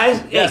kid I guys.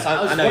 love. Yes,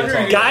 I know you're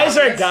talking. Guys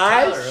are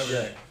Tyler guys. over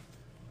there.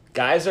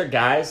 Guys are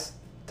guys.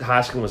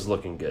 Hoskins was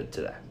looking good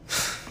today.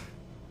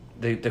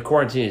 The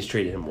quarantine has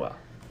treated him well.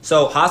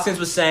 So Hoskins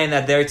was saying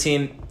that their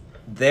team,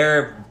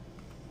 the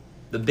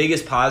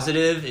biggest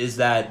positive is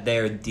that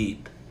they're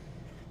deep.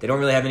 They don't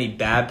really have any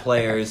bad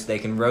players. They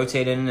can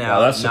rotate in and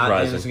out. that's not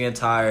surprising. anyone's gonna get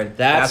tired.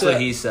 That's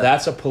what he said.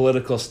 That's a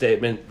political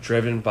statement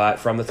driven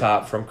from the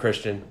top, from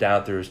Christian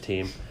down through his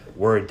team.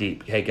 We're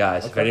deep. Hey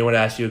guys, if anyone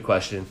asks you a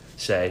question,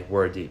 say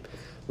we're deep.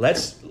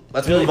 Let's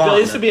move on,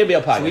 This is then. the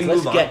BNBL Should we podcast. move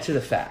Let's on? get to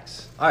the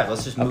facts. All right,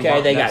 let's just move on.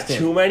 Okay, they Next got team.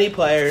 too many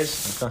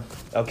players.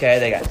 Okay,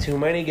 they got too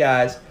many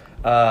guys.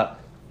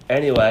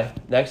 Anyway,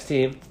 next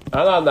team.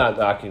 I'm not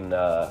knocking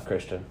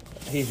Christian.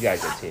 He's got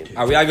a good team.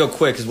 All right, we gotta go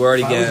quick because we're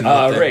already getting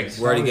up there. Riggs.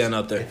 We're already getting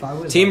up there. If I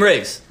was Team like-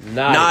 Riggs.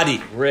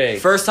 Nadi.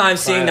 Riggs. First time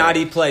seeing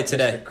Finally. Nadi play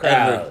today. Mr.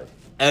 Crowley.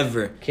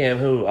 Ever. Cam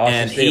who? Austin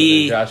And Stapleton,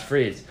 he- Josh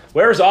Freeds.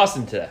 Where was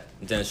Austin today?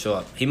 Didn't show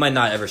up. He might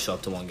not ever show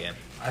up to one game.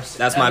 I've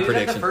That's my he was at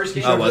prediction. The first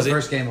game. Oh, was the he?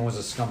 first game and was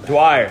a scumbag.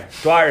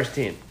 Dwyer's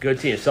team. Good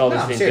team. No,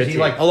 Sullivan's I'm team. serious. Good He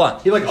team. like Hold on.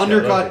 He like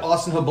undercut okay.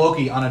 Austin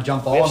Hobloki on a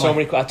jump ball. We have and, so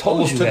like, many. I told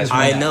almost you took guys. his win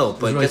I out. know, It was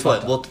but really guess what?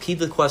 fucked up. We'll keep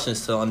the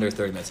questions till under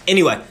 30 minutes.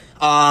 Anyway,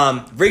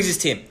 Riggs'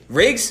 team.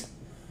 Riggs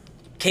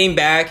came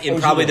back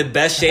in probably the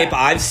best shape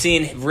I've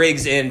seen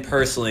Riggs in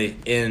personally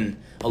in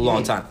a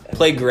long time.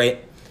 Played great.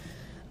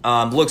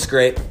 Looks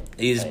great.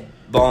 He's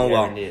balling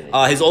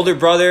well. His older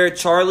brother,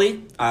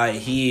 Charlie,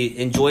 he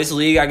enjoys the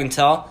league, I can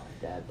tell.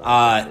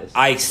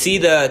 I see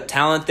the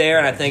talent there,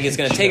 and I think it's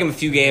going to take him a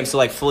few games to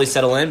like fully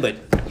settle in, but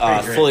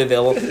fully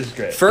available. This is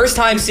great. First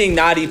time seeing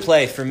Nadi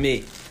play for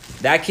me.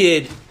 That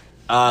kid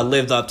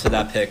lived up to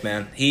that pick,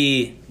 man.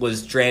 He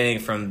was draining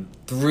from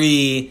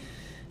 3,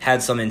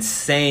 had some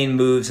insane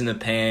moves in the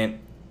paint.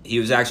 He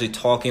was actually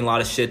talking a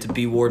lot of shit to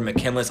B. Ward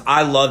McKinless.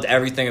 I loved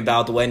everything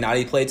about the way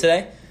Nadi played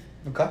today,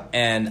 Okay.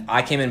 and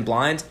I came in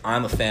blind.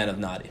 I'm a fan of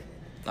Nadi.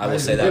 I will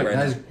say that right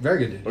That is now.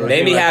 very good. Dude.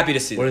 Made me happy to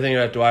see What do that. you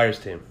think about Dwyer's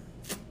team?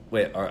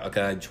 Wait,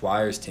 okay,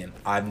 Dwyer's team.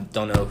 I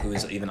don't know who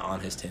is even on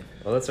his team.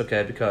 Well, that's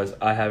okay because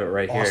I have it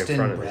right here in Austin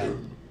front of Brett.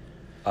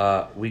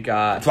 me. We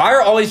got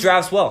Dwyer always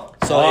drafts well,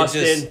 so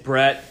Austin, it just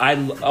Brett. By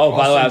the way,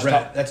 I was,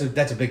 Brett, that's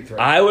a big threat.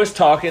 I was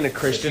talking to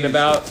Christian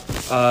about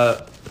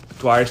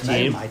Dwyer's Not even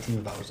team. my team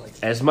about was like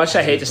As much as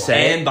I hate to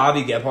say and it,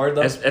 Bobby Gebhardt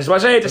though. as much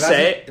as I hate to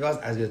say it, it was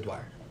as good as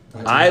Dwyer.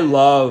 I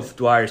love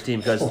Dwyer's team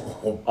because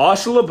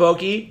Austin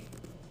Loboki,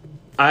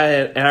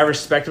 I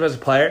respect him as a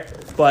player,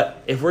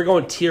 but if we're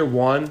going tier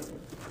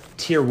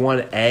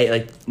 1A,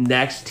 like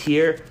next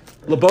tier,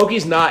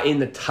 Loboki's not in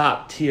the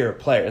top tier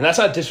player, and that's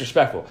not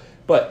disrespectful.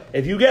 But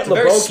if you get It's a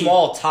very Loboki,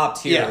 small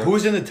top tier. Yeah,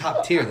 who's in the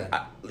top tier then?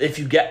 if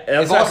you get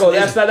that's If not Austin go,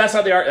 that's isn't- not that's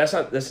not the art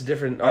that's a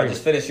different All right, argument.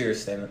 just finish your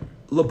statement.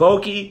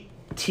 Loboki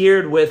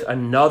tiered with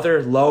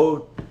another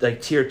low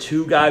like tier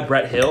 2 guy,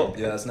 Brett Hill.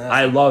 Yeah, that's nasty.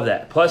 I love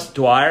that. Plus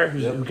Dwyer,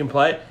 who can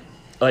play.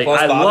 Like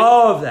Plus I Bobby.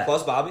 love that.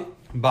 Plus Bobby.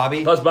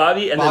 Bobby. Plus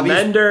Bobby and Bobby's-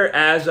 then Mender,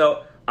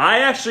 Azzo. I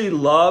actually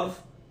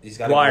love He's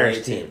got Dwyer's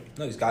a great team.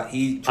 No,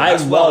 he I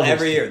drafts well love his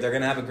every team. year. They're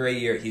gonna have a great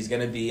year. He's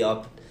gonna be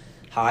up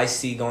high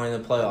C going to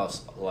the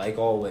playoffs like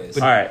always.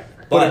 All right.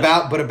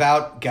 But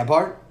about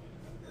Gebhardt,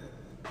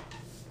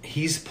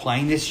 he's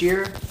playing this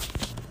year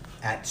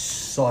at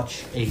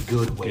such a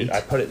good weight. Dude,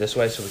 I put it this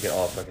way so we can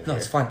all fucking No, hear.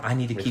 it's fine. I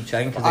need to keep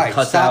checking because All it right,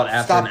 cuts stop- out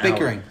after stop an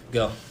bickering. hour.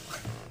 Go.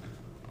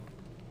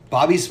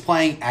 Bobby's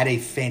playing at a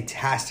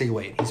fantastic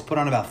weight. He's put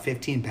on about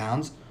 15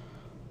 pounds.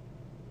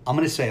 I'm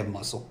going to say of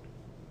muscle.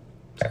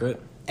 Good.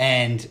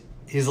 And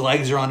his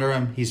legs are under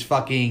him. He's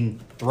fucking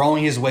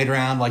throwing his weight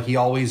around like he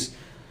always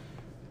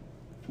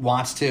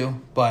wants to,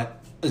 but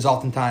is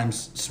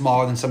oftentimes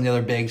smaller than some of the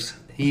other bigs.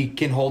 He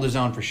can hold his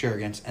own for sure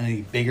against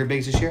any bigger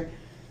bigs this year.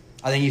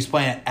 I think he's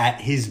playing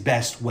at his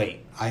best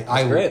weight.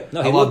 I Great.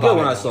 No, I he love looked good Bobby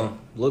when I Bobby. saw him.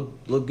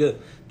 Look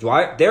good.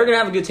 Dwyer, they're gonna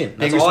have a good team.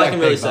 That's Big all I respect, can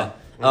really Big say.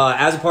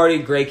 As a party,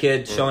 great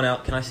kid, showing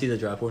out. Can I see the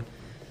draft board?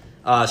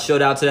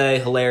 Showed out today.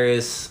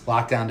 Hilarious.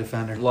 Lockdown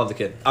defender. Love the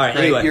kid. All right,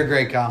 Great. anyway. You're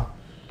great, Kyle.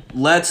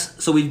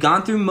 So we've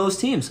gone through most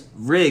teams.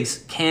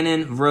 Riggs,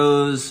 Cannon,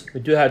 Rose, We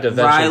do have to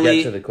eventually Riley,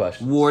 get to the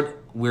question. Ward,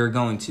 we're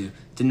going to.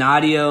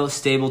 Donadio,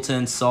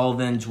 Stapleton,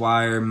 Sullivan,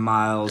 Dwyer,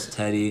 Miles,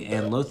 Teddy,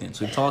 and Lothian.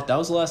 So that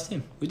was the last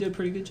team. We did a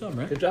pretty good job,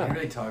 right? Good job.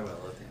 really talk about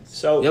Lothians.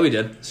 So Yeah, we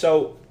did.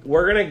 So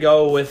we're gonna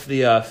go with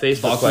the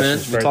Facebook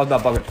questions We first. talked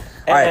about Buckman.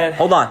 All right, And-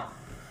 hold on.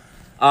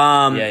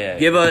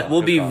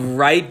 We'll Good be call.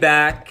 right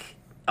back.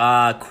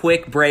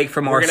 Quick break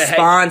from our gonna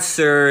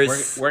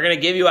sponsors. We're gonna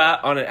give you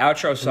out on an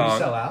outro You song.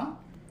 sell out?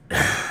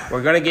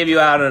 We're gonna give you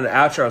out on an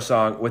outro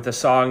song with the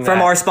song From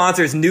that our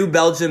sponsors, New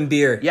Belgium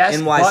Beer, Yes,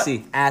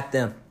 NYC, at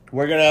them.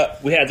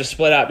 we had to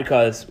split out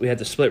because we had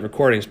to split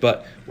recordings,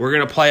 but we're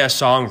gonna play a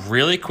song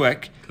really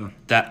quick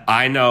that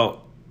I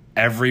know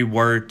every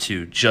word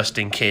to, just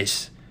in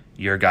case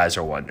your guys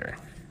are wondering.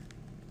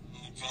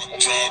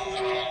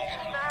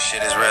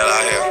 Shit is real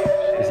out here.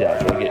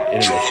 Yeah, we'll get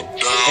intermission.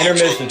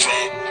 Intermission.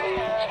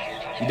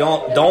 You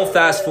don't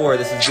fast forward.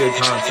 This is good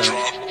content.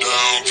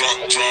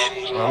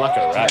 I'm not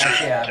gonna rap.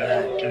 Actually, have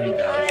that New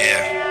Belgium.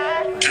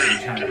 Yeah. I'm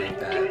trying to make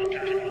that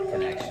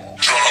connection.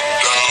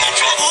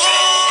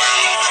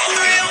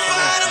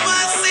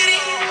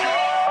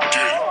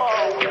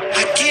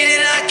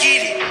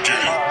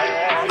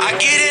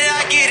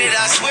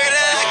 I swear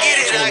that I get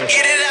it.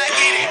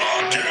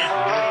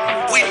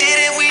 We did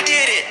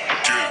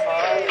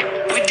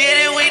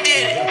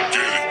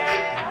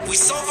it. We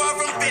so far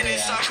from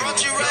finish. I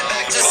brought you right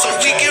back just so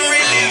we can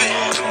relive it.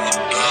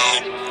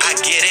 I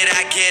get it.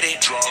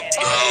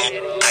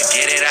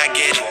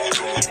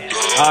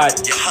 All right,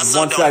 Your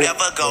hustle 1 don't second.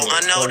 ever go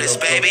unnoticed,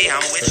 baby. I'm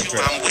with you,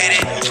 I'm with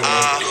it.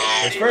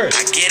 First verse.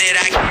 I get it.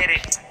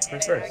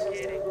 First verse.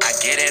 I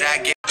get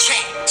it.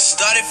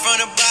 Started from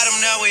the bottom,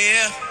 now we're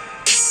here.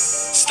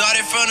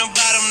 Started from the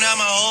bottom, now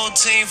my whole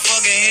team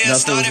fucking here.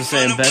 Nothing was the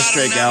same. Best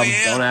Drake album.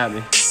 Don't at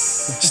me.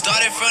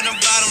 Started from the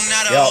bottom,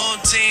 now the Yo. whole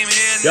team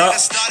here. Yo. Nigga,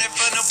 started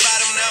from the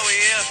bottom, now we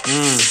here.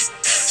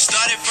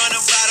 Started from the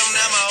bottom,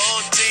 now my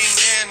whole team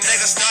here.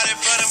 Nigga, started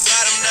from the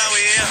bottom, now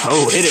we here.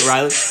 Oh, hit it,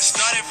 Riley.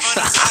 Started from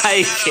the bottom,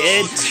 Hi, now the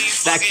kid. whole team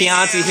That fucking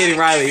Keontae here. hitting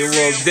Riley. You're a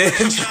little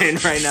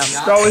different right now.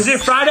 So is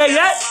it Friday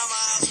yet?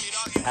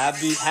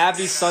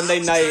 Happy Sunday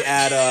night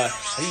at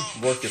how do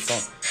you work your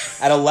phone?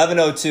 At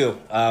 11:02.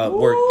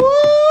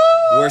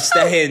 We're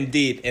staying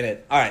deep in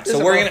it. All right, so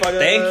This we're is gonna motherfucker.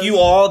 thank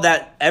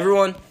you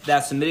everyone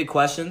that submitted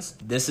questions.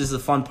 This is the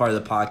fun part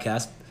of the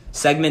podcast,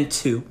 segment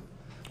 2,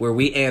 where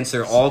we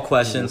answer all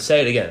questions.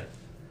 Say it again.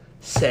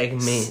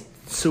 Segment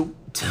 2.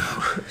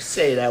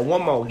 Say that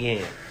one more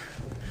again.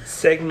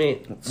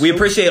 Segment. We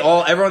appreciate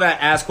everyone that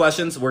asked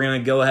questions. We're gonna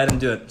go ahead and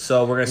do it.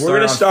 So we're We're gonna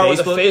gonna start start on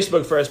with the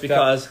Facebook first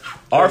because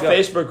our There we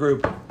go. Facebook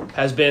group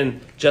has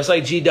been just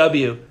like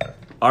GW.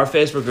 Our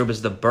Facebook group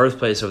is the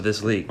birthplace of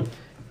this league,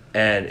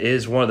 and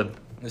is one of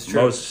That's the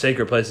true. most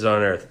sacred places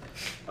on earth.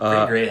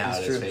 Pretty great how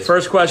it is. Facebook.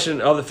 First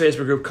question of the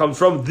Facebook group comes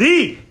from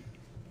the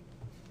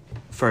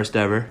first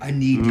ever I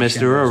need to Mr. check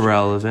this.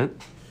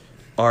 Irrelevant,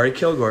 Ari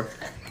Kilgore.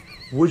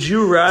 Would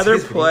you rather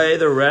play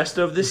the rest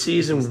of the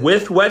season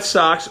with wet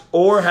socks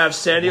or have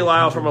Sandy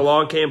Lyle from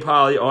Along Came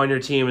Polly on your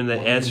team? And the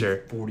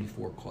answer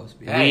 44 plus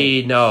speed.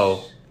 we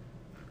know,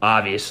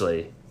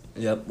 obviously,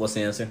 Yep. What's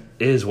the answer?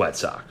 is wet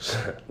socks.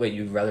 Wait,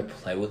 you'd rather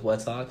play with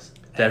wet socks?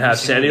 Then have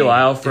single Sandy game.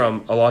 Lyle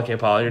from Along Came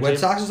Polly on your Wet team.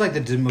 socks is like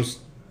the most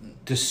I'm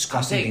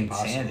disgusting thing taking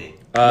possible. Sandy.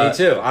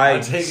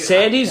 Me too.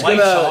 Sandy's White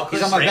gonna- chocolate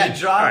He's on my bench.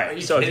 raindrop? All Are right,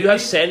 you so if kidding you have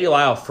me? Sandy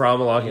Lyle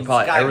from Along Came He's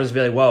Polly, got- everyone's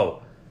gonna be like,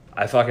 "Whoa,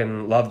 I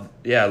fucking love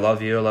you. I love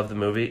the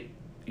movie.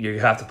 You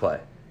have to play."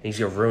 He's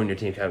gonna ruin your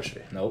team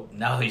chemistry. Nope.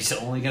 No, he's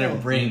only gonna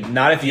bring.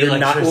 Not if you're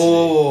not. electricity.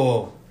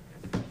 Oh,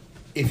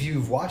 if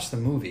you've watched the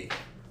movie,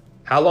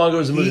 How long ago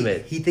was the movie he,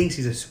 made? he thinks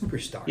he's a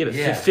superstar. Yeah, but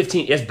Yeah.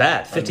 15. It's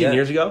bad. 15 yeah.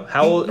 years ago.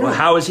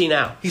 How is he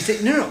now? He's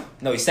saying no.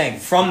 No, he's saying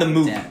from the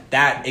movie Yeah.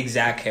 that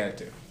exact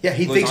character. Yeah,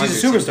 he Was thinks on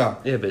he's a your team. superstar.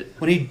 Yeah, but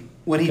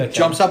When he Okay.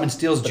 jumps up and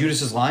steals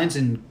Judas's lines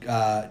in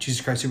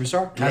Jesus Christ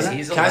Superstar. He's- Remember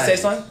he's that? a Can I say legend.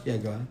 something? Yeah,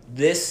 go ahead.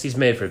 This he's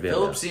made for being.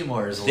 Philip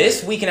Seymour is a this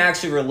legend. we can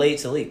actually relate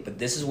to League, but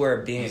this is where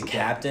being He's a a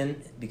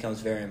captain becomes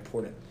very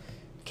important.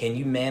 Can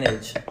you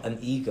manage an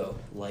ego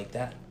like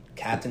that?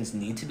 Captains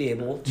need to be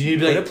able to You need to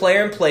be put like a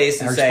player in place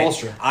and Eric say,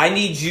 Spoelstra. "I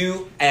need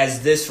you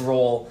as this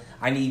role.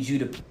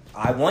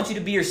 I want you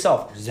to be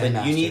yourself, Zen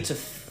but you master. need to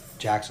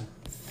Jackson.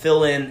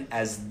 fill in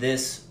as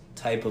this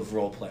type of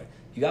role player.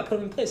 You got to put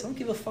him in place. I don't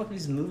give a fuck if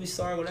he's a movie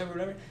star, whatever.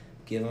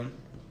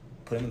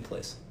 Put him in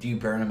place. Do you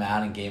burn him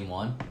out in game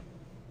one?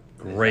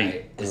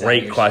 Great, Is that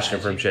great your question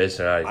strategy? from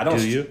Jason. I don't.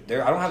 Do you?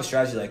 I don't have a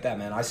strategy like that,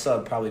 man. I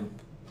sub probably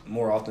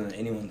more often than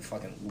anyone in the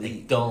fucking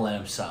league. Don't let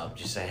him sub.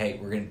 Just say, hey,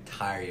 we're gonna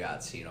tire you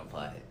out so you don't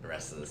play the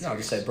rest of the series. No,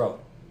 just say, bro,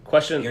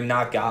 Question. you're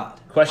not God.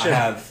 Question- I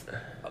have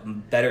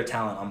better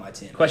talent on my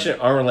team. Question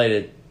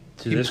unrelated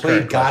to He this.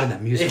 played current God in question.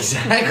 that music.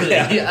 Exactly.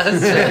 Yeah. Yeah,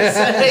 that's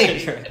what I'm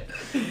saying.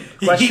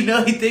 Question- You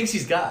know he thinks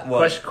he's got.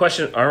 What?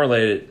 Question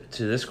unrelated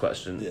to this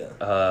question.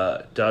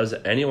 Yeah. Does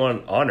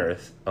anyone on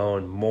Earth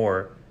own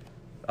more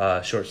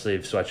short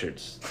sleeve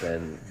sweatshirts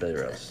than Billy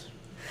Rose?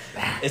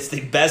 It's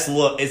the best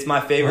look. It's my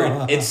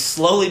favorite. It's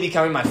slowly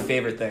becoming my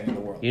favorite thing in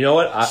the world. You know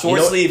what?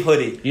 Short sleeve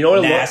hoodie. You know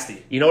what?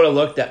 Nasty. You know what a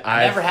look that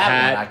I've never had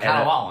had. one. I kinda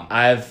and want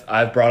one.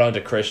 I've brought on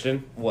to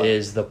Christian What?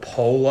 is the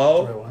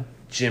polo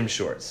gym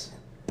shorts.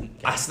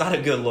 That's not a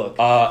good look.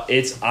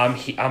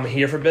 I'm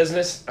here for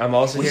business. I'm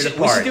also We here should,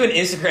 to we should party. do an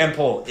Instagram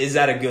poll. Is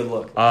that a good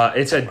look?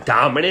 It's a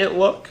dominant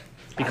look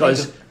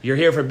because you're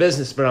here for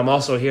business, but I'm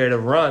also here to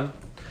run.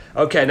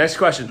 Okay, next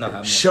question. No,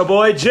 I'm-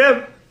 Shaboy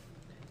Jim,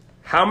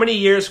 how many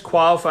years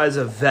qualifies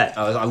a vet?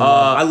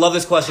 I love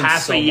this question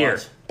half so a year.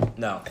 much.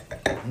 No.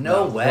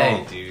 No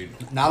way,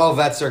 dude. Not all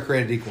vets are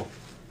created equal.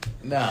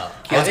 No.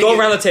 Let's go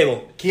around the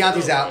table.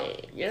 Keontae's out.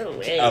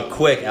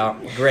 Quick, Al.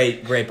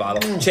 Great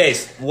bottle.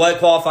 Chase, what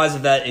qualifies a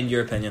vet in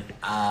your opinion?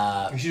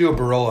 We should do a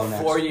Barolo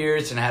next. 4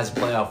 years and has a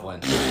playoff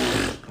win.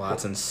 Wow,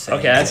 that's insane.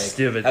 Okay, that's take.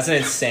 stupid. That's an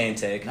insane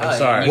take. No,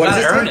 sorry. You What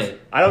gotta is this earn thing?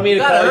 it. I don't mean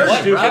to You call gotta you earn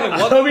it, stupid. Kevin,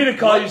 I don't mean to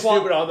call what you qual-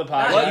 stupid on the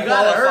podcast. What You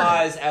gotta earn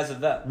qualifies as a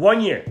vet?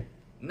 1 year.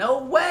 No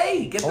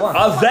way. Get the Hold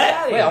fuck on. A vet?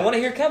 outta Wait, here. I want to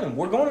hear Kevin.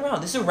 We're going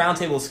around. This is a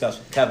roundtable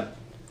discussion. Kevin,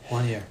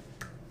 1 year.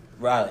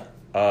 Riley.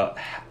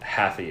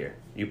 Half a year.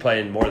 You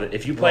play in more than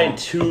if you play in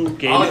 2 I'll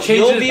games. change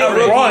You'll it be to a three.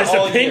 rookie Raw, it's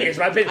all opinion. year. It's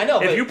my opinion. I know,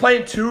 if but- you play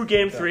in 2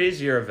 game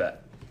threes, you're a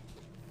vet.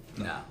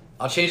 No.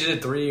 I'll change it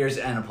to 3 years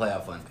and a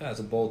playoff win. That's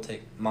a bold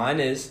take. Mine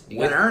is You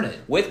gotta earn it.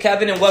 with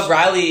Kevin and what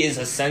Riley is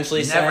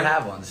essentially You saying. never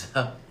have one,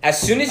 so. As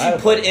soon as I you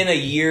have put one. in a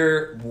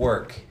year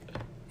work,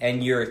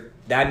 and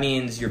that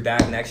means you're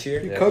back next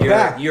year. You come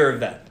back. You're a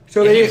vet.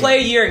 So if they- you play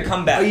a year and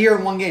come back, A year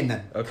and 1 game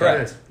then. Okay.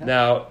 Correct.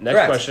 Now, next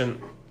Correct.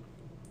 question.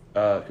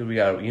 Cause we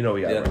got we got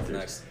Yeah, to run through.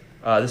 next.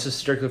 This is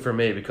strictly for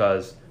me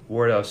because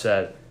Wardo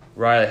said,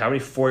 Riley, how many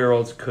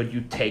 4-year-olds could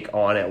you take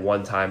on at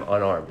one time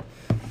unarmed?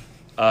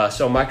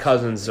 So my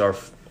cousins are.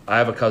 I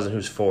have a cousin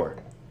who's 4,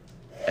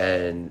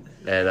 and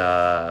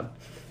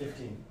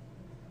 15.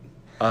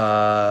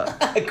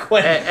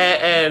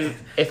 and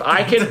if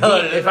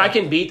I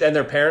can beat and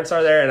their parents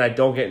are there and I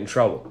don't get in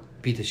trouble,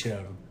 Beat the shit out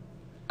of him.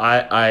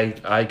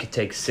 I could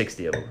take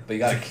 60 of them. But you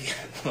gotta.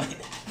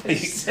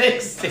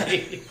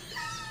 60.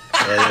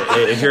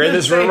 And if you're in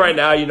this room right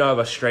now, you know I have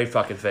a straight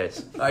fucking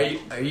face. Are you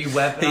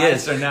weaponized He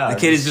is. or no? The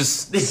kid is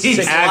just He's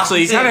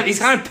actually. locked in. He's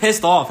kind of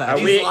pissed off.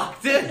 Actually. He's we-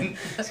 locked in.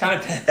 He's kind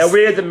of pissed. And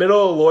we're at the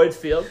middle of Lloyd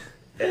Field,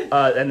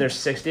 and there's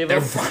 60 of They're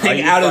them.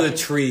 running out of the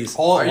trees.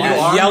 All Are you at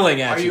once. armed?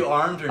 yelling at Are you. you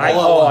armed or I,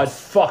 not? I'd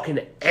fucking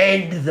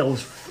end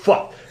those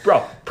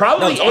bro.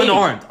 Probably No, it's 80.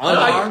 unarmed.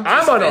 Unarmed, I'm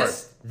just unarmed.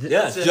 fist?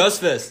 Yeah,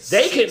 just fists.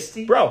 They can,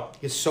 60? bro.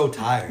 He's so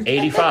tired.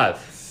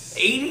 85.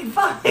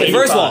 85. Wait,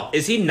 first of all,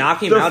 is he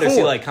knocking him They're out or is he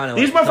 4. like kind of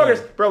These like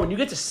motherfuckers, bro. When you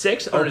get to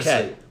 6, Put 'em to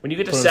okay. sleep. When you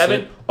get to Put 'em to 7,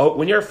 sleep. oh,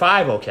 when you're at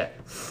 5, okay.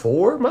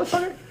 4,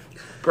 motherfucker,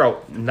 bro.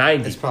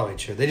 90. That's probably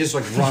true. They just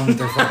like run with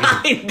their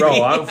fucking.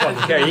 Bro, I don't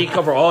fucking care. He can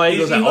cover all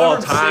angles You at went all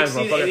from times,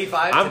 60 to motherfucker.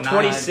 85 I'm to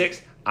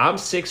 26. I'm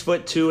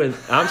 6'2" and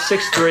I'm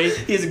 6'3".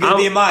 He has a good I'm,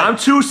 BMI. I'm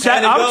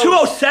 207. Panda I'm goes.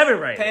 207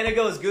 right now. Panda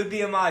goes good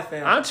BMI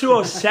fam. I'm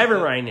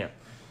 207 right now.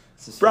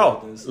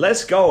 Bro,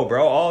 let's go,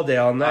 bro. All day,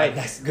 all night.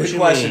 That's a What good you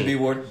question, mean?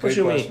 B-Ward. What Great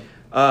you question.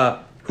 mean?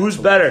 Who's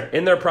better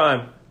in their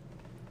prime?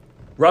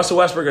 Russell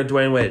Westbrook or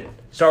Dwayne Wade?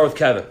 Start with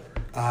Kevin.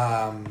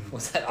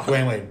 What's that?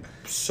 Wayne Wade.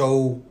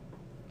 So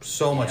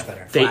much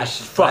better. They Flash-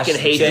 fucking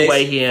Flash- hate Chase- the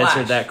way he answered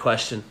Flash. that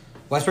question.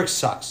 Westbrook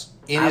sucks.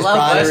 In I his love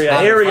prime. Westbrook.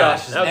 Here we go.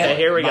 Flash is Okay, better.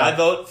 here we My go.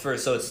 vote for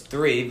so it's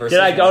 3 versus.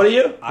 Did I go to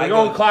you? I We're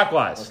going go-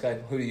 clockwise. Okay,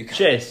 who do you?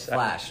 Chase.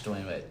 Flash,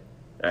 Dwayne Wade.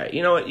 All right,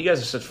 you know what? You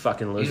guys are such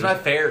fucking He's losers. my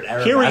favorite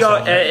ever. Here we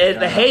go. basketball player.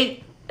 And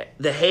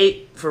the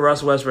hate for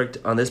Russell Westbrook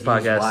on this He's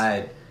podcast. why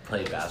I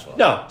played basketball.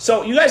 No,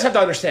 so you guys have to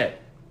understand.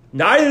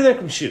 Neither of them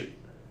can shoot.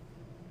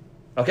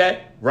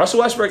 Okay, Russell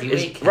Westbrook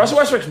D-Wade can Russell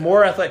Westbrook's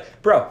more athletic,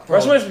 bro.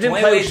 Russell Westbrook didn't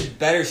Dwayne play. Wade's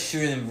better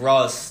shooter than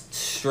Russ.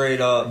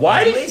 Straight up.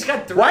 Why do D-Wade's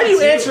got three why do you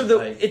too, answer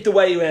like- it the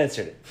way you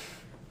answered it?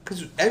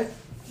 Because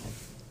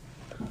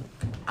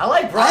I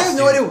like Russ. I have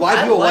no dude. idea why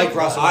I people like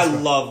Russ. I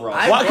love Russ.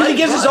 I- Why? Because he like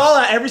gives us Russ. all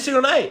that every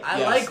single night. I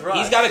Yes. like Russ.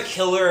 He's got a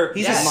killer.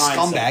 He's Yes. a mindset.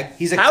 scumbag.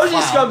 He's a How is he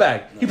a clown.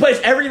 scumbag? He plays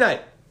every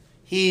night.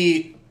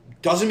 He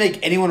doesn't make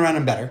anyone around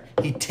him better.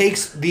 He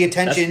takes the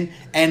attention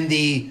and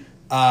the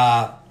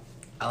I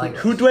like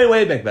Who Dwayne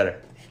Wade make better?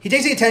 he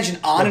takes the attention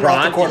on and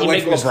off the LeBron? court Did he away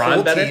make from his LeBron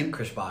whole better? team.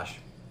 Chris Bosh.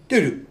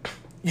 Dude,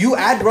 you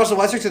add Russell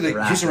Westbrook to the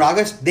Raptors. Houston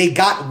Rockets, they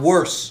got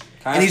worse,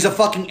 I and he's a ask-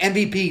 fucking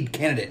MVP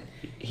candidate.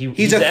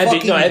 He's a the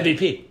fucking-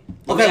 MVP.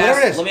 Let me Okay, whatever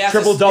ask- it is. Let me ask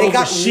Triple this- double They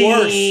got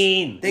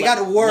machine. They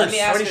got worse. let me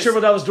ask How many this-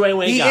 triple doubles Dwayne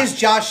Wade He got? is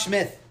Josh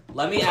Smith.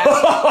 Let me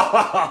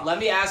ask. Let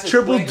me ask. a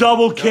Triple quick-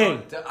 double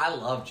king. I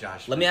love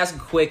Josh. Let me ask a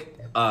quick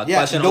Yeah,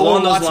 question no along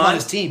one those wants him on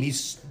lines. his team.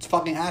 He's a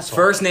fucking asshole.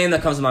 First name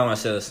that comes to mind when I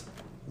say this: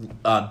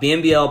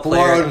 BNBL Lamar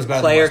player Odom's better than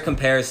player Westbrook.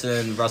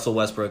 comparison. Russell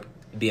Westbrook.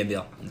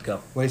 BNBL. Let's go.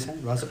 What do you say,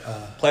 Russell?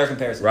 Player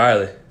comparison.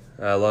 Riley,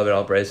 I love it.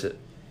 I'll brace it.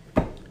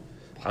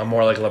 I'm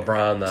more like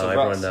LeBron though. So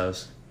Everyone Russ.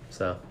 knows.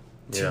 So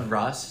To yeah.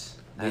 Russ.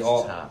 That's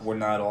tough. We're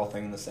not all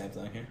thinking the same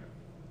thing here.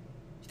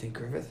 You think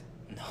Griffith?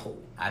 No.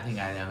 I think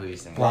I know who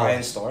he's thinking.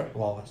 Ryan Starr.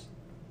 Wallace.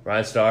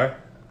 Ryan Starr,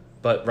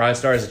 but Ryan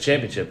Starr is a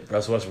championship.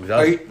 Russell Westbrook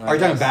Are does. you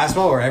talking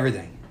basketball or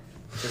everything?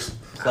 Just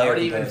player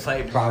don't even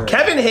comparison. play. Probably.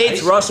 Kevin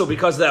hates Russell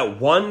because of that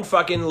one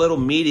fucking little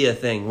media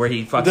thing where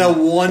he fucking The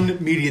one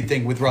media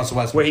thing with Russell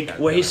Westbrook.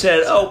 where he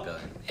said, "Oh,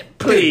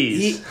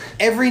 please."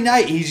 Every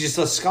night he's just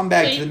a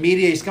scumbag to the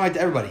media. He's a scumbag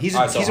to everybody. He's a,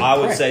 All right, so he's a I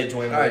would prick. say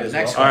Dwayne All right, Wade as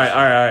next well.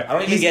 All right. I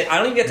don't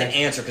even get to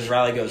answer because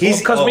Riley goes. He's-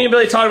 Because me and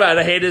Billy talked about it,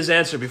 I hated his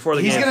answer before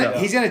the He's game.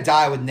 gonna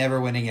die with never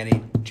winning any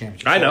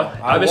championship. I know.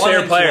 I'm his want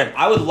favorite him to player. win.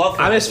 I would love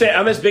for I'm him his to fan.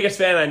 I'm his biggest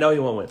fan. I know he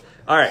won't win.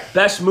 All right,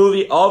 best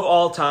movie of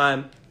all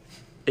time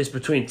is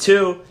between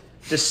two: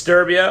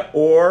 Disturbia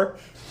or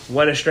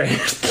When a Stranger.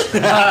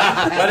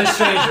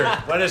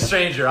 When a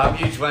stranger. I'm a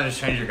huge When a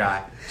Stranger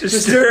guy.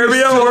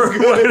 Disturbia or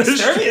When a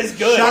Disturbia is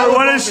good. Or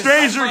When a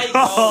Stranger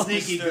Calls.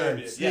 Sneaky good.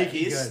 Yeah, Sneaky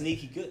he is good.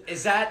 sneaky good.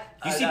 Is that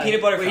You see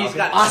Peanut Butter where he's Falcon?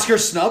 got Oscar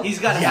snub. He's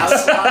got a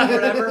house on or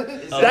whatever.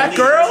 Is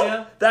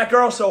That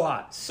girl's so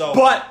hot. So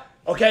But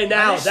okay,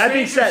 now When a that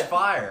being Stranger's said,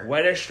 fire.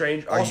 When a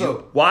Stranger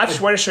Also, watch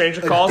When a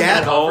Stranger Calls dad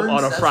at home governs,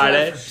 on a That's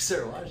Friday, what I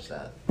sure watch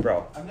that.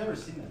 bro. I've never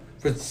seen that.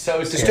 But So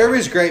Disturbia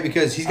is great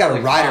because he's got I a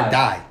like ride or 5.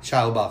 die.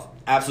 Shia LaBeouf.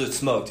 absolute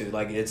smoke, dude.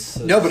 Like it's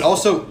No, but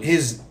also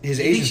his think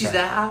Asian she's friend.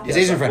 that hot? His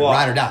Yeah, Asian so- friend, well,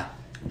 ride or die.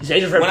 His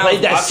Asian friend When I played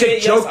was that watching sick it,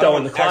 yes, joke I though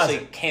don't in the actually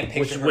closet, can't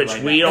picture her which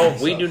right we now,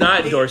 don't, we do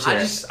not endorse here.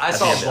 I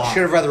saw BNBL. Blonde.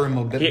 Should have read the room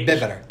a bit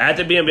better. At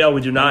the BNBL,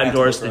 we do not I'm gonna have to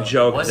endorse look the her up.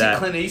 joke Was it that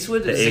Clint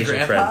Eastwood? the Is it Asian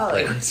friend grandpa?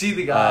 played. Like, see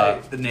the guy,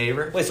 the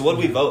neighbor? Wait, so what do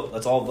we vote?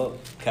 Let's all vote,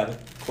 Kevin.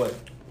 Quick.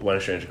 When a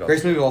Stranger Calls.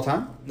 Greatest movie of all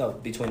time? No,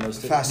 between those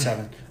two. Fast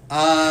 7.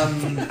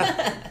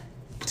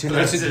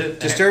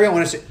 Disturbia, I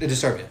want to say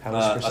Disturbia.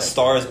 A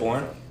Star is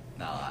Born.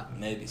 No,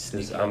 Maybe.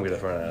 Sneak I'm gonna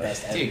run out.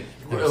 Best ever. dude.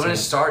 We're gonna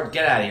start.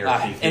 Get out of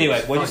here.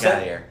 Anyway, what'd you Fuck out say?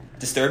 of here.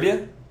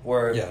 Disturbia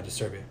or Yeah,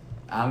 Disturbia.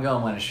 I'm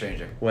going When a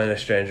Stranger. When a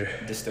Stranger.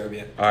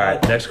 Disturbia? All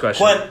right, next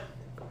question. What?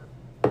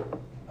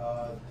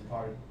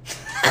 Departed.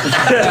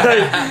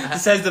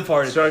 Says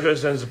Departed. Strong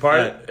questions apart.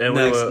 All right,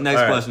 And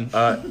next question.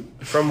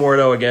 From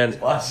Wardo again.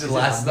 Watched it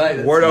last night.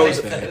 It's Wardo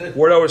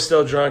nice. was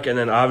still drunk and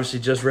then obviously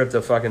just ripped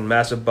a fucking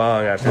massive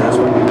bong after this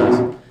one.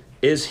 Because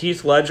is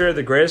Heath Ledger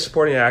the greatest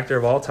supporting actor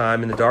of all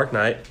time in The Dark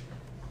Knight?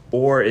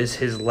 Or is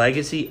his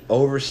legacy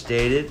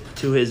overstated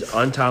to his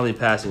untimely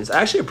passing? It's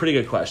actually a pretty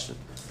good question.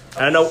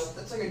 And I know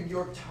That's like a New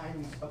York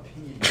Times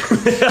opinion.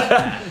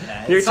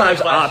 New York Times not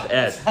a question.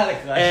 op-ed. It's not a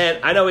question.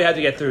 And I know we have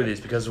to get through these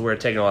because we're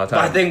taking a lot of But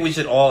I time. think we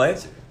should all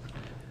answer.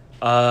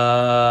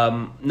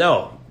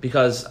 No,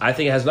 because I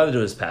think it has nothing to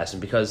do with his passing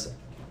because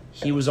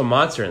he was a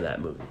monster in that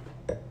movie.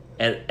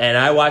 And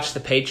I watched The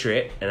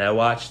Patriot and I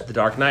watched The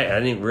Dark Knight and I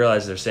didn't even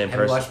realize they're the same Have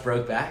you person. watched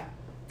Brokeback?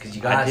 Because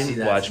you I gotta see didn't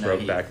that. watch to know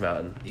Brokeback Heath.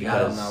 Mountain. You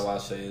gotta because not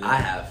watch that either. I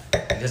have.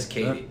 Because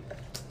Katie.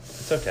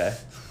 It's okay.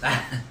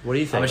 What do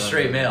you think? I'm a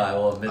straight male. I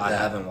will admit I that.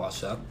 haven't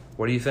watched that.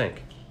 What do you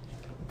think?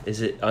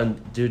 Is it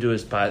due to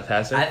his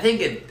passing? I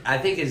think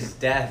his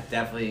death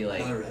definitely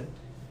like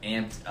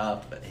amped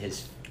up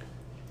his.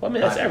 Well, I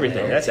mean, that's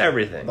everything. That's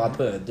everything. About to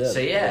put it dead. So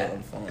yeah,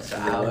 so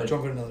I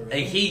would,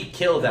 like he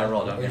killed that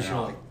role. Don't get me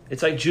wrong.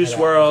 It's like Juice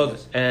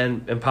WRLD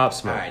and Pop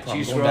Smoke. All right,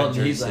 Juice WRLD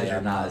and Heath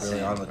Ledger not the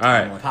same. All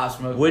right. Pop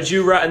Smoke. Would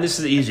you rather? And this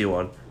is the easy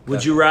one.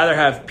 Would you rather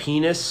have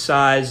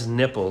penis-sized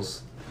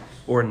nipples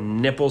or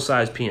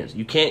nipple-sized penis?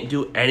 You can't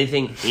do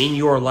anything in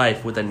your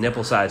life with a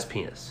nipple-sized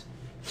penis.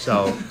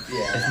 So,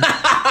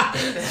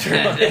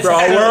 bro,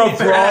 I'll wear a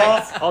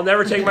bra. I'll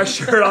never take my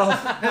shirt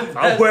off.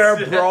 I'll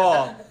wear a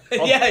bra.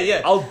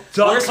 Yeah. I'll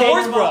duck Wear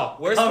sports tape. bra.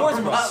 Wear sports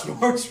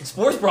bra.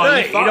 Sports bra. No,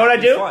 you're you fine. know what I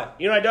do? You're fine.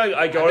 You know what I do?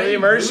 I go to the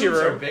emergency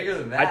room. Bigger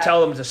than I that.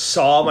 tell them to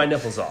saw my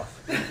nipples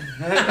off. If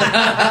you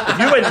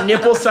have a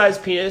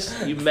nipple-sized penis,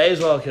 you may as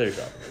well kill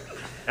yourself.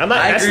 I'm not.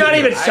 I That's agree not with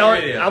even you. I telling.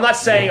 agree with you. I'm not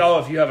saying, oh,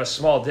 if you have a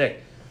small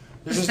dick.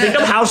 Just think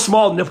of how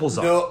small nipples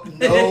are.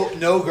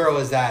 No girl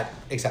is that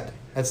accepted.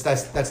 That's the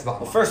bottom Well,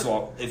 line. first of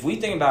all, if we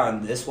think about it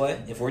in this way,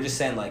 if we're just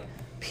saying like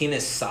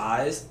penis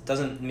size,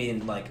 doesn't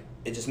mean like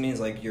it just means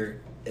like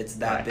it's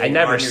that big. I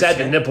never on your said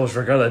the chin. nipples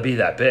were gonna be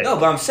that big. No,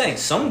 but I'm saying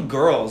some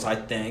girls I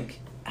think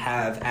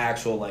have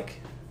actual like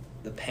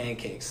the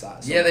pancake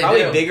size. So Yeah, they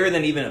probably do. bigger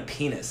than even a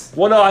penis.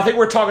 Well, no, I think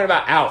we're talking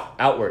about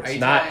outwards, Are you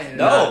not trying-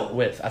 not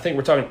width. I think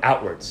we're talking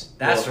outwards.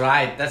 That's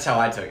right. That's how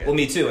I took it. Well,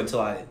 me too.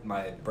 Until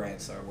my brain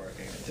started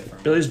working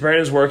different. Billy's brain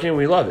is working.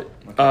 We love it.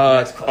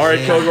 next question. Ari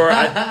Kilgore,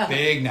 and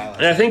Big now.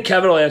 I think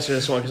Kevin will answer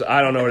this one because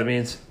I don't know what it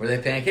means. Were they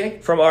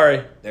pancake? From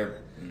Ari. They're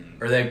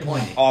Or are they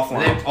pointy? offline. Were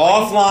they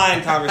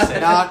Offline conversation.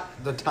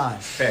 Not the time.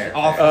 fair?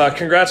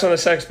 Congrats on the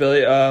sex,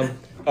 Billy.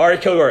 Ari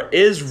Kilgore,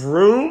 is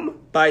Room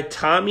by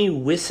Tommy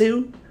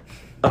Wiseau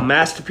a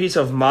masterpiece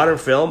of modern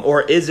film,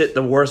 or is it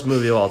the worst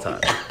movie of all time?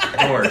 Of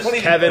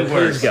course. Kevin,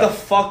 please What the go.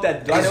 fuck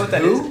that? Do I know what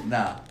that is? Who?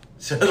 No.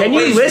 So Can you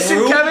Wait, listen,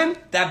 room? Kevin?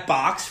 That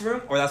box room,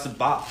 or that's a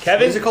box?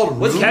 Kevin, Is it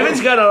called Room?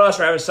 Kevin's got on us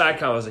for having side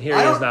comments, and here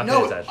I he is don't not paying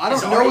know. attention. I don't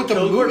Is know Ari what the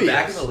Kilgore movie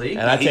back is. in the league?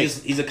 And I think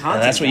He's a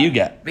content. that's what you guy.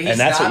 get, But and he's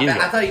that's not what you back. I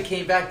get. thought he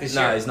came back this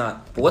year. No, he's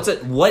not. But what's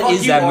it? What Fuck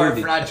is you, that Art,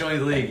 movie? for not joining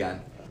the league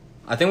again.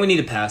 I think we need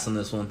to pass on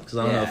this one because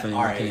I don't know if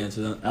anyone alright. can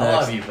answer that. I Next.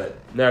 love you, but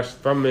Next,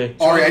 from me.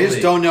 Ari, I Totally.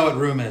 just don't know what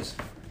Room is.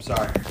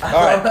 Sorry. all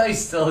right.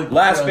 He's still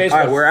Last base- All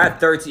right, we're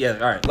at 13. Yeah, all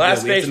right.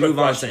 Last we have to Facebook move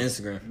on to question.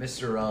 Instagram.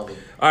 Mr. Relevant.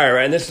 All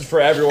right, and this is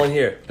for everyone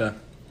here. Okay.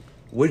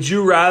 Would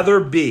you rather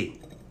be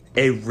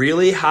a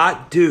really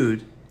hot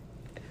dude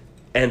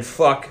and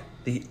fuck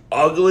the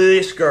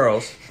ugliest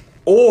girls,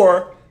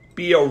 or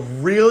be a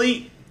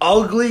really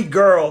ugly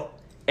girl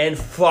and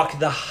fuck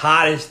the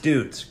hottest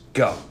dudes?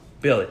 Go,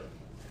 Billy.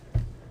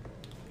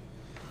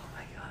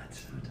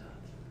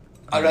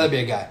 I'd rather be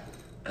a guy.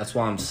 That's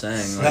what I'm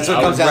saying. That's Like, what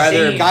I comes would down to.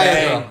 rather Guy or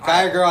bang- girl.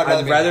 Guy or girl,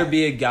 I'd rather be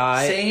be a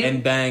guy Same.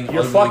 and bang.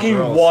 You're ugly fucking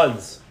girls.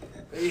 ones.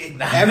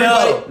 Everybody,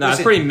 No, it's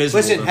listen, pretty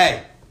miserable, Listen, though.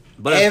 hey.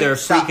 But if they're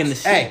freaking the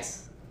Hey, sheets,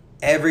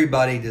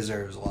 everybody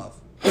deserves love.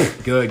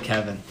 good,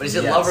 Kevin. But is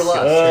it Yes. love or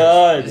lust?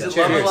 Good. Is it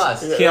love or Cheers.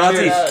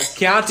 lust?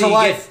 Chianti, To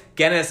life.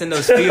 getting us in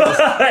those fields.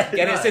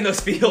 Getting us in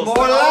those fields. More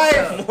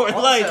life. More Also-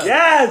 life.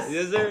 Yes.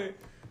 Yes, sir.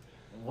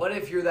 What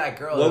if you're that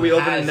girl? What who we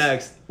opening has-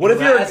 next? What if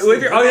who you're has ugly?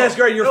 the That's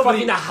great. You're Nobody-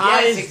 fucking the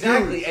hottest Yes,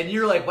 exactly. dude. And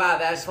you're like, wow,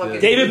 that's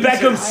fucking David loser.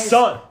 Beckham's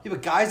son. Yeah,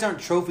 but guys aren't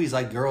trophies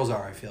like girls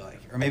are, I feel like.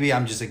 Or maybe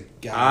I'm just a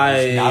guy.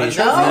 I- who's not a No,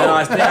 trophy. No,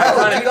 I think I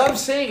kinda- dude, I'm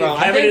saying Bro, it.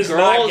 I Kevin think is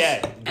not girls.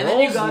 gay. And then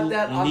you girls got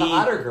that on the need-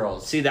 hotter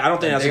girls. See, I don't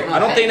think that's. They're I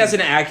don't not- think that's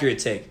an accurate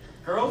take.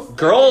 Girls,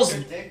 Girls- that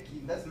get good dick,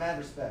 that's mad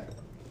respect.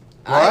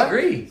 I What?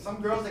 agree. Some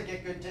girls that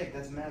get good dick,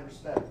 that's mad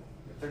respect.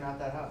 If they're not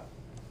that hot.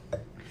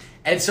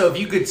 And so if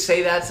you could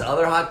say that to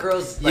other hot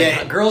girls, like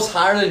Yeah. girls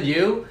hotter than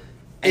you,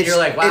 and you're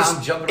like, wow,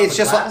 I'm jumping it's on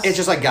just the like, glass. it's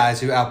just like guys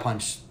who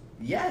outpunch.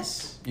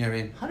 Yes. You know what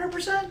I mean?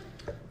 100%.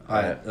 All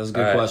right, that was a good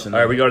All right. question. All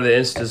right, we go to the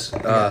Instas.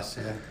 Yes,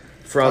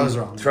 yeah. I was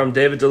wrong. From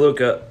David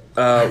DeLuca.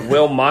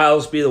 Will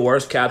Miles be the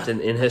worst captain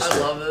in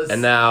history? I love this.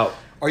 And now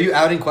Are you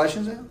outing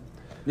questions now?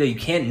 Yeah, you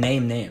can't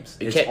name names.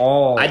 You It's can't-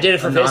 all. I did it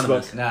for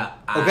anonymous. Facebook. Nah.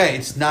 Okay,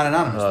 it's not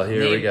anonymous. Oh,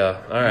 here we Name. go.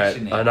 All right.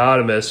 should name.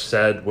 Anonymous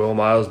said, "Will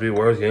Miles be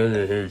worth?"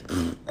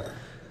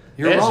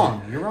 You're Yes.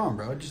 wrong. You're wrong,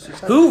 bro. Just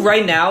Who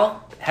right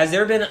now has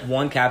there been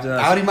one captain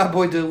that's outing my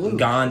boy Duluth?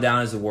 gone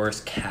down as the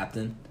worst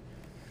captain?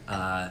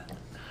 I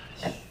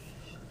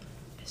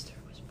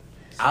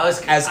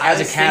was As I a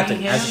was captain,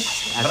 thinking him,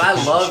 as but a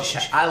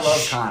I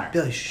love Connor.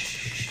 Billy,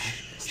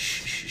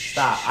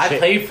 Stop. I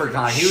played for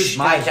Connor. He was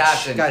my Guys,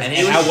 captain, guys, and he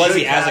And was how a was good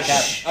he as a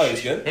captain? Oh, he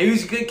was good. He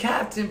was a good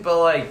captain, but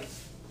like,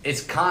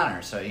 it's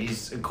Connor, so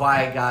he's a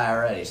quiet guy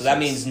already. So that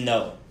means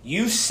no.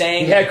 You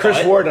saying He had Chris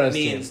but Ward on his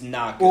means team.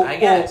 not good. Well, I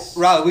guess.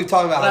 Riley, we've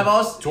talked about But I've how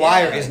also-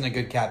 Dwyer yeah. isn't a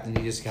good captain.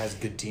 He just has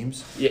good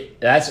teams. Yeah,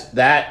 that's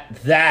that.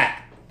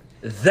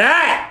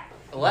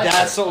 Electric.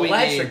 That's what we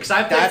Electric, need. because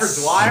I played That's-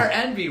 for Dwyer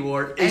and V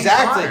Ward. And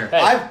Exactly. Connor.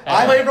 Hey,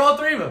 I played for all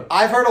three of them.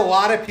 I've heard a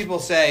lot of people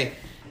say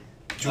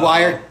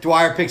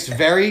Dwyer picks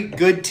very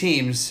good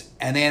teams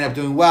and they end up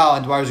doing well,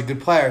 and Dwyer's a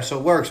good player, so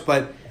it works.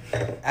 But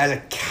as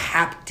a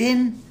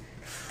captain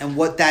and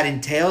what that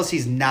entails,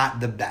 he's not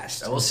the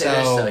best. I will say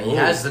this though, he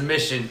has the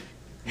mission.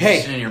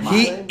 Mission in your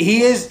mind.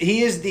 he is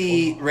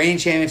the reigning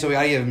champion, so we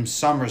gotta give him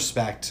some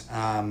respect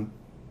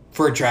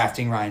for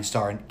drafting Ryan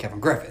Starr and Kevin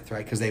Griffith,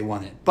 right? Because they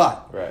won it.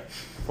 But Right.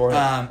 For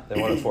him.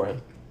 They won it for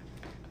him.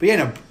 yeah,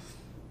 no,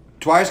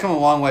 Dwyer's come a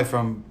long way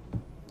from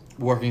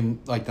working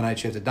like the night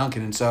shift at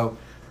Duncan, and so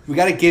we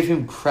got to give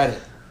him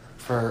credit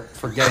for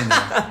getting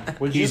there.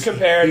 Would He's- you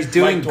compare he's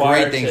doing Mike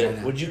Dwyer great things to, right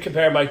now. Would you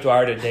compare Mike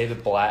Dwyer to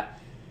David Blatt?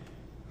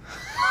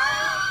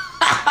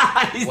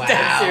 He's Wow.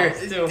 that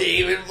serious too.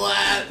 David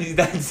Blatt. He's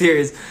that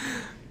serious.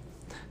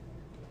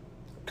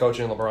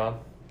 Coaching LeBron?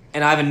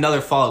 And I have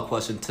another follow-up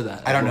question to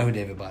that. I don't know who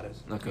David Blatt is.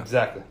 Okay.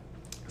 Exactly.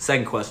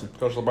 Second question.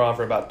 Coach LeBron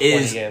for about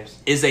 20 games.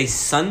 Is a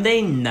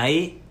Sunday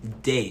night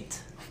date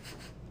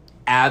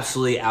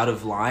absolutely out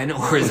of line,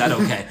 or is that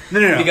okay?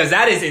 No. Because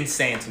that is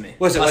insane to me.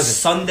 Listen.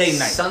 Sunday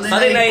night.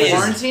 Sunday night is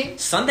quarantine?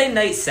 Sunday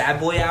night sad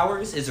boy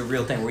hours is a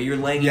real thing where you're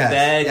laying Yes, in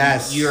bed,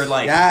 yes, you're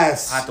like,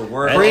 yes. I have to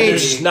work. And Preach.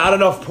 there's not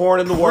enough porn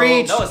in the world.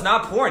 Preach. No, it's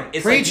not porn.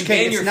 It's Preach, like you Kate,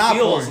 gain it's your not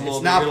feels porn. a little It's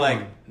bit. not You're like,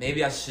 porn.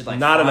 maybe I should like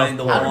Not find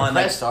the enough porn. one. How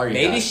Like, depressed are you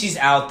maybe guys? she's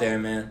out there,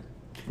 man.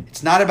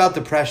 It's not about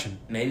depression.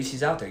 Maybe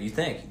she's out there. You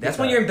think that's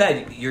when you're in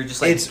bed. You're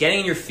just like It's-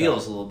 getting in your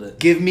feels a little bit.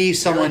 Give me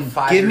someone. Like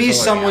 5 Give me years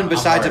old someone again.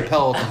 besides a I'm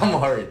pillow. worried.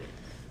 I'm worried.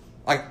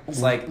 Like, It's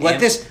like, let am,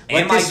 this.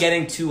 am let this, I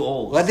getting too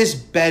old? Let this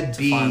bed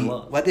be. find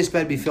love? Let this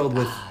bed be filled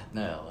with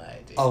No way,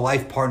 dude. a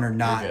life partner,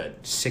 not good.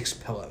 6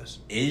 pillows.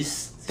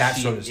 Is That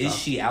she, sort of is stuff.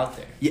 she out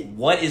there? Yeah.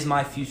 What is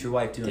my future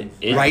wife doing?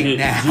 Right do,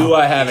 now. Do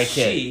I have a Is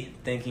kid? she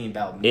thinking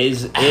about me?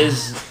 Is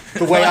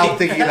The way I'm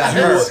thinking about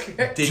her.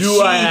 Did do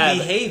she I have-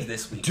 behave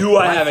this week? Do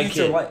I My have a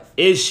future kid? wife.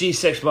 Is she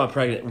 6 months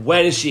pregnant?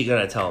 When is she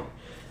gonna tell him?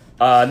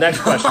 Next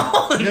question.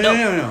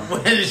 No.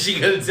 When is she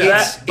gonna tell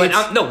That- us?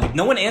 But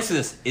no one answered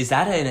this. Is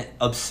that an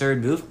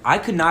absurd move? I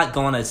could not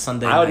go on a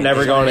Sunday. I would night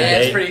never date. go on a Yeah,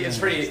 date. it's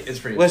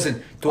pretty.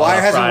 Listen, Dwyer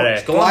hasn't.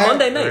 Friday. Go on Dwyer,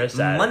 Monday Or night. a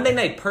Saturday. Monday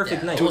night,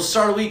 perfect Yeah. night. We'll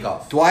start a week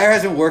off. Dwyer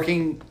hasn't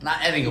working Not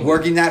ending a week.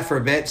 working that for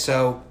a bit,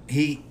 so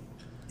he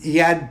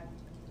had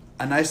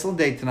a nice little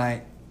date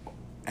tonight,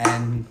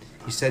 and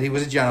he said he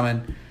was a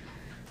gentleman.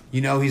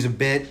 You know, he's a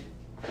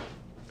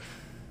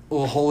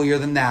little holier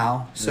than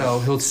thou, so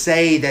he'll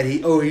say that he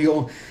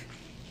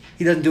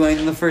doesn't do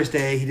anything the first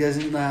day. He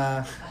doesn't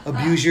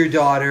abuse your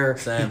daughter.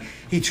 Same.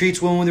 He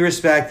treats women with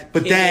respect,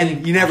 but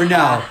then you never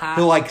know.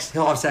 He'll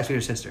have sex with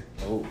your sister,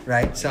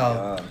 right?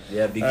 So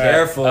Yeah, be right.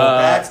 careful.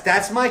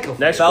 that's Michael.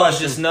 Next Fellas,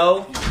 question. just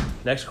know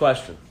Next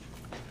question.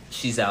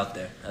 she's out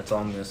there. That's all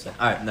I'm gonna say.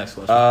 All right, next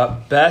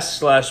question.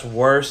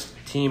 Best/worst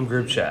team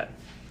group chat.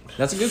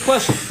 That's a good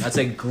question. That's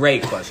a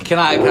great question. Can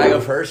I go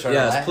first? Right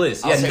Yes, away?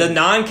 please. I'll Yeah, say- the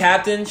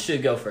non-captain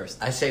should go first.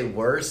 I say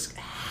worst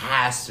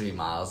has to be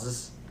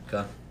Miles's.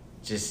 Okay.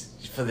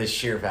 Just for the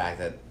sheer fact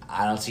that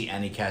I don't see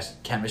any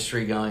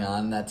chemistry going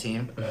on in that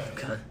team.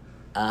 Okay.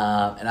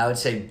 And I would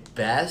say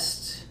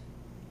best.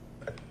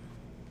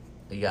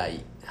 You got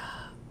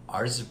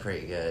ours is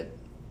pretty good.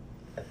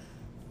 Wow,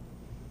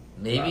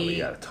 Maybe we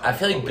gotta talk I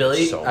feel like about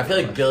Billy. so I feel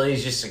like much.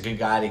 Billy's just a good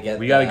guy to get.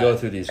 We got to go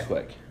through these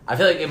quick. I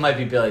feel like it might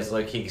be Billy's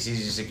low key because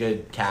he's just a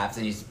good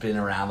captain. He's been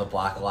around the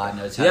block a lot.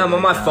 Knows how Yeah, to I'm get on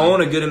it my done.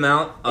 phone a good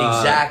amount.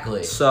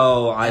 Exactly.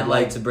 So I'd And,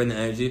 like like- to bring the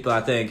energy, but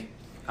I think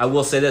I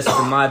will say this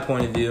from my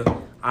point of view.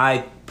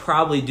 I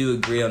probably do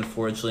agree.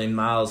 Unfortunately,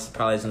 Miles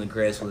probably isn't the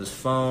greatest with his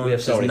phone. We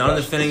have so many none of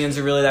the questions. Finnegans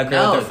are really that great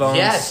No, with their phones.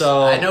 yes,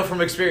 so I know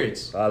from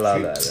experience. I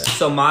love that.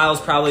 So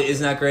Miles probably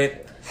isn't that great.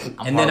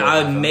 I'm And then horrible I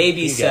with would my phone. maybe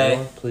Can you get say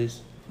one, please.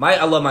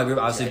 I love my group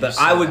obviously, Yeah, but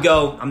just I say would that.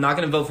 go. I'm not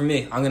gonna vote for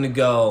me. I'm gonna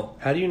go.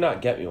 How do you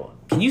not get me one?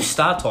 Can you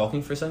stop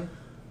talking for a second?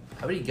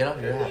 How do you get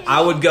off your ass? I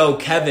would go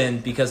Kevin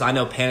because I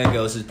know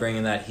Panagos is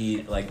bringing that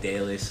heat like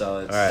daily. So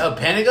it's All right. Oh,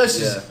 Panagos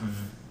Yeah. is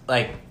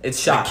like it's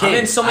shot. the I'm in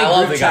king. so I many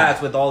love group the guy.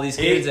 chats with all these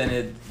kids,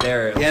 and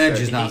they're The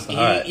energy's absurd. not- he,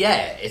 All right.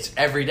 yeah, it's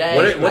every day.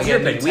 What's I your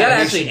get a new opinion? We gotta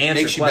text. actually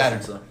answer makes you better.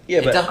 questions. Though. Yeah,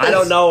 It but does. I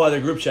don't know other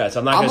group chats.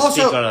 I'm not I'm going to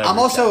speak on other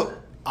also. group chats.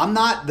 I'm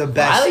not the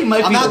best. Riley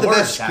might I'm be not the the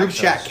worst, best group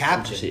actually. chat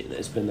captain.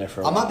 It's been there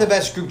for a I'm while. not the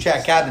best group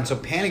chat captain. So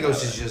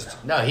Panagos is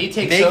just No, he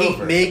takes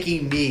over.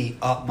 making me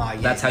up my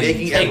game. That's how you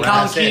making take Hey, everyone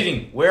Colin else in.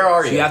 Keating, where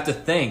are So you? you have to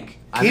think.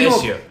 I Keating miss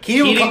will- you.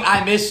 Keating will Keating, come-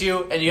 I miss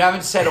you, and you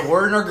haven't said a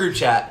word in our group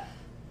chat.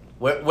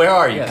 Where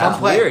are you? Yeah, Colin?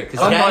 that's weird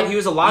because I thought he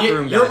was a locker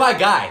room guy. You're my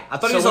guy. I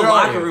thought So he was a where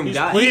are locker you? room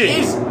guy. He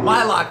is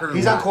my locker room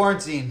He's guy. on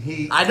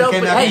quarantine. I know, he but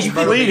came out hey, with you his could,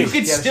 brother. you could He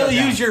had to still shut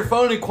down. use your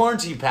phone in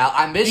quarantine, pal.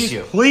 I miss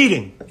you.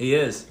 Pleading He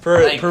is.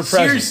 for Like, for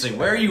president. seriously,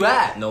 where are you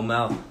at? No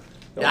mouth.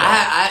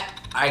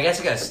 I guess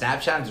I got to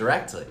Snapchat him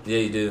directly. Yeah,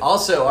 you do.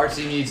 Also, our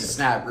team needs a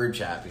Snap group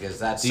chat because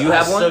that's. Do you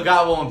have I one? Still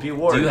got one with P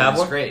Ward. Do you have It's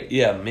one? Great.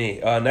 Yeah,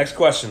 me. Next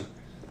question.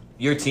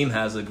 Your team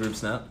has a group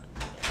snap.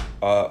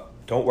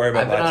 Don't worry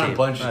about I've been my on team. a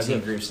bunch of Alright, team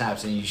good. group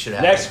snaps, and you should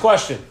have. Next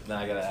question. Now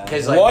I gotta ask.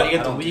 Because like What? when you get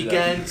I the don't do that.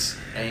 weekends,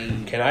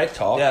 and Can I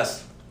talk?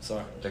 Yes.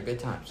 Sorry. they're good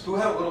times. Who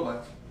had a little bit?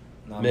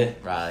 Not Me.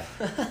 Riley.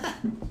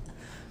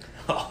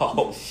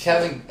 Oh.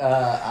 Kevin, I would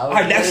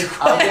Alright, next give-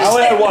 question. I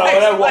only had one. I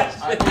only had one.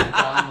 I would give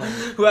Donald-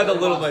 Who had the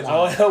little bit? I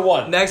only had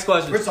one. Next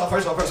question. First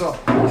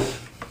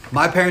off,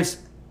 my parents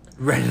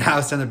rented a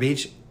house on the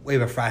beach. We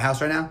have a frat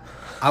house right now.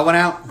 I went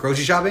out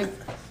grocery shopping.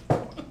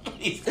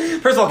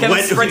 First of all,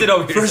 Kevin sprinted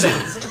over here.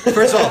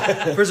 First of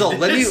all,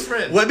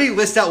 Sprint. let me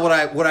list out what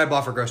I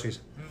bought for groceries.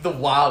 The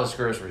wildest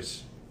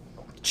groceries.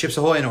 Chips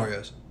Ahoy and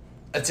Oreos.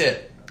 That's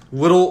it.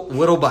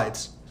 Little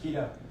bites.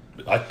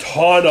 A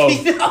ton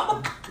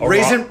of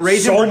Raisin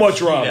So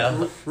much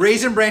rum.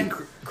 Raisin Bran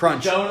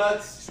Crunch.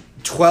 Donuts.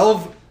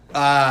 12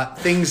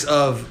 things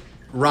of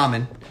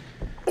ramen.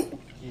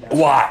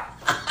 Why?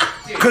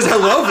 Because I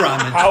love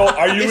ramen. How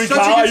are you? It's In such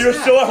a college? good Are you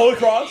snack. still at Holy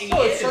Cross?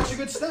 Oh, it's such a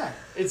good snack.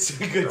 It's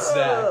a good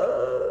snack.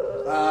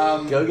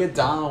 Go get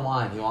Donald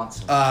wine. He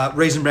wants some.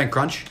 Raisin Bran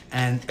Crunch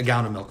and a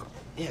gallon of milk.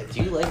 Yeah,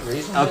 do you like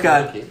raisins? Okay. All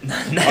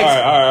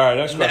right.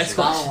 Next question.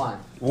 Donald wine.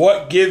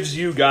 What gives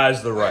you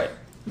guys the right?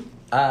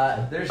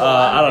 There's a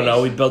lot I of don't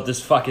know. We things. built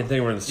this fucking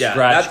thing. We're in the Yeah,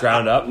 scratch that's-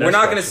 ground up. We're Next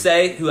not gonna question.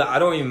 say who. I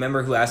don't even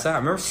remember who asked that. I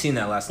remember seeing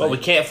that last Well, night.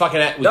 we can't fucking.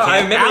 We No, can't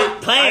I remember.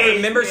 outplay. I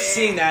remember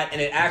seeing that,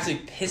 and it actually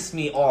pissed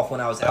me off when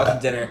I was out to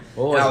dinner,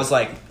 What and was I it? was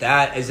like,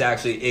 "That is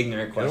actually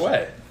ignorant Get question."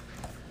 away.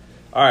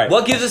 All right.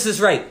 What gives us this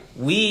right?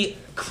 We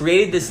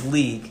created this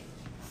league,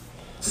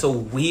 so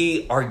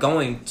we are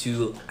going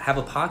to have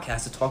a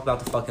podcast to talk about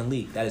the fucking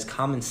league. That is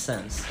common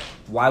sense.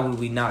 Why would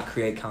we not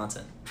create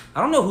content? I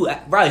don't know who.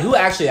 Riley, who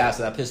actually asked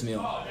that? That pissed me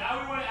off. Oh,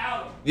 now we want to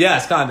out him.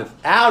 Yes, kind of.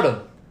 Out him.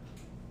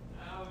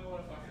 Now we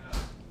want to fucking out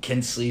him.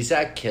 Can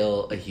Slezak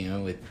kill a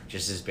human with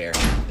just his bare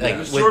hand? Like,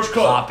 George with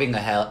Cloak. popping a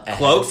hell.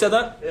 Cloak said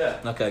that. Yeah.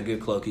 Okay,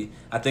 good, Clokey.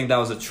 I think that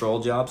was a troll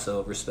job,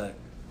 so respect.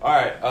 All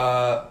right.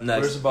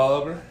 Next. Where's the ball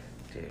opener?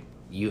 Dude,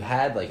 you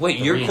had like. Wait,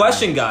 you're 300.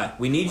 question guy.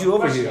 We need you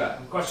over Question here. guy.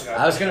 Question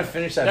guy. I was gonna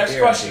finish that Next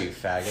beer, question. you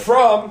faggot.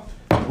 From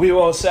we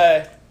won't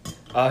say.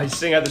 He's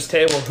sitting at this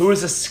table. Who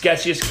is the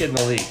sketchiest kid in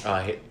the league?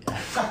 Oh,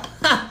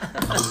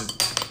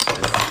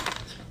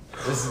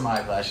 this is my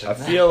question. I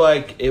feel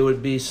like it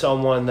would be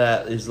someone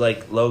that is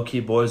like low key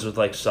boys with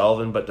like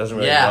Sullivan, but doesn't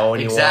really know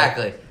anyone.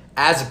 exactly.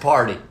 As a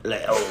party,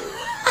 Like, oh,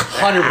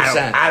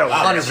 100%. I don't-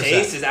 100%.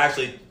 Chase is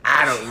actually.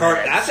 I don't know.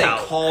 That's a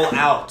call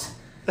out.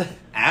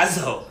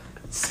 Azzo,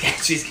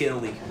 sketchiest kid in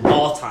the league,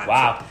 all time.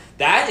 Wow.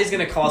 That is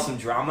going to cause some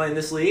drama in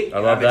this league. I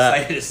and love I'm that.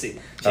 excited to see.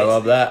 I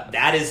love that.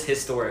 That is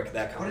historic.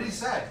 That What comment. did he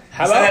say?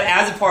 How He said about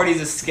that as a party,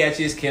 he's the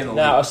sketchiest kid in the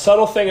now? A league.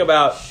 subtle thing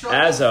about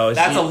Azzo is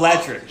That's he-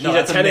 electric. He's No,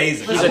 that's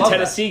amazing. He's I a love that.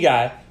 Tennessee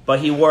guy, but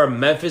he wore a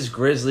Memphis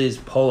Grizzlies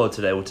polo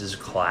today, which is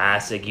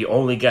classic. You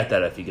only get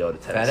that if you go to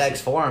Tennessee.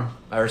 FedEx Forum.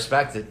 I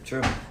respect it.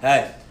 True.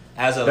 Hey,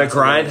 Azzo, The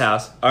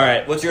grindhouse. All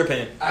right. What's your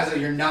opinion? Also,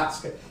 you're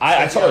not.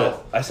 I told it.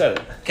 I said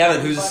it.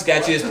 Kevin, who's the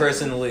sketchiest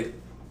person in the league?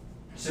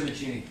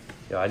 Simicini.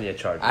 Yo, I need a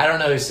charger. I don't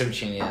know who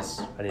Simchini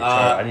is.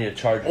 I need a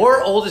charger.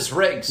 Or Oldest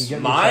Riggs.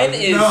 Mine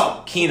is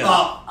No. Keena.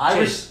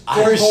 Irish.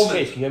 George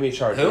Holman. Can you get me a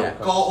charger? Who? Yeah.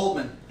 Call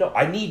Holtman. No,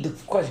 I need the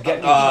question. Get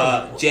me a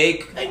charger.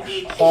 Jake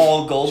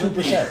Paul Goldman.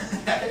 2%.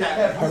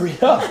 Hurry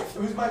up.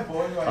 Who's my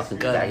boy? Who I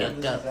Go,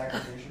 go, go.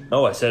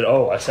 Oh, I said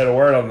a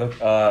word on the.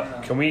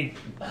 Can we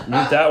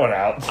mute that one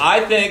out?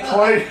 I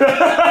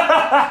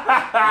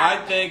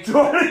think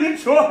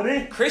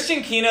 2020.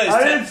 Christian Keena is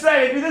I didn't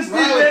say it. Do this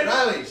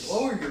Riley,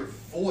 lower your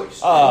voice.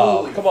 Oh,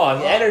 Holy come on,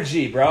 fuck.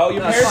 energy, bro.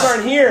 Your It's parents not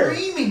aren't here.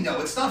 Screaming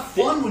though, it's not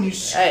fun when you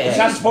scream. Hey, It's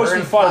not supposed to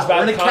be fun. It's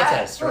about the We're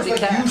contest. We're the Like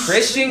cat. you-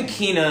 Christian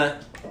Keena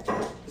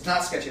It's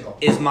not sketchy at all.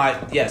 is my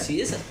yes.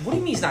 He is. What do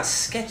you mean he's not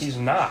sketchy, He's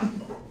not.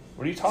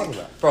 What are you talking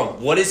about? bro?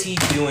 What is he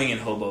doing in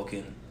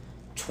Hoboken,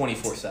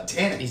 24/7?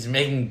 Tanning. He's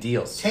making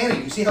deals.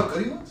 Tanning. You see how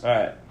good he was? All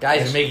right.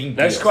 Guys making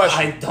Next deals.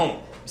 question. I don't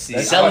see.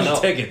 He's I don't selling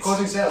know. tickets.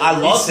 Closing sales. I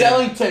love He's him.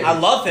 selling tickets. I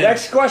love him.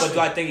 Next question. But do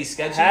I think he's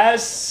sketchy?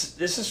 Has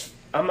this is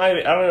I don't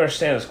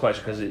understand this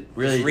question because it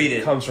really Just read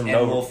it. comes from and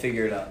nowhere. we'll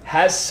figure it out.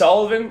 Has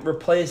Sullivan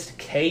replaced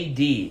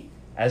KD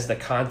as the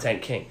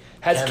content king?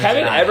 Has Kevin's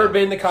Kevin not ever yet.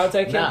 been the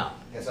content king? No.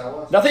 Yes, I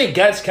was. Nothing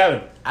against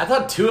Kevin. I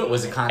thought Tuitt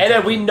was a content. And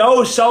then we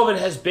know Sullivan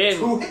has been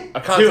Tuitt? a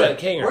content Tuitt.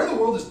 king. Where in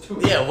the world is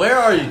Tuitt? Yeah, where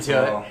are you,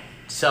 Tuitt? Oh.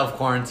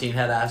 Self-quarantine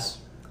head ass.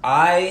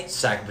 I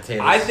Sack of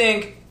potatoes. I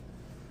think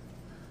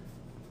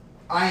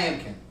I am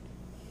Ken.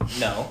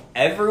 no.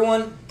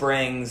 Everyone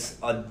brings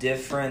a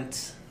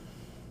different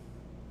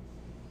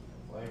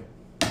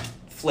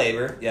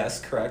flavor. Yes,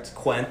 correct.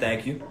 Quinn,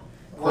 thank you.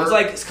 Quinn's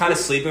like it's kind of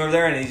sleeping over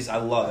there, and I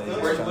love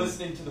it. We're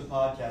listening to the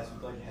podcast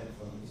with like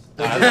headphones.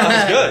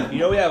 That's good. You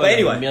know we have But like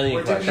anyway, a million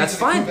we're questions. That's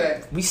Into the fine.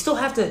 duvet. We still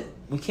have to.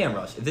 We can't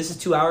rush. If this is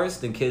 2 hours,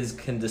 then kids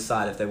can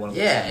decide if they want to.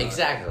 Yeah,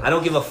 exactly. I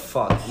don't give a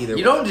fuck either. You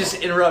way. don't just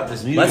interrupt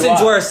this. You Let's do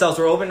enjoy what? ourselves.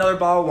 We're opening another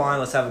bottle of wine.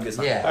 Let's have a good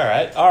time.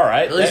 Yeah. All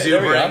right. At least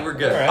There we Ubering, go. we're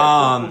good.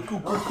 All right.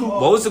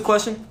 What was the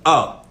question?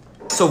 Oh,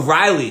 so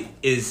Riley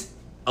is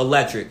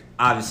electric,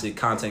 obviously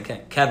content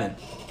king. Kevin,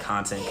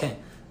 content king.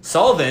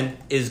 Sullivan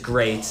is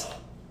great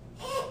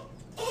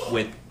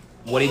with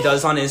what he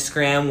does on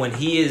Instagram when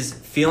he is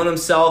feeling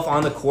himself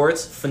on the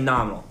courts.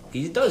 Phenomenal.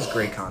 He does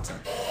great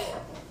content.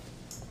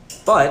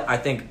 But I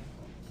think,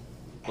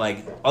 like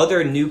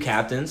other new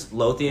captains,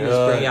 Lothian is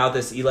bringing out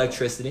this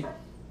electricity.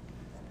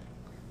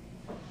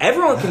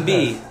 Everyone can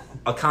be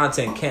a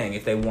content king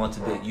if they want to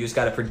be. You just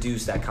got to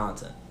produce that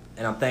content.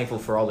 And I'm thankful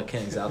for all the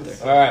kings out there.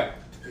 All right.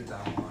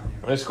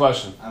 Next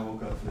question. I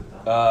woke up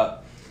with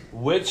that.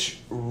 Which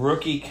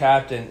rookie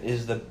captain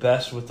is the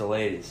best with the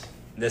ladies?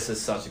 This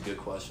is such a good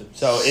question.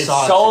 So it's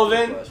Such a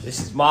Sullivan, good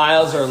question.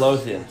 Miles, or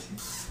Lothian?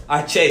 All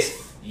right,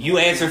 Chase, you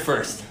answer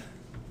first.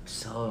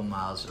 Sullivan,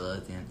 Miles, or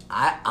Lothian.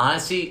 I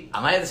honestly,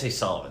 I might have to say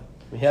Sullivan.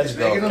 He has a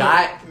Make girl.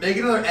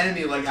 another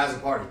enemy like as a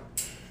party.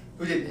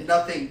 Who did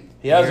nothing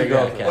He has a Here you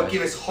go, girl. Kevin. but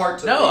give his heart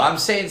to No, the I'm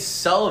saying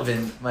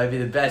Sullivan might be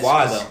the best.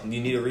 Why 'cause though?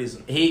 You need a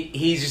reason.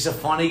 He's just a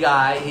funny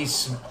guy.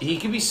 He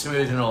can be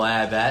smooth in a way,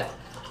 I bet.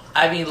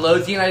 I mean,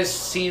 Lothian, I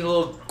just seen a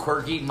little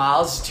quirky.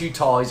 Miles is too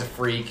tall. He's a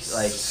freak.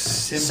 Like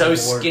so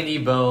skinny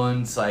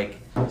bones. Like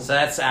so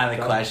that's out of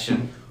the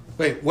question.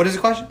 Wait, what is the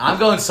question? I'm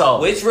going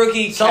Sullivan. Which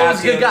rookie Sullivan's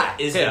a captain good guy.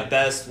 is Yeah. the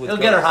best with He'll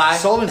get her girls? high.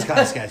 Sullivan's kind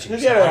of sketchy. He'll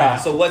get her high.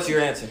 So what's your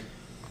answer?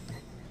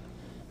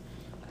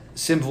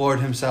 Simp Lord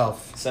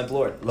himself. Simp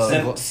Lord.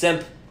 Love.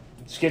 Simp.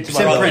 Let's get to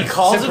Simp my He Prince.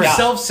 calls Simp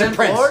himself Prince. Simp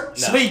Simp Lord,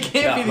 Prince. so he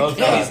can't be the No,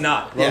 king. he's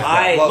not. Yeah.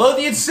 I Well,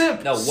 Lothian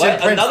Simp. no. Simp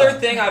What Prince, another though.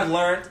 thing I've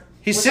learned?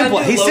 He's What's that simple.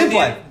 dude, He's simp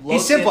Lothian? life.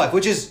 He's simp Lothian? life,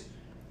 which is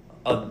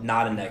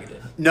Not a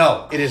negative.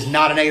 no, it is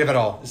not a negative at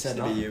all. This had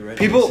to be you, right?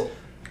 People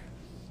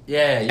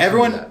Yeah, you can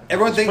Everyone- do that.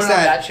 everyone Just thinks put it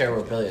on that- chair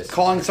where Billy is.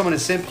 calling someone a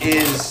simp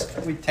is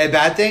a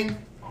bad thing.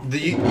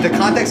 The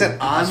context that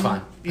That's I'm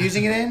fine.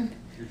 using it in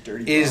You're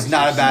dirty is boxers.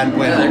 not a bad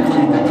way. Yeah, they're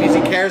clean. Because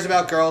he cares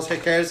about girls. He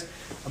cares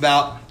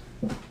about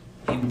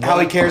how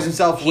he carries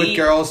himself with He-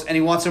 girls, and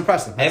he wants to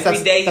impress them.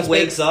 Every day that's he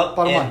wakes up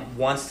bottom and line.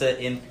 wants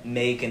to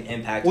make an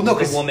impact Well, no,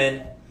 with 'cause- a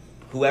woman,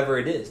 whoever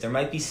it is. There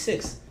might be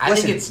 6. I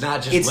Listen, think it's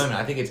not just it's- women.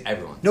 I think it's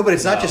everyone. No, but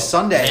it's not No. just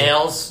Sunday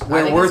Males. I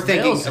where think we're it's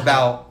thinking males.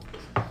 about.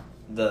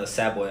 The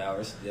sad boy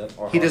hours. Yep.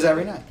 He does that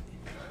every night.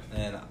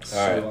 And so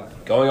All do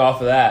right. Going off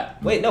of that,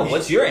 I. Wait, no.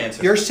 What's your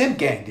answer? You're simp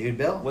gang, dude,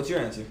 Bill. What's your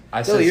answer?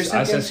 I Billy, you're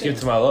said I saying said skip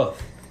to my love.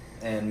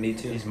 And me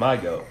too. He's my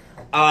goat.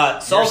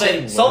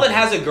 Sullivan saying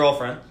has a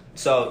girlfriend,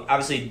 so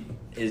obviously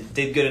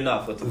did good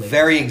enough with the lady.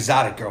 Very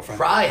exotic girlfriend.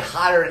 Probably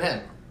hotter than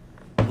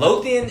him.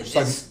 Lothian She's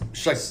like, is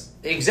she's like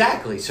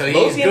Exactly. So he's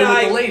Lothian good and with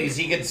I the ladies.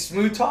 He can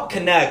smooth talk.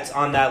 connect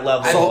on that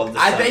level. So, of the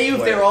I sun, bet you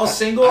if where- they were all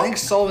single, I think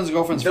Sullivan's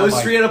girlfriend's from those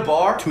like three at a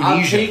bar, I'm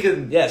Tunisia.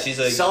 taking Yeah, she's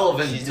a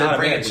Sullivan she's to not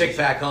bring a American. chick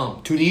back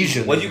home.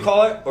 Tunisia. What'd you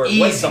call her? Or Easy.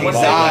 what someone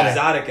said?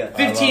 Exotic. Exotica.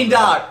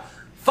 $15,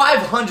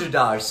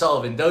 $500.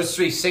 Sullivan. Those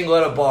three single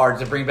at a bar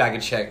to bring back a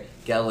chick,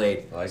 get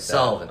laid. I like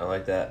Sullivan. that. I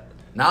like that.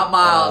 Not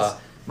Miles.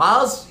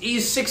 Miles,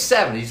 he's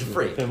 6'7". He's a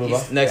freak. Can we move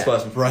He's on? Next yeah.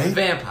 question. He's a Right?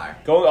 vampire.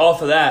 Going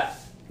off of that,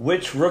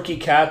 Which rookie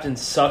captain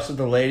sucks with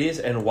the ladies,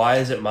 and why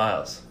is it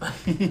Miles?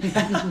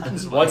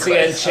 Once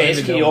again,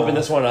 Chase, can you open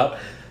this one up?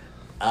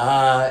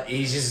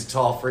 He's just a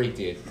tall freak,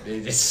 dude.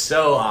 It's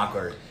so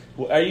awkward.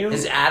 Are you?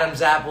 His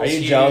Adam's apple. Are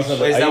you jealous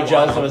of? Are you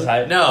jealous of his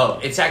height?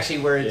 No, it's actually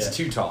where it's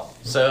too tall.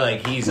 So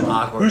like he's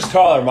awkward. Who's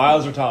taller,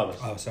 Miles or Thomas?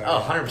 Oh, sorry. Oh,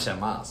 100%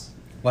 Miles.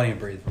 Why don't you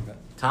breathe?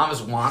 Thomas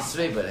wants to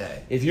be, but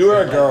hey. If you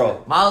were a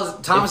girl,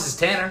 Thomas is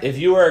Tanner. If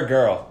you were a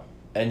girl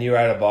and you were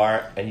at a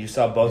bar and you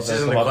saw both of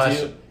them come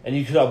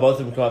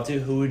up to you,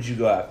 who would you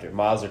go after,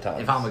 Miles or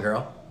Thomas? If I'm a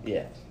girl?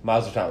 Yeah,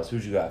 Miles or Thomas.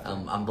 Who'd you go after?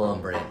 I'm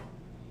blowing brain.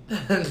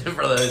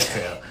 For those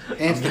two.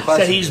 Answer the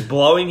question. Said he's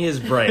blowing his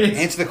brain.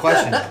 Answer the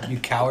question, you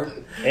coward.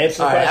 Answer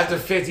the All right, question. after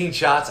 15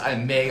 shots, I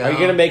make out. Are you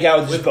gonna make out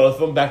with just both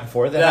of them back and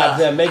forth and have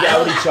them make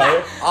out with each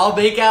other? I'll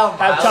make out.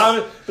 Have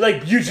Thomas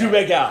like you two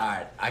make out. All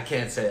right, I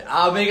can't say it.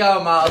 I'll make out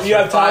with Miles. You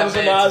for have Thomas 5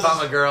 and minutes Miles?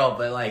 if I'm a girl,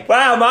 but like.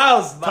 Wow,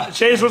 Miles!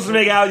 Chase wants to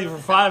make out with you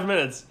for 5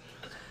 minutes.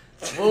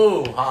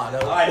 Ooh, hot.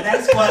 All right,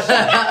 next question.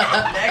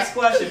 Next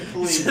question,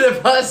 please.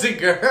 If I was a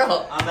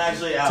girl, I'm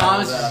actually out.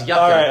 Thomas of is that.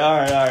 yucking.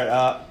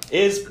 All right.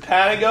 Is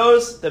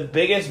Panagos the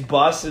biggest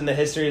bust in the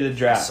history of the I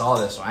draft? saw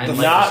this one. I didn't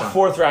Not like this one.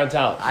 fourth round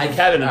talent.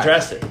 Kevin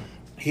addressed it.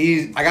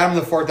 I got him in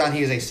the fourth round.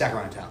 He is a second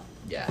round talent.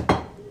 Yeah.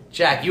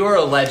 Jack, you are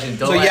a legend.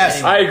 Don't So let yes,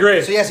 anyone- I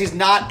agree. So yes, he's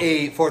not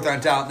a fourth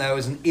round talent. That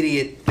was an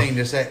idiot thing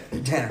to say,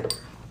 Tanner.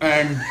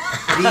 And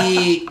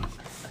he,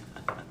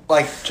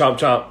 like, Chomp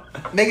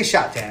chomp. make a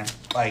shot, Tanner.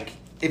 Like,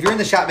 if you're in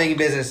the shot making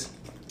business,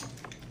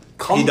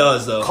 come. He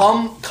does, though.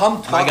 Come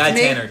talk My guy to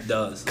me. Tanner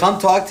does. Come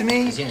talk to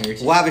me. He's in your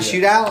team. We'll have a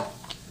shootout.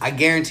 I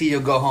guarantee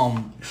you'll go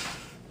home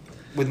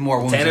with more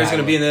wounds. Tanner's than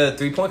I going to be in will.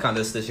 the 3-point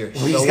contest this year.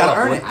 Well, he's got to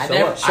earn it. I Show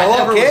never, up. Show I up,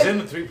 never kid. was in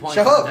the 3-point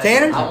Show up, contest.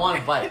 Tanner. I want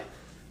a bite.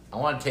 I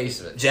want a taste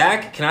of it.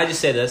 Jack, can I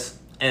just say this?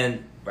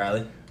 And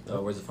Riley,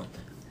 where's the phone?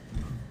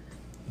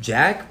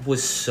 Jack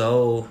was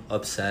so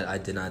upset I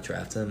did not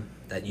draft him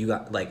that you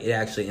got it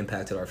actually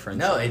impacted our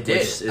friendship. No, it did.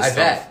 which is I tough.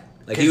 bet.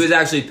 Like he was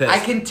actually pissed. I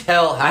can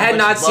tell how I had much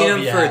not seen love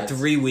him he for has.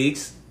 3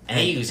 weeks, And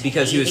he was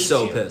because he was hates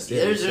so you. pissed.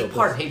 Yeah, There's he was a so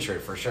part of pissed.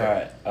 hatred for sure.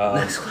 All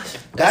right. Next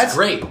question. That's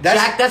great.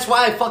 Jack, that's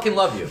why I fucking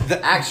love you.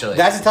 Actually.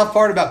 That's the tough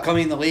part about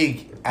coming in the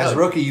league as a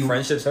rookie. You,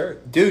 Friendships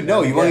hurt. dude,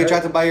 no, you want to get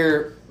drafted by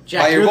your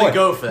Jack, by your you're boy. the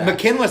goat for that.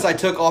 McKinless, I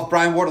took off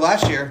Brian Ward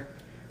last year,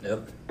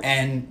 Yep.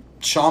 and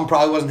Sean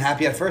probably wasn't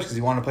happy at first because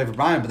he wanted to play for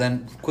Brian, but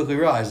then quickly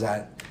realized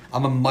that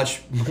I'm a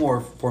much more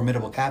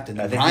formidable captain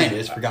than Brian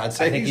is, for God's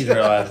sake. I think he's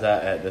realized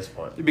that at this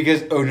point.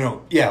 Because,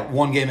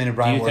 one game into Do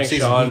Brian you Ward's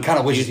think season, Sean? he kind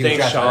of wishes do he you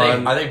was think drafted.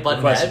 Sean Are they button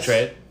requested heads?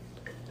 trade?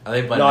 Are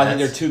they button No, I think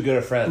heads? they're too good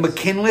of friends.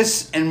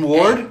 McKinless and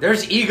Ward, Hey,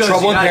 there's egos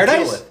Trouble you in gotta deal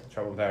Paradise? with.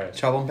 Trouble in paradise.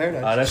 Trouble in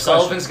Paradise. Next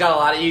Sullivan's got a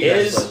lot of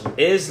egos. question.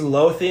 Is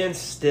Lothian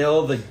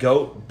still the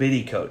GOAT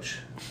biddy coach?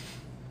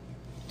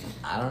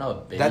 I don't know.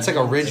 Biddy. That's like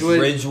a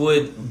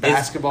Ridgewood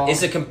basketball.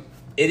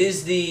 It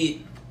is the.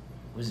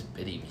 What does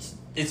Biddy mean?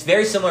 It's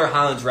very similar to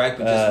Highlands Rec,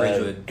 but just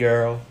Ridgewood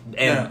Girl.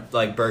 and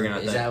Bergen. I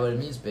Is think. that what it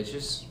means,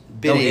 bitches? No,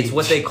 Biddy. it's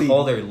what they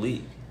call their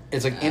league.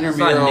 It's like not a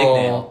nickname.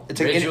 intramural. It's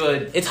like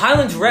Ridgewood. It's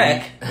Highlands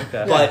Rec,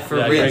 Okay. but for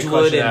Yeah, great Ridgewood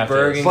question and after.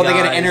 Bergen. But they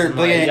gotta guys enter- and,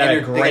 they like, You got a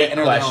they great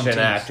enter their own question teams.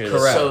 after this.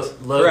 Correct. So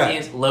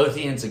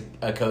Lothian's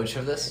a coach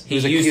of this? He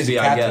was a, used was to a be,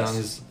 I captain guess. on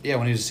his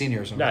when he was a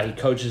senior or something. Nah, he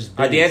coaches. All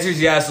right, the answer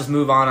is yes. Let's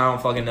move on. I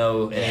don't fucking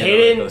know. any other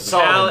Hidden coaches.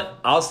 talent.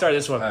 I'll start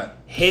this one. All right.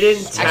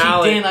 Hidden Actually,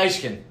 Dan talent.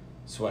 Ishkin.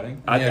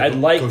 Sweating. I'd Yeah,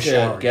 like go to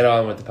shower. get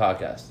on with the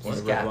podcast. He's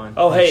got-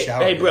 Oh, Like hey,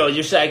 shower. hey, bro,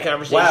 your side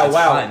conversation. Wow,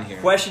 hot in wow. here.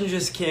 Question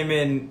just came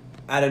in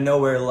out of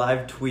nowhere.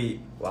 Live tweet.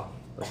 Wow.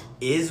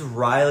 Is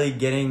Riley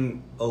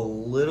getting a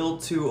little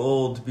too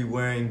old to be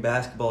wearing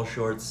basketball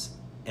shorts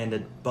and a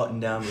button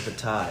down with a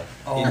tie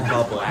in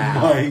public?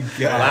 My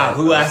God. Wow,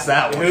 who asked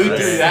that one? Who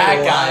threw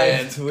that guy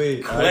in?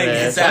 Tweet.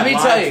 man. Let me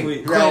tell you.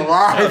 Tweet. Real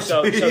live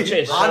So tweet.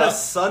 Chase, On shut a up.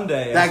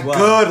 Sunday That as well.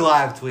 good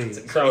live tweet.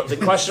 So the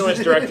question was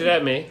directed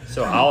at me,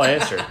 so I'll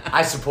answer.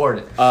 I support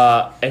it.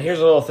 And here's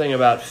a little thing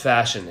about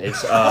fashion.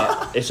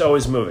 It's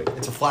always moving.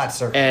 It's a flat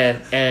circle. And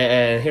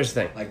here's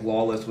the thing. Like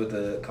Lawless with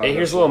the. And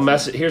here's a little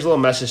message. Here's a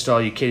little message to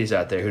all you kiddies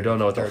out there who don't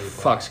know what the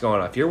fuck's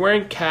going on. If you're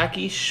wearing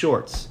khaki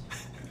shorts,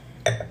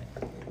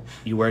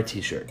 you wear a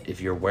t-shirt. If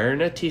you're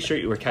wearing a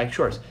t-shirt, you wear khaki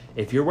shorts.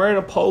 If you're wearing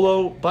a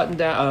polo button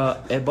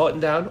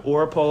down,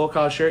 or a polo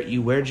collar shirt,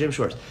 you wear gym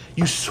shorts.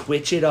 You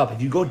switch it up.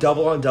 If you go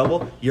double on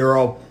double, you're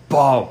a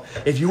bum.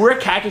 If you wear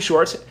khaki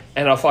shorts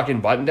and a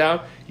fucking button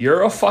down,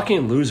 you're a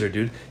fucking loser,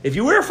 dude. If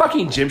you wear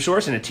fucking gym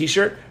shorts and a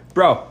t-shirt,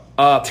 bro,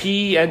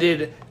 PE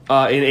ended in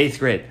 8th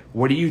grade.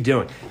 What are you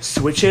doing?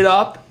 Switch it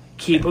up.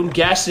 Keep them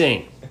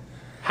guessing.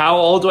 How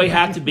old do I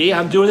have to be?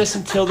 I'm doing this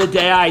until the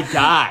day I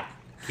die.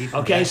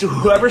 Okay, so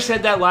whoever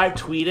said that live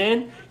tweet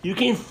in, you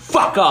can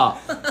fuck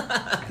off.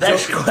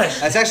 Next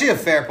question. That's actually a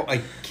fair point.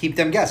 Like, keep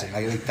them guessing.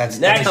 That's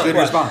Next a good question.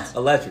 response.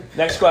 Electric.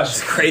 Next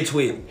question. Great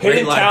tweet. Hidden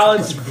Great live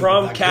talents tweet.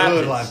 from Good live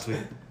captains. tweet.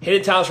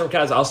 Hidden talents from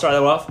captains. I'll start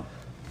that off.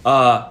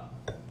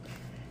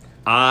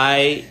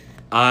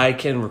 I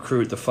can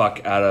recruit the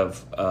fuck out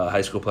of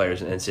high school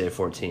players in NCAA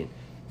 14.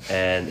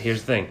 And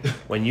here's the thing: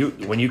 when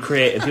you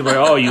create, and people are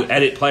like, "Oh, you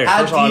edit players." How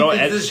First of all, I deep don't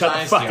into edit. this Shut the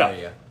dynasty fuck are up.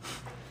 you?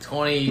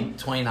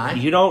 2029.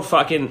 You don't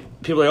fucking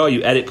people are like, oh,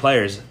 you edit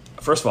players.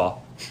 First of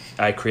all,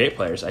 I create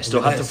players. I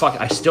still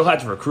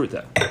have to recruit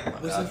them.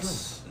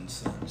 That's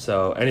insane.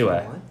 So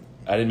anyway,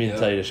 I didn't mean to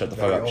tell you to shut the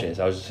fuck up, Chase.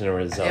 I was just in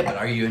over the zone. Yeah, but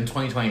are you in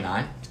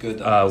 2029? It's good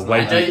though.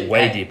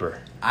 Way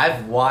deeper.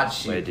 I've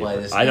watched you Way play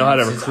deeper. this. I know how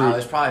to since recruit. I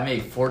was probably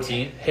maybe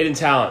 14. Hidden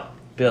talent,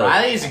 Bill.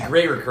 I think he's a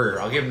great recruiter.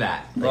 I'll give him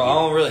that. Bro, I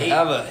don't really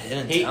have a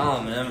hidden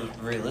talent, man.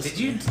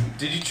 Realistically.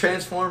 Did you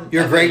transform?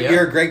 You're great.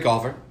 You're a great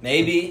golfer.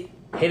 Maybe.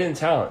 Hidden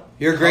talent.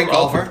 You're a great Come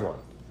up with golfer. one.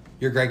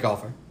 You're a great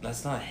golfer.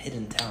 That's not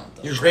hidden talent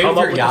though. You're great Come with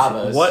up your with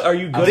Yabos. What are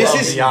you good This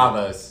at? is-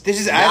 Yabos. This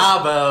is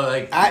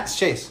Yabo. Like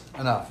Chase.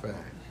 Enough.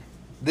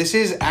 This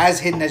is as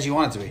hidden as you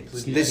want it to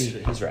be.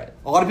 He's right.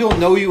 A lot of people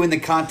know you in the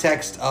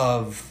context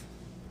of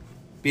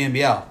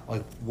BNBL.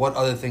 Like, what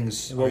other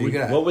things are you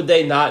good at? What would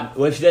they not?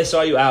 What if they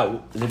saw you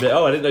out? They'd be like,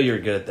 oh, I didn't know you were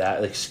good at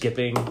that. Like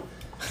skipping,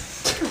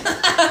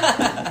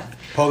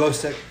 Pogo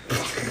stick.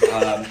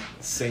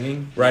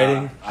 Singing,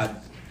 writing.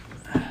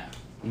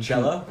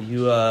 cello.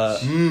 You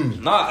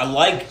I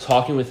like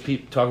talking with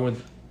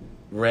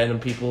random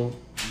people,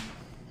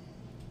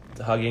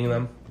 hugging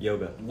them.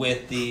 Yoga.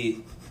 with the.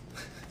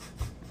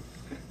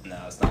 No,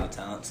 it's not a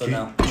talent. So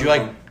no. Do you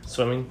like?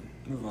 Swimming.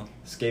 Move on.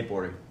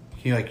 Skateboarding.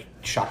 Can you like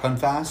shotgun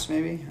fast?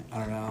 Maybe I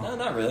don't know. No,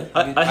 not really. A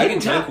I can hidden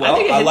drink talent- I well.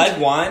 think a I hidden like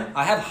wine.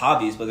 I have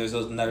hobbies, but there's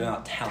those that are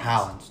not talents.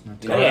 Talents.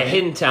 You know what I mean?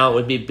 Hidden talent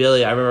would be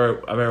Billy. I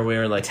remember we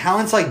were in like.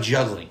 Talents like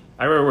juggling.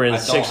 I remember we were in I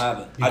don't sixth. have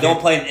it. You I don't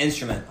can't- play an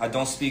instrument. I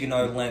don't speak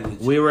another language.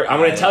 I'm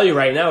going to tell you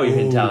right now what your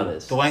hidden talent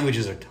is. The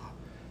languages are tough.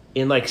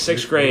 In like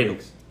sixth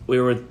grade,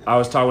 I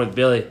was talking with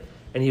Billy,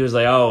 and he was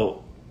like,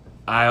 "Oh,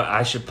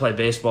 I should play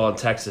baseball in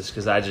Texas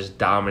because I just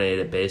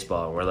dominated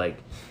baseball." And we're like,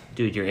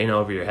 "Dude, you're in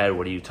over your head.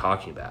 What are you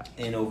talking about?"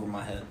 In over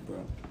my head,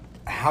 bro.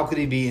 How could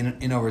he be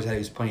in over his head? He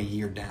was playing a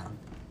year down.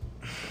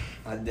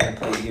 I didn't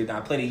play a year down.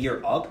 I played a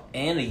year up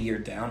and a year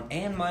down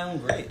and my own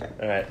grade.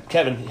 All right,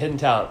 Kevin, hidden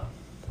talent.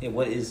 Yeah,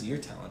 what is your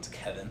talent,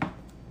 Kevin?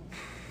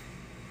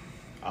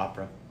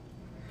 Opera.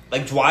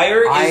 Like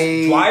Dwyer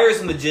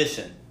is a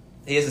magician.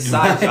 He has a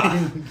side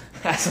job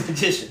as a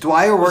magician.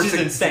 Dwyer works. Which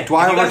is insane.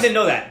 Dwyer If you guys works, didn't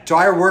know that.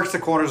 Dwyer works the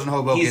corners in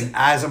Hoboken He's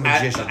as a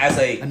magician, as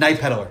a night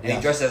peddler. And Yes.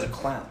 he dresses as a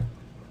clown.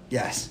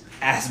 Yes.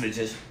 As a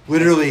magician.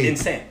 Literally.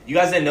 It's insane. You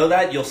guys didn't know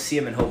that? You'll see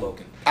him in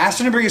Hoboken. Ask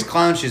him to bring his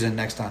clown shoes in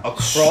next time.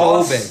 Across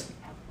So big.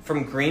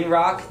 from Green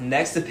Rock,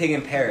 next to Pig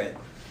and Parrot,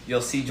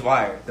 you'll see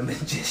Dwyer, the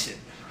magician,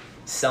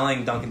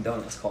 selling Dunkin'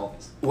 Donuts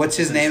coffees. What's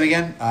his name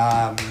again?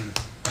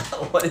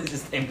 What is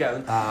his name,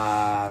 Kevin?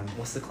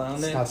 What's the clown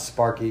It's name? not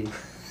Sparky.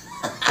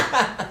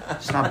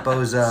 It's not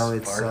Bozo.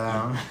 It's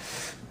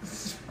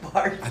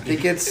Sparky. I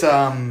think it's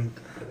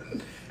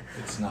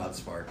it's not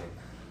Sparky.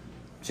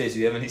 Chase, do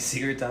you have any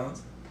secret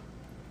talents?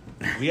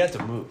 We have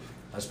to move.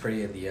 I was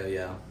pretty at the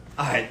yo-yo.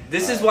 Alright,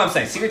 this is what I'm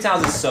saying. Secret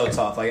talents is so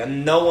tough. Like,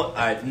 no one.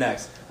 Alright,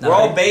 next. No, We're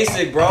all I-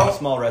 basic, bro.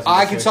 Small resume.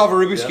 I can solve a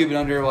Rubik's Cube in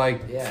under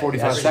like Yeah,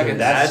 45 that's seconds.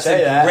 That's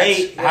say a that.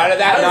 great. How did How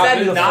that does not that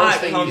be the not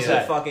first thing come you to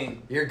said?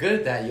 fucking. You're good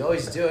at that. You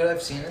always do it.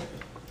 I've seen it.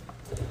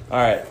 All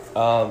right.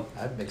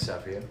 I'd mix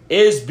up for you.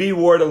 Is B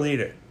Ward a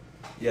leader?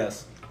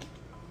 Yes.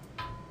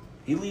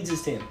 He leads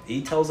his team.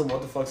 He tells them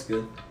what the fuck's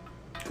good.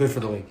 Good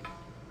for the league.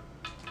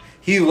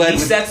 He led. He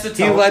sets the He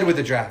tone. led with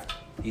the draft.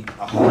 He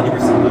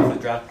 100% up for the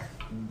draft.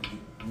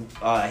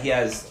 He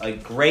has a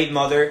great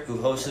mother who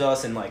hosted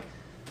us and like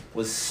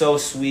was so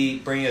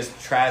sweet, bringing us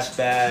trash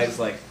bags,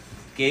 like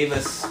gave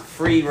us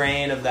free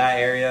reign of that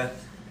area.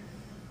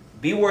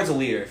 B Ward's a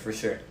leader for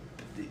sure.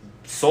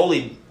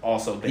 Solely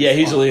also. Based Yeah,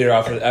 he's a on- leader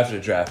after the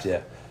draft.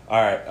 Yeah. All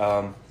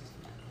right.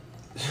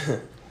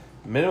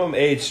 Minimum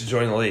age to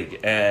join the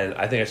league, and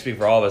I think I speak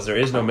for all of us. There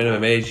is no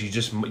minimum age.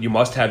 You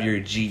must have your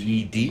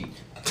GED,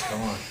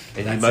 Come on. and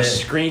you That's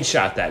must it.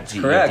 screenshot that GED.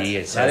 Correct. And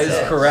That send is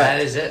it. correct.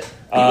 That is it.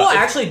 People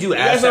actually do You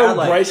guys ask know that. who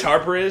Like, Bryce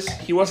Harper is?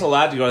 He wasn't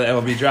allowed to go to the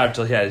MLB draft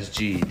until he had his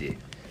GED.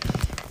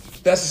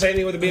 That's the same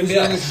thing with the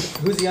BNBL.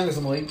 Who's the youngest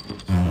in the league?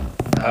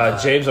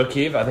 James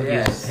O'Keefe. I think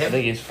Yeah, he's him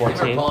or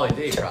 14. Paulie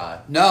D, probably.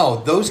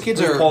 No, those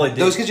kids Who's are. Paulie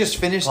D? Those kids just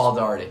finished. Paul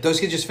Doherty. Those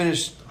kids just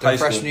finished their high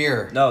school. freshman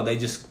year. No, they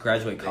just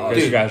graduate college.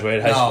 Just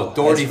graduated high school. No,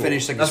 Doherty High school.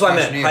 finished like That's his what I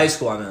freshman meant. year. High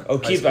school, I meant.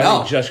 O'Keefe, High I school.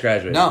 think, just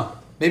graduated. No,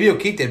 maybe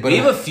O'Keefe did, but We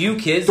have a few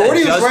kids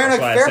Doherty that was just. wearing like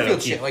That's why I said Fairfield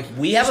O'Keefe. shit. Like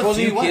We have a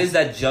supposedly few he won. kids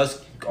that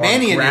just are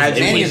Mannion is-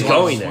 graduating. Mannion He's is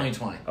going there.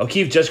 2020.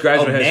 O'Keefe just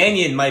graduated high school.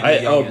 Mannion might be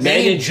the youngest.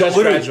 Mannion just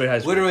literally- graduated high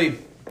school. Literally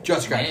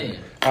just graduated.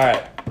 Mannion. All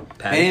right.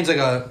 Mannion's like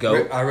a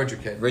Goat.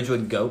 Richard kid.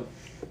 Ridgewood Goat.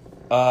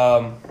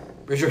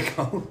 Richard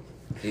Goat. All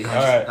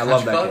right. I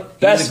love that Country kid.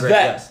 Best He's a great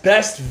vet. guest.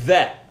 Best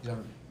vet.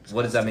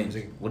 What does that mean?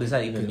 What does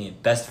that even mean?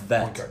 Best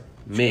vet.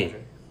 Me.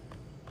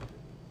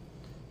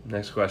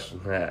 Next question.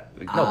 Yeah.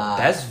 No,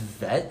 best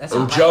vet? That's Oh,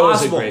 not Joe is a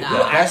possible. great You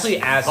vet. actually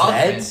asked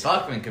Buckman. vets?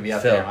 Buckman could be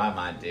up Phil. there in my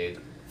mind, dude.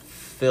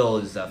 Phil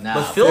is No,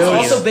 but Phil's Phil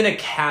also is- been a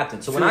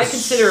captain. So when I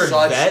consider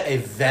such vet, a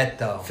vet,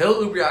 though. Phil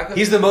Ubriaco.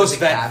 He's the most was a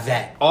vet captain.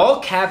 vet. all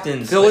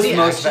captains, Phil is he the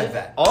most actually?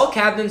 vet. all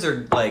captains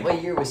are like What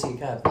year was he a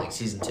captain? Like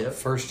season 2?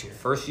 First year.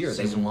 first year.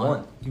 They Season won.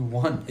 one? He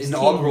won. His He's an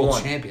team all-world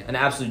won. champion. An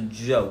absolute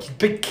joke.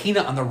 Big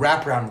Keena on the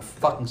wraparound in the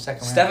fucking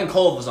second round. Stephen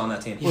Cole was on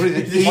that team. What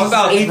is it? Talk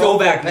about He's-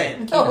 throwback he's-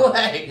 man. No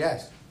way.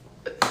 Yes.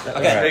 That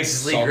Okay, makes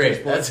this league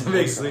great. That's what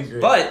makes this league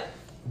great. but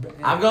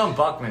I'm going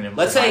Buckman. And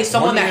let's say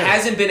someone that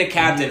hasn't been a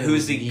captain You-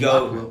 who's the you-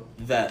 go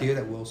vet. Do you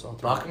hear that Will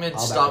Salter? Buckman, I'll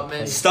back Stubman.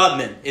 him.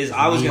 Studman is.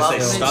 I was gonna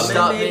say Buckman,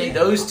 Studman. maybe? Stubman.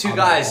 Those two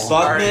guys.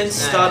 Buckman, are-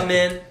 Studman. They've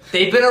been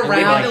They've been in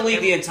around the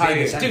league the entire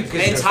year, Dude,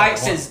 the entire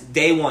since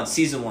day one,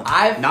 season one.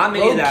 not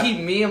many of that. Low-key,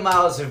 me and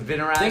Miles have been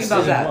around Think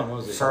about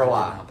that. for a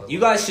while. You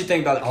guys should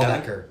think about it, All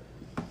that Kevin. Kurt.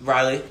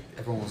 Riley.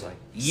 Everyone was like,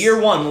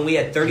 Year one when we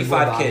had More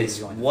 35 bodies kids.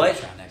 going to What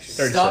first round next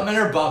year. Stubman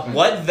or Buckman?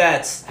 what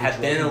vets have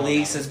been in the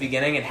league since the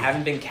beginning and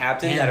haven't been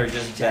captain that are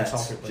just Jack vets,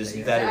 Salter played just that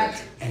year.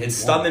 veterans? And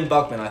It's he won. Studman,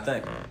 Buckman, I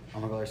think. Oh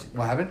my God.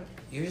 What happened?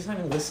 You're just not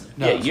even listening.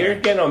 No, yeah, I'm you're sorry.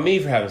 getting on me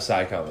for having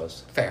side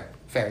combos. Fair.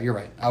 You're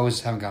right. I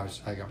was having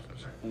conversations.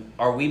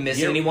 Are we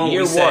missing Year, anyone?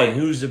 year we one, say,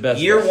 who's the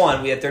best? year vet?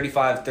 one, we had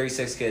 35,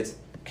 36 kids.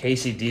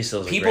 Casey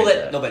Diesel's a People great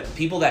that vet. no, but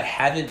people that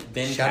haven't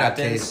been Shout out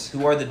captains. Case.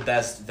 Who are the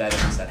best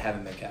veterans that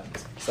haven't been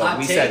captains? So Hot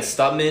we take.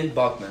 said Studman,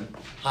 Buckman.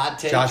 Hot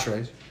take. Josh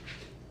Reyes.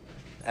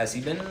 Has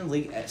he been in the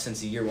league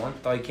since year one? I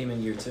thought he came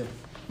in year two.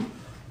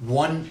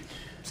 One.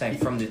 I'm saying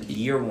from the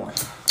year one,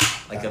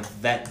 like a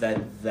vet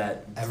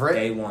Everett?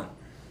 day one.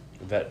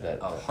 vet. 100%.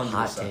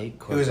 Hot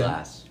take. Who was Corey it?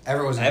 Glass.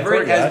 Everett was in Everett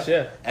Corey has Glass,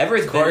 yeah.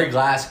 Everett's Corey been.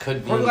 Glass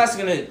could be. Corey Glass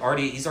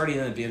is he's already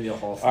in the BNBL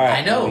Hall of Fame. All right.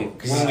 I know When we-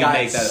 because when he's we got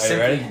make that. Are you simply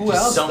ready? Who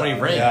else, so many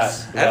though?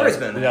 rings. Everett's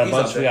been We there. got a He's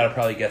bunch. up We there. got to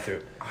probably get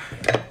through.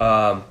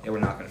 Yeah, we're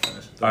not gonna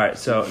finish. All right,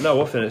 so no,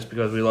 we'll finish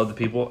because we love the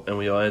people and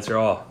we'll answer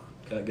all.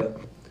 Gotta go.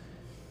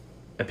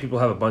 And people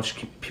have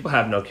people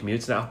have no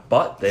commutes now,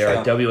 but they are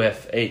Shut up.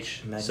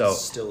 WFH. Imagine So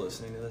still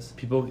listening to this. the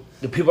people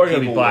are going to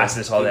be People blasting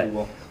will. this all day.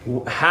 People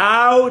will.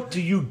 How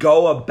do you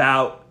go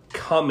about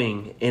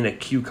coming in a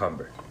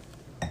cucumber?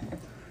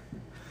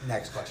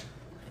 Next question.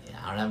 Yeah,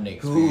 I don't have any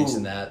experience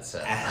in that. So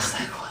Ask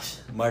that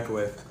question.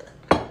 Microwave.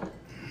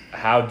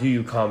 How do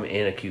you come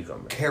in a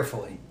cucumber?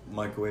 Carefully.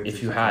 Microwave.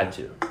 If you had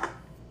to,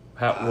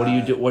 what do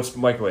you do? What's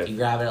you microwave?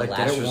 grab it at Like, get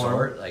last it warm.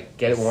 resort. Like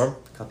Get it warm.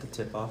 Cut the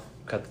tip off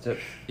Cut the tip.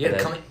 You gotta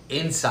and come then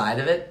inside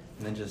of it.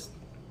 and then just.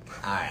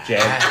 All right, Jam.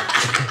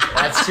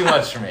 that's too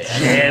much for me. That's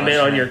too jam much it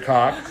for on me. your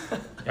cock. Whoever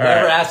All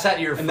right. asked that,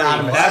 you're free.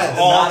 Anonymous. That's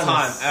all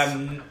Anonymous.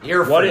 time.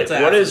 You're What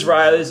free. is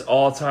Riley's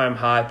all-time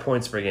high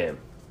points per game?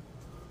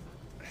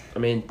 I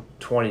mean,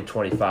 20,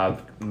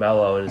 25,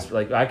 mellow, and it's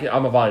like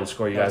I'm a volume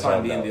scorer. You guys all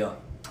All-time know. BNBL.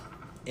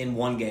 In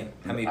one game,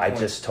 how many I points?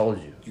 just told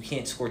you. You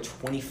can't score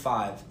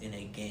 25 in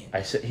a game.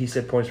 He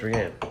said points per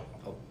game.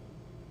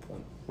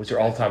 Point. What's your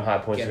all-time high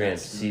points per Again, game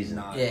that's season?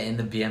 not- Yeah, in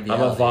the BNBL.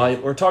 I'm a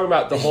volume. We're talking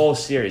about the whole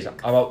series.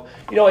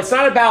 It's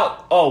not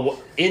about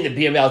in the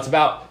BML. It's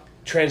about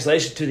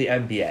translation to the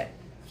NBA.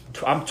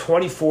 I'm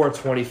 24,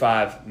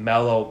 25,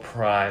 mellow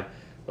prime.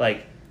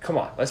 Like, come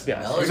on, let's be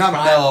honest. Melo's You're not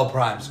prime. Mellow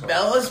Prime score.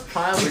 Melo's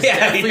prime was Yeah,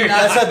 definitely you're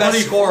not. That's the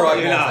best score of all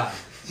You're not. time.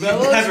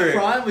 Melo's Never-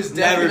 prime was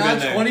never definitely been not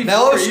there. 24.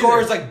 Mellow either.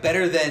 score is like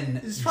better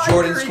than It's probably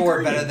Jordan 33.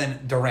 score, better than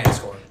Durant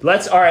score.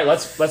 Let's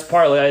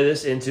parlay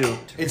this into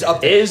It's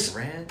up there. is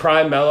Durant?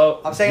 Prime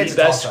Mellow I'm saying the it's a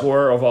best toss-up.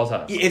 scorer of all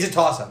time? It's a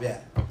toss up, yeah.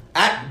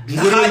 At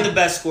Not literally, the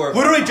best score.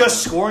 literally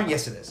just scoring.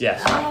 Yes, it is.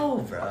 Yes.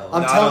 No, bro.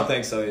 I'm No, I telling. don't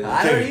think so either.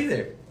 I don't Dude.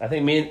 either. I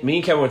think me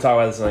and Kevin would talk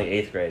about this in like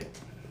 8th grade.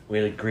 We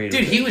agreed.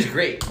 Dude, with he it. was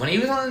great when he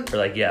was on We're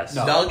like, yes.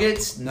 No.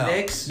 Nuggets, No,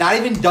 Knicks. not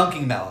even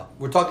dunking Mellow.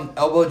 We're talking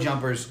elbow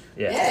jumpers.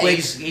 Yeah. Yeah, Quick,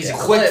 he's a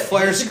quick clip.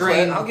 flare He's a screen.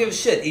 clip. I don't give a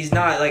shit. He's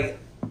not like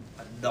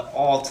the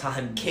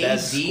all-time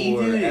best KD,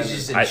 scorer dude, ever. is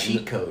just a I-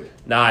 cheat code.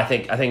 Nah, I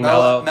think Mellow,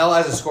 Mellow. Mellow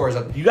as a scorer is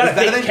up. You gotta he's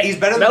better think than he's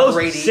better Melo's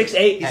than Brady.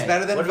 6'8". He's Hey,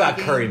 better than what about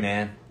fucking- Curry,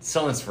 man?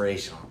 So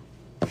inspirational.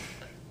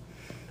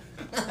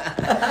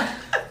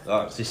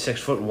 Oh, He's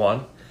 6'1".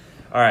 All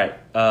right.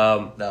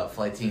 The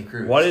flight team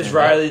crew. What is Stand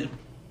up. Riley?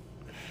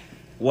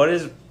 What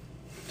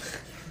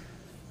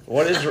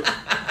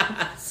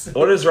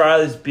is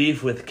Riley's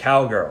beef with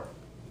Cowgirl?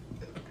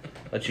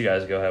 Let you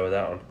guys go ahead with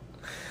that one.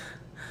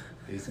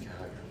 Who's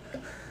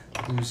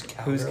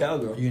Cowgirl? Who's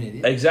cowgirl? You an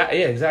idiot. Exactly.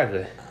 Yeah.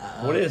 Exactly.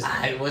 What is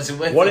I was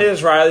with what him.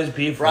 is Riley's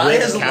beef Riley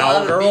with has a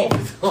lot Cowgirl? of beef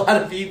with a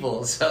lot of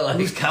people. So like,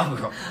 who's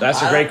Cowgirl?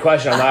 That's a I great don't-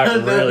 question. I'm I not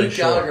don't know really who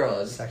sure. Cowgirl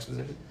is. Sex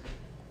position.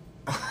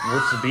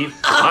 What's the beef?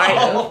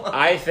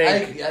 I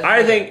think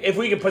I- think if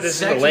we could put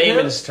this into Sex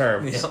layman's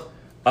terms,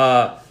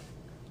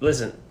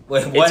 listen.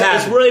 Wait,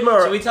 It's really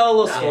more. Should we tell a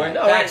little story?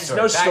 No, Backstory, it's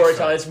no backstory.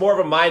 storytelling. It's more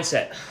of a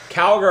mindset.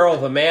 Cowgirl,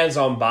 the man's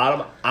on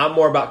bottom. I'm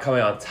more about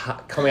coming out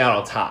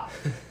on top.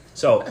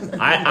 So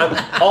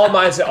I'm all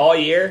mindset all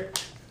year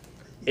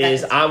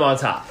is I'm on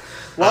top.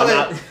 Love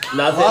I'm it.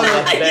 Nothing. Love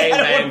it. Bang, Yeah,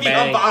 bang, be on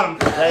bang. bottom.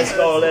 Let's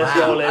go. Let's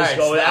go. Wow. Let's All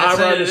go. right, so I'm that's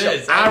what running it the show.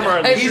 is. I'm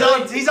running the Hey,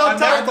 show. He's on top.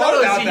 never thought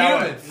about He's that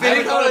human. one. Fit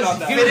Never thought about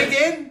that one.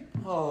 again.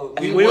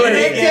 We We win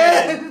win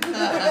again.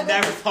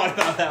 Never thought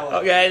about that one.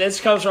 Okay, this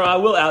comes from. I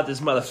will out this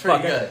pretty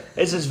motherfucker. good.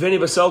 This is Vinny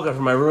Basoka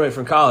from my roommate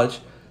from college.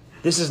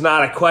 This is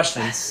not a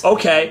question.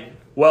 Okay,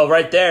 well,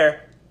 right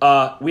there,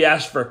 we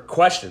asked for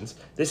questions.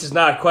 This is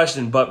not a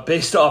question, but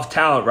based off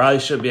talent, Riley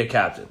should be a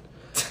captain.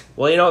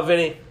 Well, you know what,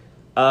 Vinny?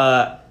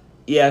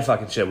 Yeah, I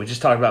fucking should. We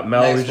just talked about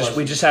Mel.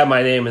 We just had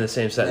my name in the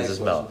same sentence as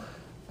Mel.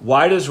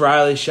 Why does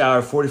Riley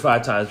shower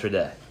 45 times per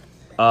day?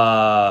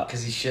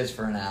 Because he shits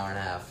for an hour and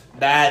a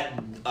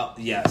half.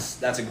 Yes,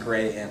 that's a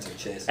great answer,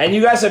 Chase. And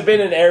you guys have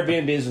been in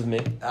Airbnbs with me.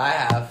 I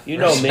have. You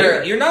know me.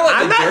 You're not like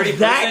I'm a not dirty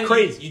that person.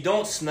 crazy. You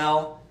don't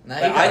smell. No,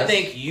 But I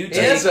think you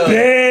take.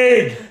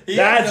 Big.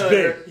 That's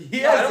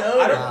big.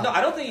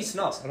 I don't think he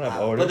smells. I don't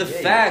have odor. But the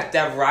fact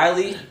that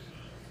Riley,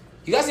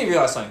 you guys need to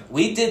realize something.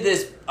 We did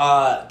this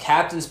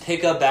captain's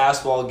pickup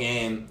basketball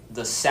game.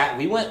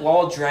 We went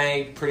all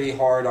drank pretty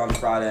hard on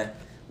Friday.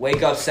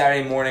 Wake up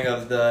Saturday morning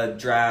of the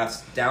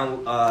drafts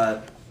down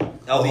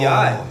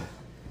LBI. Oh.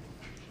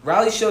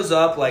 Riley shows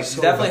up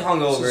definitely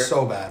hungover. This is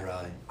so bad,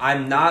 Riley.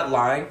 I'm not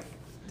lying.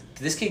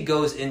 This kid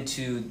goes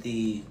into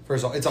the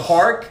First of all, it's a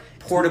park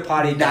porta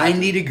potty.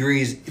 90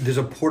 degrees. There's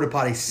a porta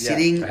potty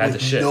sitting I had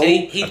with to shit. no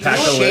And he threw it.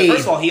 shade.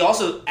 First of all, he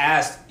also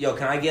asked, "Yo,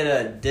 can I get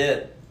a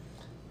dip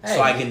Hey,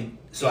 so I can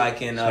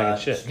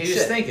shit. He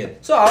was thinking.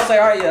 So I was like,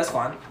 "All right, yeah, that's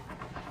fine."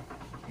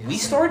 We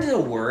started to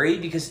worry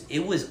because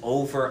it was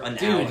over an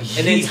hour,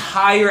 an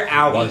entire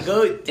hour.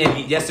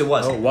 Yes, it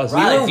was. No, it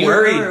wasn't. We Riley, were if you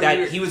worried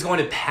that he was going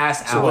to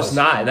pass So out. it's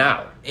not an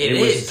hour. It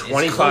was is. It's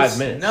 25 close.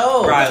 minutes.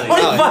 No, Riley.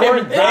 25 No,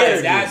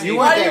 minutes. That's You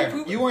Why weren't are you there.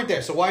 pooping? You weren't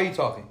there. So why are you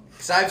talking?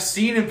 Because I've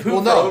seen him poop Well,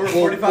 for no. over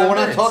 45 we're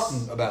minutes. not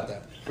talking about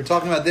that. We're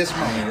talking about this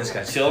moment. This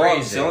guy's Chill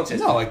crazy. out, chill.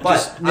 No, like, but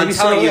just I'm maybe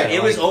telling slow you, down,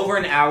 it was like, over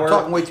an hour.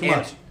 talking way too and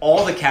much.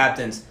 All the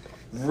captains,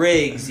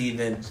 Riggs,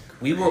 even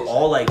we were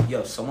all like,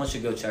 "Yo, someone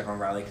should go check on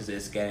Riley because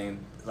it's getting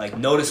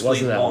noticeably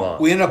Wasn't that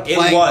long. We ended up It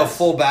playing a was.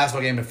 full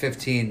basketball game to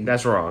 15.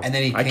 That's wrong. And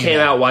then he I came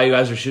out while you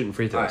guys were shooting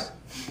free All throws.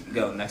 right,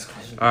 go next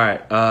question. All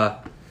right.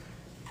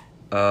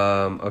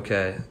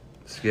 Okay.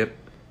 Skip.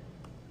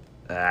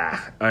 All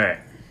right.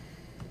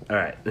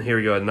 And here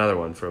we go. Another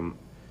one from.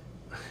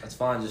 That's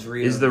fine. Just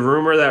read. Is it. the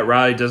rumor that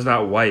Riley does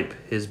not wipe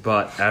his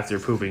butt after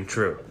pooping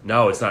true?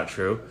 No, it's not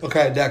true.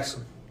 Okay, Dex.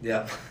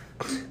 Yeah.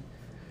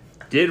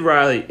 Did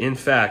Riley, in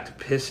fact,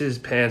 piss his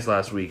pants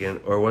last weekend,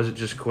 or was it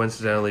just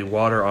coincidentally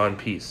water on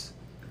piece?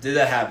 Did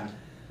that happen?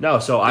 No,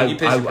 so Did you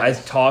piss your I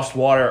pants? tossed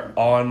water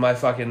on my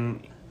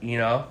fucking,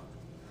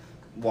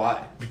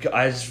 Why?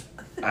 because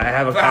I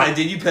have a Riley,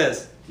 did you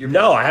piss?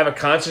 no, I have a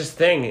conscious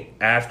thing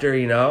after,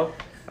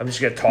 I'm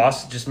just gonna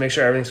toss, just make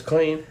sure everything's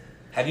clean.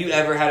 Have you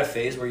ever had a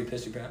phase where you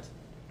pissed your pants?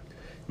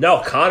 No,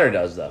 Connor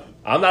does though.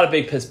 I'm not a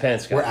big piss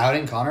pants guy. We're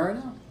outing Connor right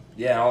now?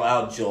 Yeah, all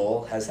out.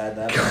 Joel has had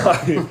that.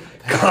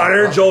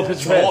 Connor, Joel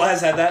piss Joel pants.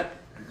 has had that.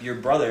 Your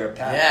brother,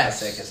 Pat,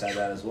 Yes. I think, has had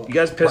that as well. You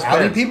guys piss We're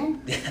outing pants. people?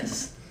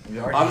 Yes. We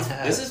already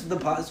have. This is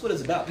what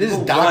it's about. This is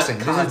People want doxing.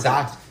 This is content.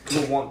 doxing.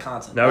 People want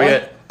content. Now we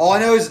get All I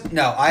know is,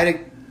 I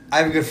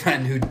have a good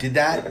friend who did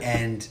that,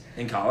 and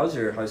In college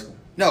or high school?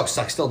 no,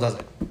 still does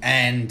it.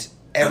 And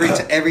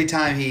every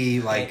time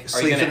he Are you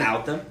sleeps gonna in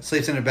out them?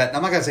 sleeps in a bed.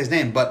 I'm not gonna say his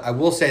name, but I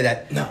will say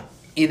that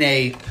in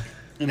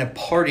a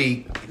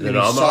party, maybe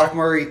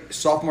Omar?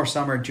 sophomore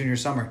summer, junior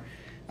summer,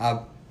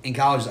 in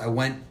college, I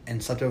went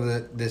and slept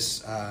over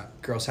this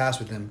girl's house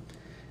with him,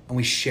 and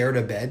we shared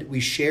a bed. We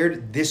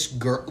shared this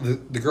girl,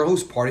 the girl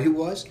whose party he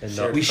was.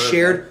 And We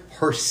shared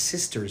her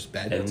sister's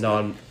bed,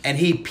 and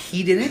he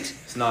peed in it.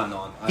 It's not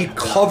non. He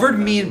covered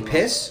me in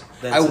piss.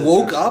 I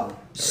woke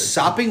up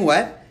sopping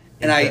wet,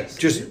 and I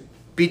just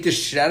beat the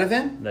shit out of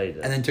him. No, you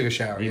didn't. And then took a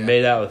shower. you yeah.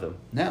 made out with him.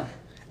 No.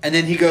 And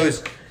then he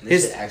goes,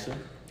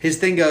 his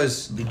thing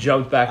goes, You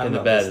jumped back I in the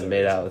don't know bed this and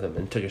made out with him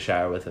and took a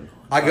shower with him.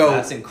 I go,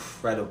 That's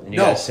incredible. You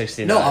no, got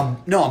 69.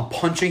 I'm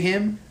punching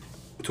him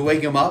to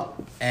wake him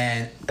up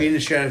and beating the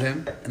shit out of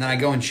him. And then I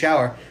go and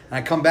shower, and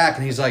I come back,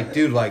 and he's like,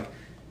 dude,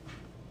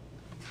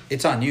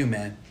 it's on you,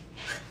 man.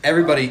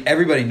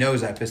 Everybody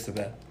knows I pissed the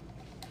bed.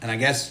 And I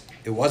guess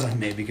it was on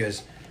me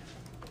because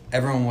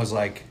everyone was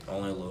like,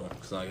 Only a little.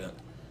 It's not good.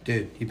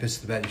 dude, he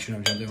pissed the bed. You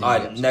shouldn't have jumped in. All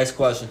right, next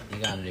question. You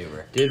got an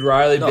Uber. Did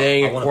Riley No,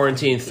 bang I at wanna-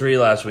 quarantine 3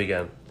 last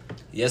weekend?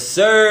 Yes,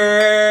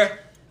 sir.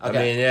 Okay.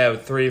 I mean, yeah,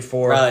 3,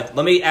 4. Riley,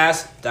 let me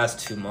ask. That's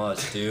too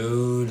much,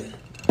 dude.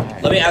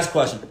 Let me ask a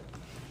question.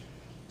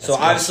 So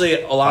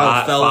obviously, a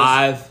lot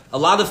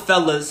of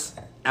fellas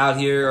out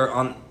here are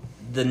on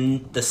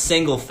the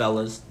single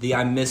fellas, the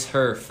I miss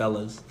her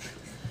fellas,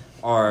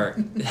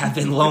 have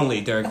been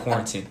lonely during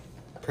quarantine.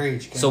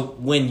 Preach. So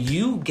when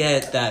you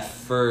get that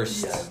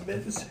first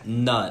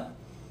nut,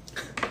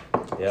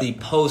 Yep. the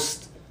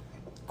post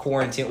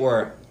quarantine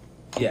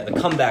the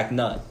comeback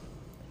nut,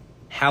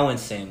 how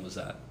insane was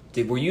that?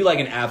 Were you like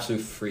an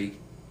absolute freak,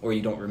 or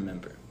you don't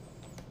remember?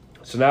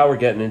 So now we're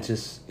getting into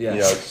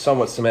Yeah.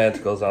 somewhat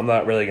semanticals. I'm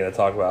not really going to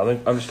talk about.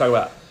 I'm just talking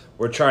about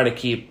we're trying to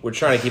keep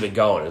it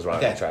going. Is what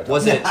I'm trying to talk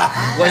Was it?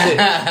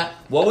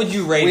 What would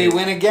you rate We it?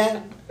 win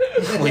again?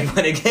 We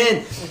win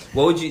again.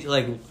 What would you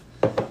like?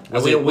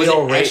 Was We it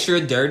don't rate- extra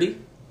dirty?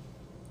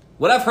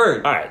 What I've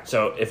heard. All right,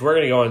 so if we're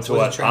going to go into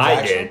Was it what I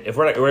transaction? did, if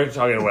we're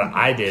talking about what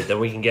I did, then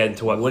we can get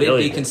into what Would it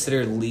Billy be did.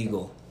 considered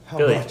legal?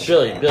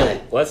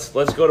 Billy. Let's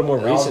go to more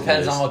It all recent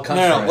depends news. on what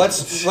country. No,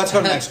 let's go to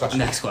the next question.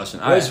 Next question.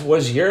 All right.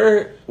 Was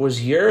your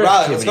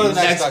Riley, let's go to the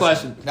activities- next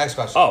question. Next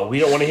question. Oh, we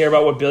don't want to hear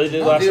about what Billy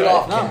did last do it night.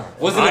 off No. camera.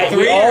 Was it a 3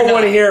 We or all not?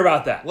 want to hear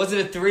about that. Was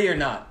it a 3 or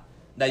not?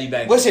 That you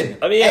bagged? Listen,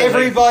 I mean, yeah,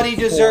 everybody like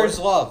deserves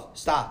love.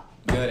 Stop.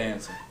 Good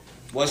answer.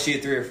 Was she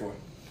a 3 or 4?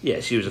 Yeah,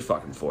 she was a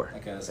fucking 4.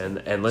 Okay, that's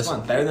and Come listen,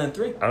 on, better than a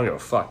 3. I don't give a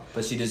fuck.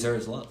 But she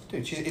deserves love.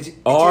 Dude, it's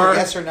Are- a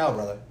yes or no,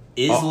 brother.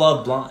 Is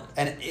love blind?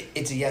 And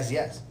it's a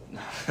yes.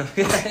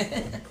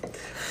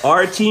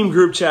 Our team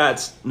group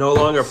chats no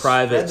longer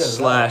private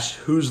Spread those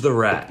 / who's the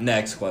rat.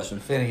 Next question.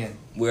 Finnegan.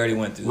 We already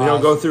went through We that.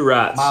 don't go through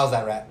rats. Miles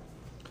that rat.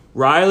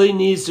 Riley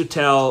needs to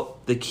tell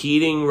the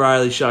Keating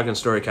Riley shotgun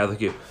story,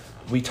 Catholic U.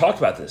 We talked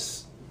about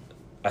this,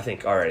 I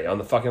think, already on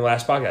the fucking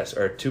last podcast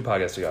or 2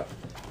 podcasts ago.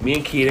 Me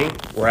and Keating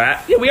were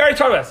at. Yeah, we already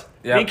talked about this.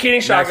 Yep. Me and Keating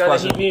Next shotgun.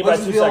 question. And he beat me by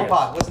Listen 2 to the old seconds.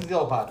 pod. Listen to the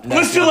old pod.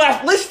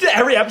 Listen to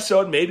every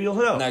episode. Maybe you'll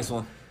know. Next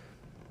one.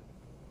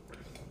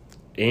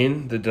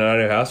 In the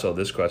Donadio household,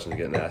 this question is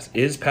getting asked: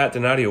 is Pat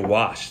Donadio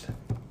washed?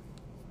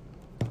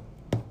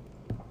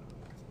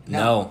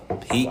 No.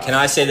 Can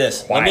I say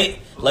this? Why?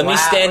 Let me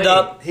stand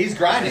up. He's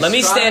grinding. Let me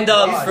He's stand grinding.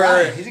 up He's for-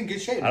 grinding. He's in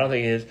good shape. I don't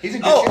think he is. He's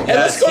in good Oh, shape. and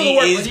let's go to the he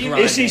work. is Is he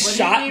grinding.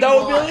 shot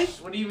though, Billy?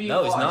 What do you mean?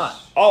 No, he's wash? not.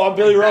 Oh, I'm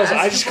Billy Rose.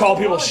 I just call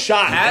people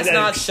shot. Pat's and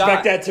then not expect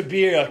shot. that to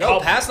be a No,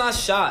 couple. Pat's not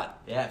shot.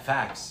 Yeah,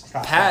 facts.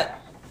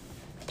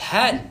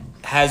 Pat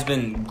has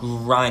been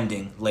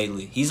grinding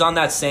lately. He's on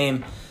that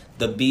same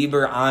the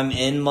Bieber I'm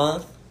in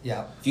month.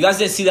 Yeah. If you guys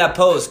didn't see that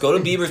post, go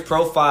to Bieber's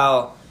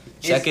profile,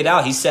 check Is- it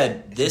out. He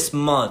said this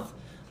month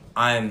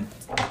I'm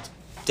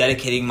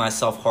dedicating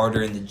myself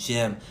harder in the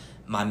gym,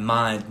 my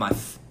mind, my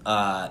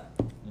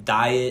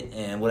diet,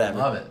 and whatever.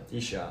 Love it.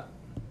 He shot.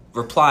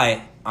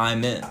 Reply,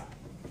 I'm in.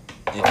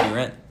 If you're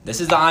in. This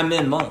is the I'm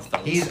in month,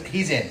 fellas.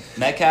 He's in.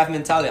 Metcalf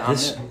mentality, I'm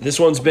This, in. this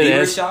one's been Bieber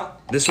answered.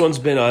 shot? This one's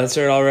been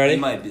answered already. He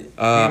might be.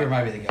 Bieber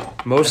might be the guy.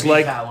 Most I think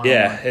like, Pat won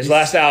yeah, one. his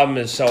last album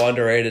is so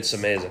underrated. It's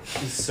amazing.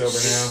 He's sober now.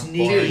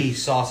 Sneaky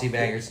saucy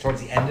bangers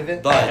towards the end of it.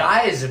 The But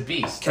guy is a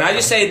beast. can I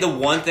just say the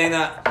one thing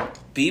that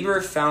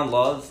Bieber found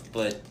love,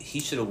 but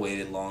he should have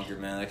waited longer,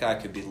 man. That guy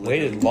could be living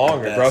Waited the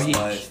longer, best bro. He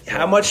life, bro.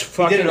 how much he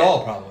fucking did it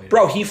all, probably.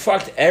 bro? He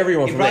fucked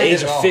everyone He from the probably age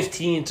did of it all.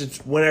 15 to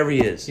whenever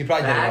he is. He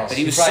probably did it all. But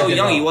he was probably so did it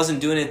young, all. he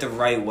wasn't doing it the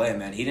right way,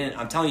 man. He didn't.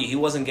 I'm telling you, he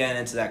wasn't getting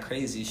into that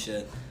crazy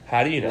shit.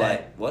 How do you know?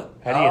 Like what?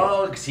 How do you know?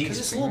 Oh, because Because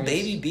it's little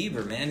baby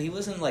Bieber, man. He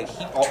wasn't like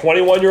he.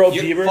 21-year-old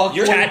You're- Bieber,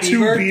 you're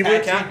tattoo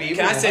Bieber. Can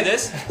I say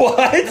this? What?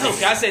 No,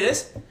 can I say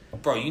this?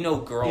 Bro, you know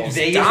girls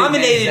Vegas and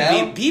dominated.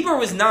 Denzel? Bieber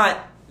was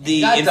not the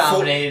He got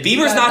dominated. He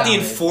Bieber's got not the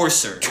dominated.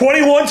 enforcer.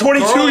 21,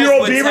 22-year-old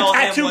Girls would Bieber, tell him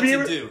tattoo what to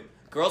Bieber, do.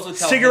 Girls would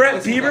tell cigarette him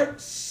what to do. Bieber.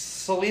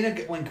 Selena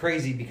went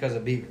crazy because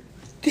of Bieber.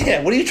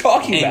 Yeah, what are you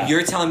talking And about?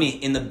 you're telling me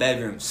in the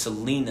bedroom,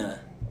 Selena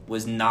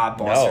was not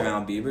bossing No.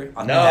 around Bieber?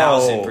 No.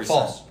 1,000%.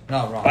 False.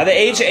 No, wrong. By the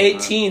age of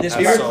 18, this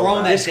Bieber's guy,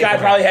 throwing that this dick guy around.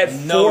 probably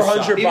had No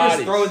 400 shot. Bieber's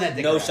bodies. throwing that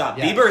dick No around. shot.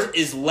 Yeah. Bieber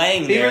is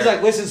laying there. Bieber's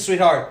like, listen,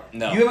 sweetheart,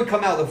 No. you haven't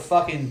come out with a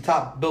fucking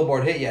top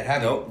Billboard hit yet,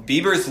 have you? No,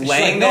 Bieber's She's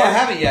laying like, no, there. I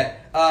haven't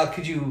yet.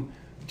 Could you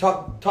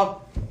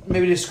talk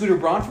maybe to Scooter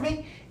Braun for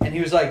me? And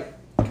he was like,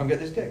 come get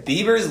this dick.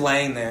 Bieber's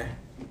laying there,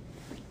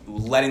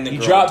 letting the He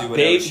girl dropped do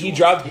whatever baby. she He wants.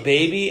 dropped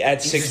baby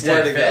at He's 16.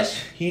 just dead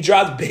fish. He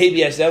dropped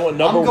baby at that one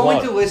number I'm going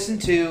one. to listen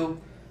to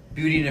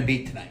Beauty and a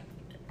Beat tonight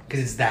because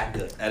it's that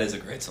good. That is a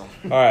great song.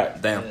 All right,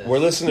 Damn. we're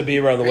listening to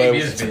Bieber on the Great way.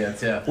 music video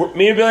too.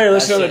 Me and Billy are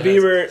listening to That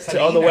shit Bieber on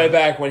the Selena. way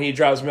back when he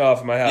drops me off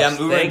at my house. Yeah, I'm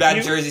Ubering Thank back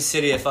you. to Jersey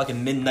City at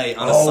fucking midnight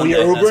on a Oh, Sunday.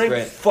 you're That's Ubering?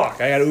 great.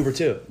 Fuck, I got Uber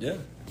too. Yeah.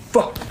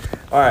 Fuck.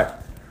 All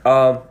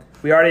right.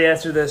 We already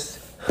answered this.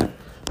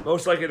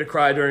 Most likely to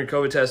cry during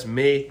COVID test,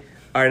 me.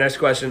 All right, next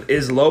question.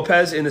 Is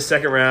Lopez in the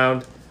second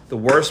round the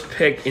worst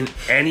pick in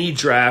any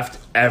draft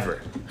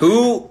ever?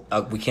 Who?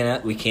 We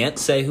can't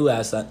say who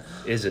asked that.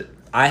 Is it?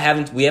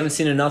 We haven't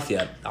seen enough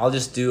yet. I'll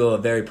just do a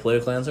very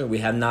political answer. We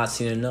have not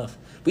seen enough.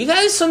 We've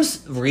had some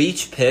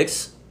reach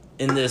picks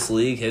in this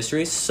league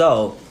history,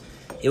 so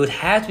it would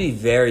have to be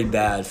very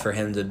bad for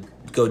him to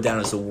go down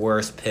as the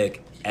worst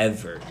pick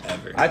ever.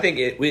 I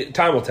think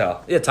time will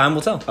tell. Yeah, time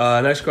will tell.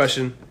 Next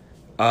question.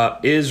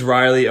 Is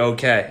Riley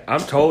okay?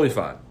 I'm totally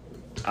fine.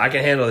 I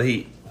can handle the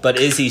heat. But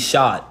is he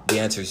shot? The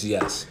answer is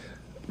yes.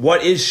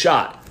 What is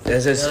shot?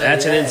 That's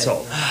an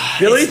insult.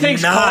 Billy It's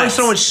thinks not. calling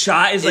someone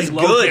shot is It's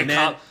like low good, kick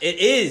man. It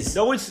is.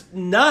 No, it's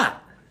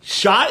not.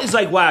 Shot is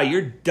like, wow,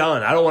 you're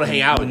done. I don't want to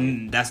hang out with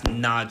you. That's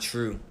not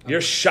true.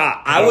 You're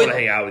shot. I don't want to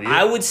hang out with you.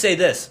 I would say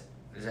this.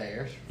 Is that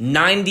yours?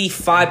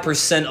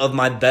 95% of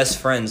my best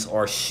friends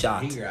are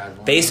shot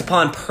based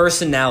upon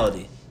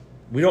personality.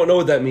 We don't know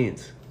what that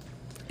means.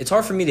 It's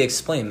hard for me to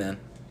explain, man.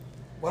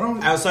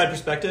 Outside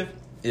perspective,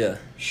 Yeah.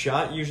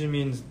 shot usually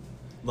means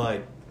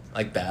like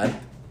Like bad.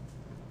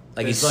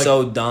 Like It's he's like,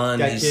 so done.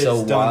 that He's kid's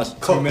so done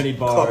washed. too many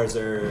bars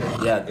or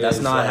Yeah, that's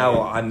is not like,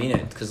 how I mean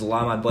it. Because a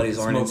lot of my buddies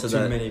aren't smoke into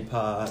too that. many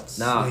pots.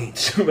 Nah.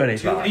 Too many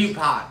Too times. many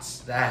pots.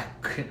 That.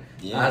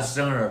 That's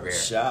stoner over here.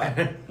 Shot.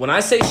 When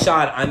I say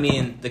shot, I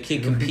mean the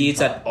kid competes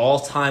at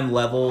all-time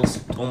levels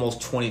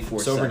almost 24/7.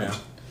 Sober now.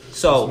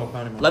 So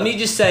let me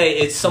just say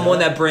it's someone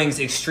that brings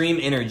extreme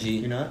energy.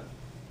 You're not?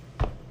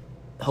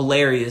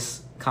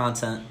 Hilarious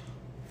content.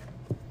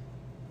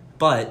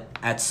 But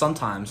at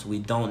sometimes we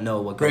don't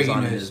know what goes Breaking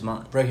on in news. his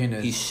mind. Breaking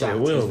news. He's shocked.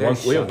 we He's have very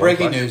one- we have shocked.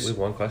 Breaking question. news. We have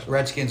one question.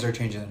 Redskins are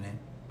changing their name.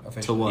 To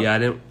Officially. what? Yeah, I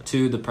didn't.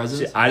 To the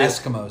president? I didn't.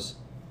 Eskimos.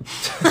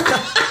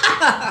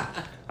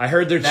 I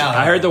heard they're. No.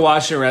 I heard the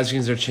Washington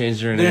Redskins are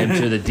changing their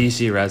name to the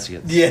DC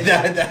Redskins. Yeah,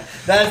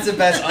 that's the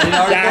best Onion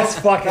article. That's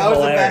fucking That was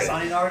hilarious. the best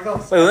Onion article.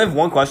 Wait, we only have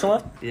one question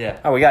left? Yeah.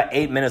 Oh, we got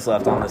 8 minutes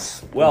left on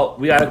this Well,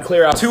 we got to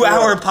clear out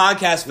 2-hour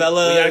podcast,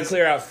 fellas. We got to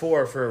clear out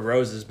 4 for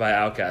Roses by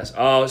Outkast.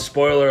 Oh,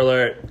 spoiler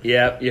alert!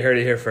 Yep, you heard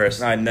it here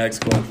first. All right,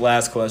 next one.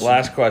 Last question.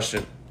 Last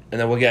question,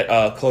 and then we'll get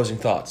closing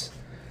thoughts.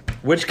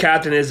 Which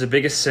captain is the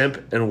biggest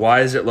simp, and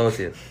why is it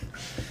Lothian?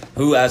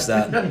 Who asked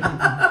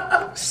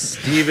that?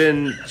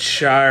 Steven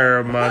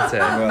Chiramonte,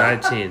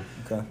 19.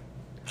 Okay.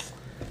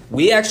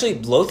 We actually,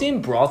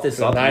 Lothian brought this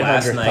up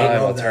last 905. night.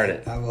 I'll turn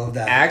it. I love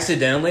that.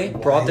 Accidentally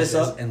brought this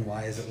up. And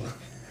why is it?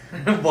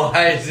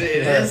 Why is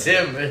it? It's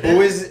him.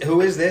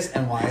 Who is this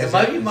and why is it? It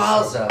might be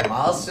Miles though.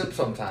 Miles sips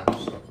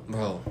sometimes.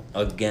 Bro,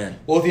 again.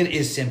 Lothian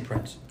is Sim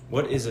Prince.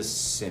 What is a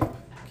simp?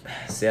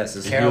 Yes, this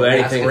is Carol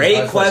anything. Baskin.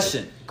 Great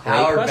question. Great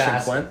Howard question,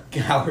 Baskin.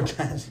 Quinn. Howard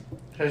Bass.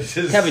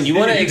 Kevin, you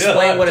want to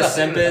explain what a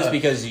simp is?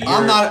 Because you're...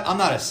 I'm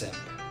not a simp.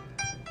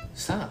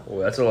 Stop. Well,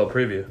 that's a little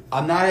preview.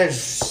 I'm not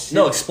as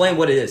No, explain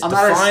what it is. I'm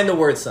not Define the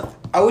word simp.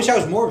 I wish I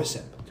was more of a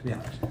simp, to be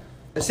honest.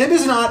 A simp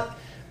is not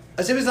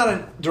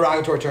a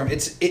derogatory term.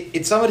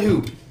 It's someone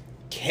who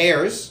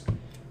cares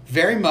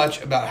very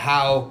much about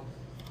how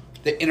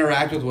they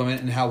interact with women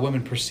and how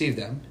women perceive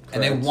them,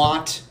 and they Correct.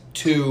 want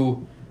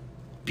to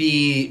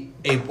be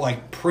a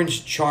Prince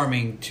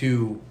Charming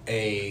to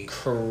a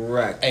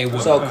Correct. A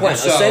woman. So, Quinn,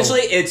 So-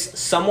 essentially, it's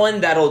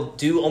someone that'll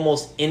do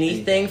almost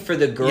anything for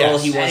the girl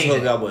Yes, he wants to hook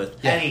anything. up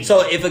with. Anything.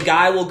 So, if a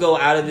guy will go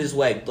out of his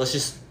way, let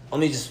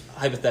me just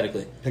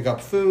hypothetically. pick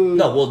up food.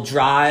 No, we'll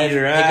drive, Eat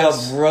her pick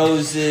ass. up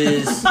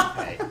roses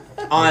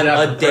on You'd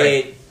have a to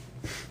pray. date,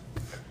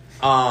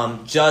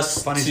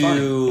 just Funny's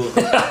to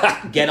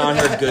get on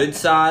her good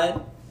side.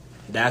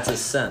 That's a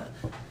simp.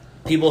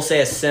 People say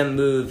a simp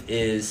move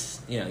is,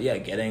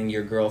 getting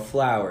your girl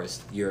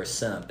flowers. You're a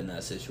simp in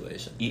that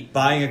situation.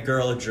 Buying a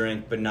girl a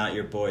drink, but not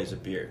your boys a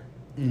beer.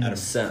 At a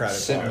Simp. crowded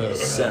Simp bar. move.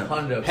 Simp.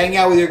 Hundo. Hang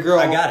out with your girl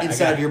I got it, I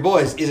inside got of it. your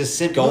boys is a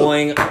simp. move.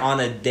 Going on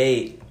a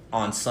date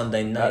on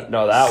Sunday night.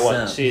 No, that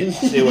one. Simp.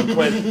 See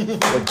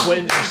what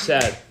Quinn just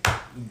said.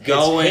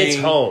 Going Hits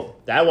home.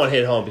 That one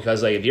hit home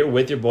because if you're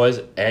with your boys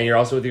and you're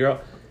also with your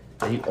girl,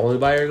 and you only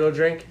buy your girl a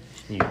drink,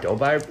 and you don't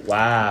buy her.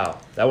 Wow,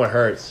 that one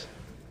hurts.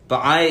 But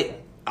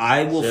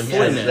I will Simp.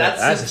 flip it. That's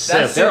That's a simp.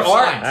 that's There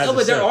are fine. That's no, a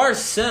but there simp. are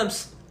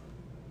simps.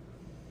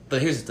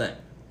 But here's the thing.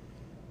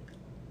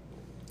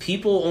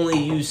 People only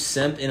use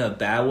simp in a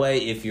bad way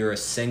if you're a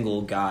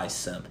single guy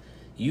simp.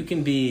 You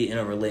can be in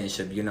a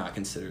relationship, you're not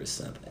considered a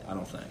simp. I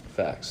don't think,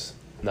 Facts,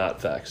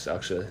 not facts,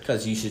 actually.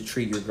 because you should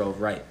treat your girl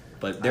right.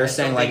 But they're I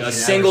saying don't like think a you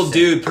should single ever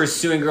dude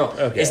pursuing a girl.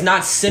 Okay. It's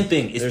not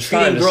simping. It's There's time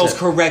treating to girls simp.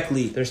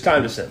 correctly. There's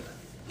time to simp.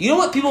 You know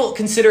what people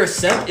consider a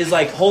simp is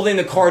like holding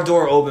the car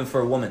door open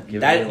for a woman. Give it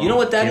That to you know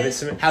what that Give it is?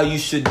 to me. How you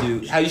should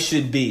do. How you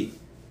should be.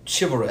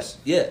 Chivalrous.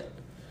 Yeah.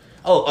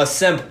 Oh, a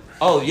simp.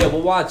 Oh, yeah,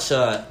 we'll watch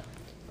A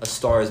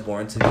Star is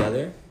Born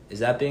together. Is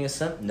that being a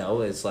simp? No,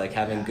 it's like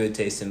having good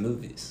taste in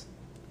movies.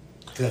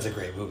 That's a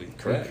great movie.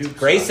 Correct.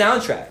 Great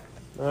soundtrack.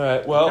 All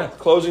right. Well,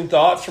 closing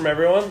thoughts from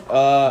everyone.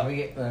 Let me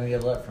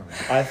get left from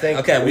it. I think.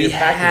 Okay, we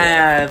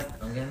have...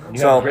 I'm getting You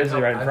So- have Grizzly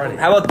right in front of you.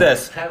 How about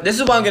this? This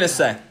is what I'm going to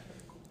say.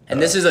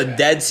 And this is a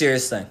dead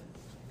serious thing.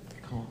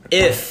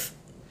 If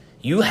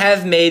you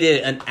have made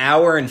it an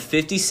hour and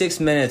 56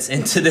 minutes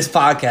into this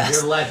podcast...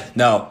 You're a legend.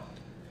 No.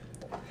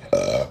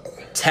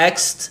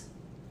 Text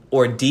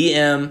or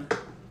DM...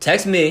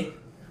 Text me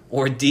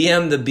or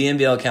DM the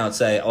BNBL account.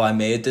 Say, oh, I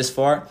made it this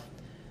far.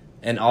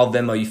 And I'll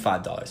Venmo you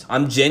 $5.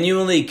 I'm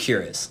genuinely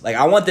curious. Like,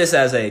 I want this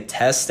as a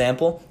test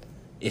sample.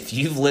 If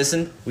you've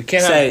listened, We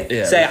can't say, have-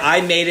 yeah. say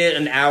I made it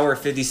an hour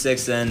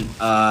 56 and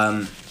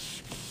blah,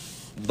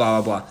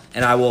 blah, blah.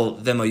 And I will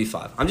Venmo you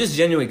 $5. I'm just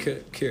genuinely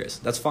curious.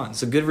 That's fine.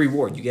 It's a good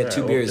reward. You get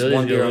 2 beers, Billy's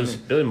 1 beer gonna on lose-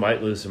 me. Billy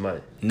might lose some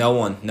money. No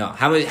one. No.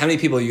 How many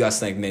people you guys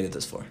think made it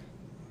this far?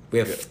 We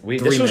have 3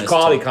 This was minutes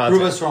quality to- content.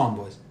 Prove us wrong,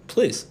 boys.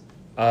 Please.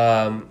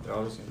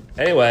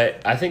 Anyway,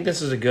 I think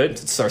this is a good.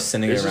 Start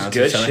sending This it is around to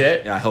good each other.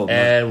 shit. Yeah, I hope not.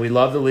 And we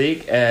love the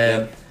league.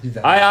 And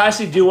I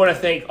honestly do want to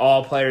thank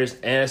all players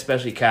and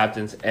especially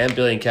captains and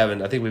Billy and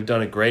Kevin. I think we've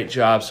done a great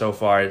job so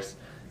far. This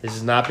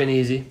has not been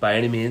easy by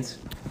any means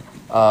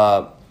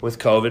with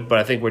COVID, but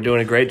I think we're doing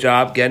a great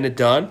job getting it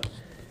done.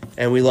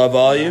 And we love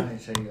all you.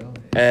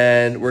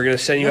 And we're going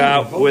to send you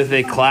out with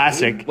a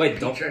classic. Wait,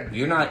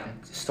 you're not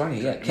starting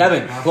it yet.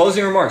 Kevin,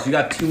 closing remarks. You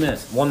got 2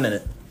 minutes. 1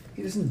 minute.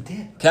 He doesn't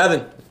dip.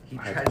 Kevin. He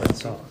tried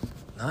to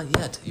Not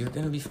yet. You're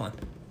going to be fine.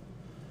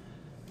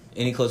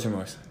 Any closing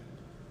remarks?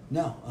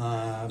 No.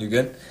 You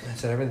good? I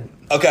said everything.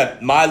 Okay,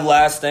 my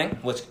last thing,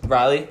 which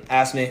Riley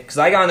asked me, because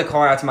I got in the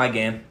car after my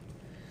game,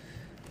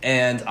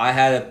 and I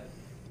had a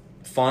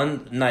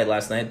fun night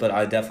last night, but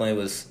I definitely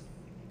was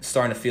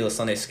starting to feel the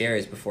Sunday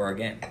scaries before our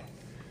game.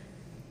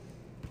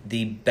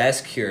 The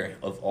best cure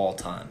of all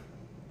time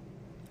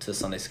to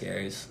Sunday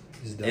scaries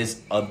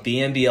is a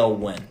BNBL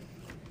win.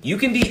 You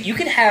could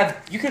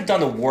have done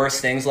the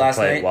worst things last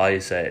Play night. it while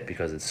you say it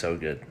because it's so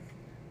good.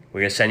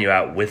 We're gonna send you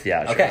out with the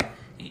outro. Okay.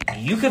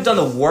 You could have done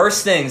the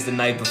worst things the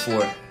night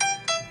before.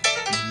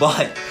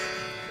 But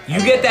you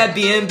get that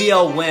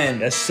BNBL win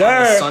Yes, on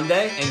sir. a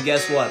Sunday, and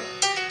guess what?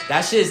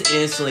 That shit is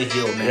instantly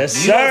healed, man. Yes,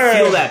 you sir.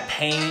 don't feel that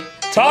pain.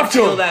 Talk to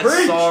you don't feel him. that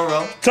Preach.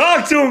 sorrow.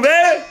 Talk to him,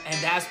 man. And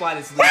that's why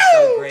this league's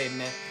so great,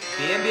 man.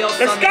 BNBL Let's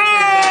Sundays go! are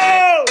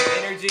back.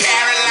 Energy.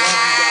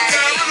 Caroline,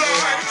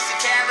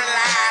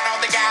 all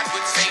the guys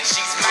would say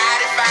she's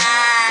mighty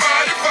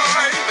fine.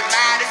 But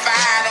mighty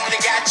fine only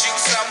got you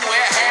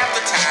somewhere half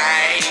the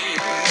time.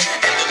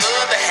 And the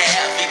other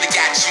half either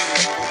got you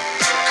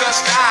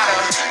cussed out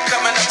or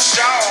coming up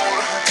short.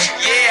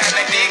 Yeah,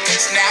 the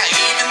niggas now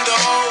even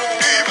though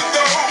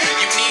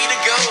you need a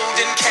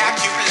golden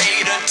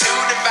calculator to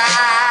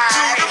divide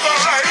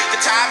the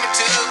time it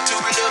took to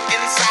look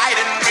inside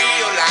and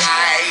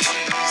realize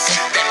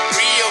that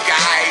real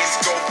guys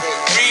go for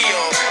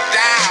real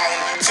down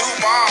to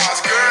Mars,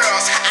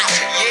 girls.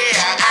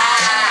 Yeah,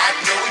 I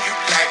know you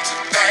like to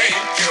think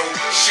your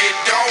shit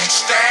don't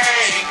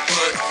stink,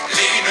 but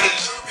lean a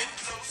little bit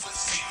closer,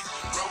 see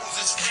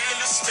roses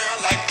really smell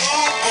like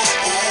boo boo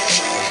boo.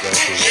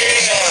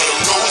 Yeah,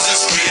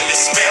 roses really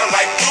smell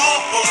like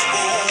boo boo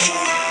boo.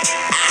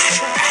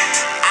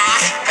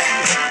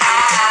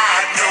 I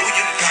know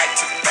you like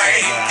to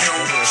think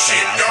your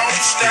shit don't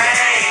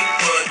stink,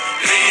 but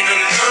lean a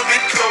little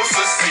bit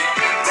closer, see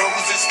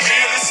roses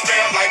really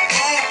smell like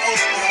boo boo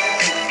boo.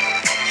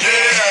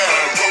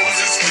 Yeah,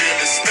 roses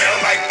really smell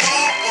like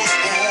boo boo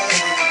boo.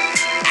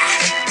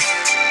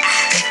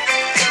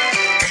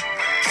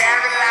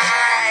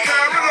 Caroline,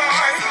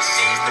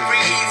 she's the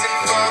reason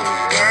for the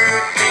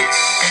word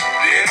bitch.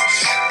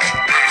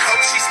 I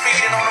hope she's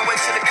speeding on her way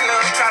to the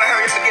club, trying to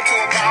hurry up and get to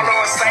a bar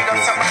or a singer or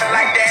something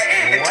like that,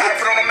 and try to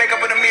put on her makeup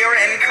in the mirror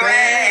and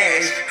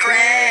crash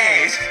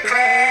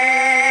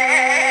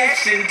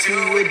into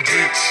a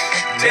ditch.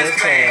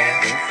 Just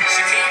man,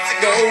 she needs a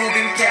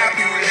golden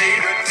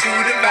calculator to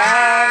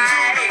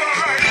divide.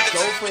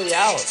 Go for the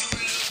hour.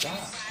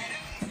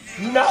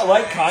 You not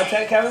like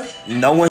content, Kevin? No one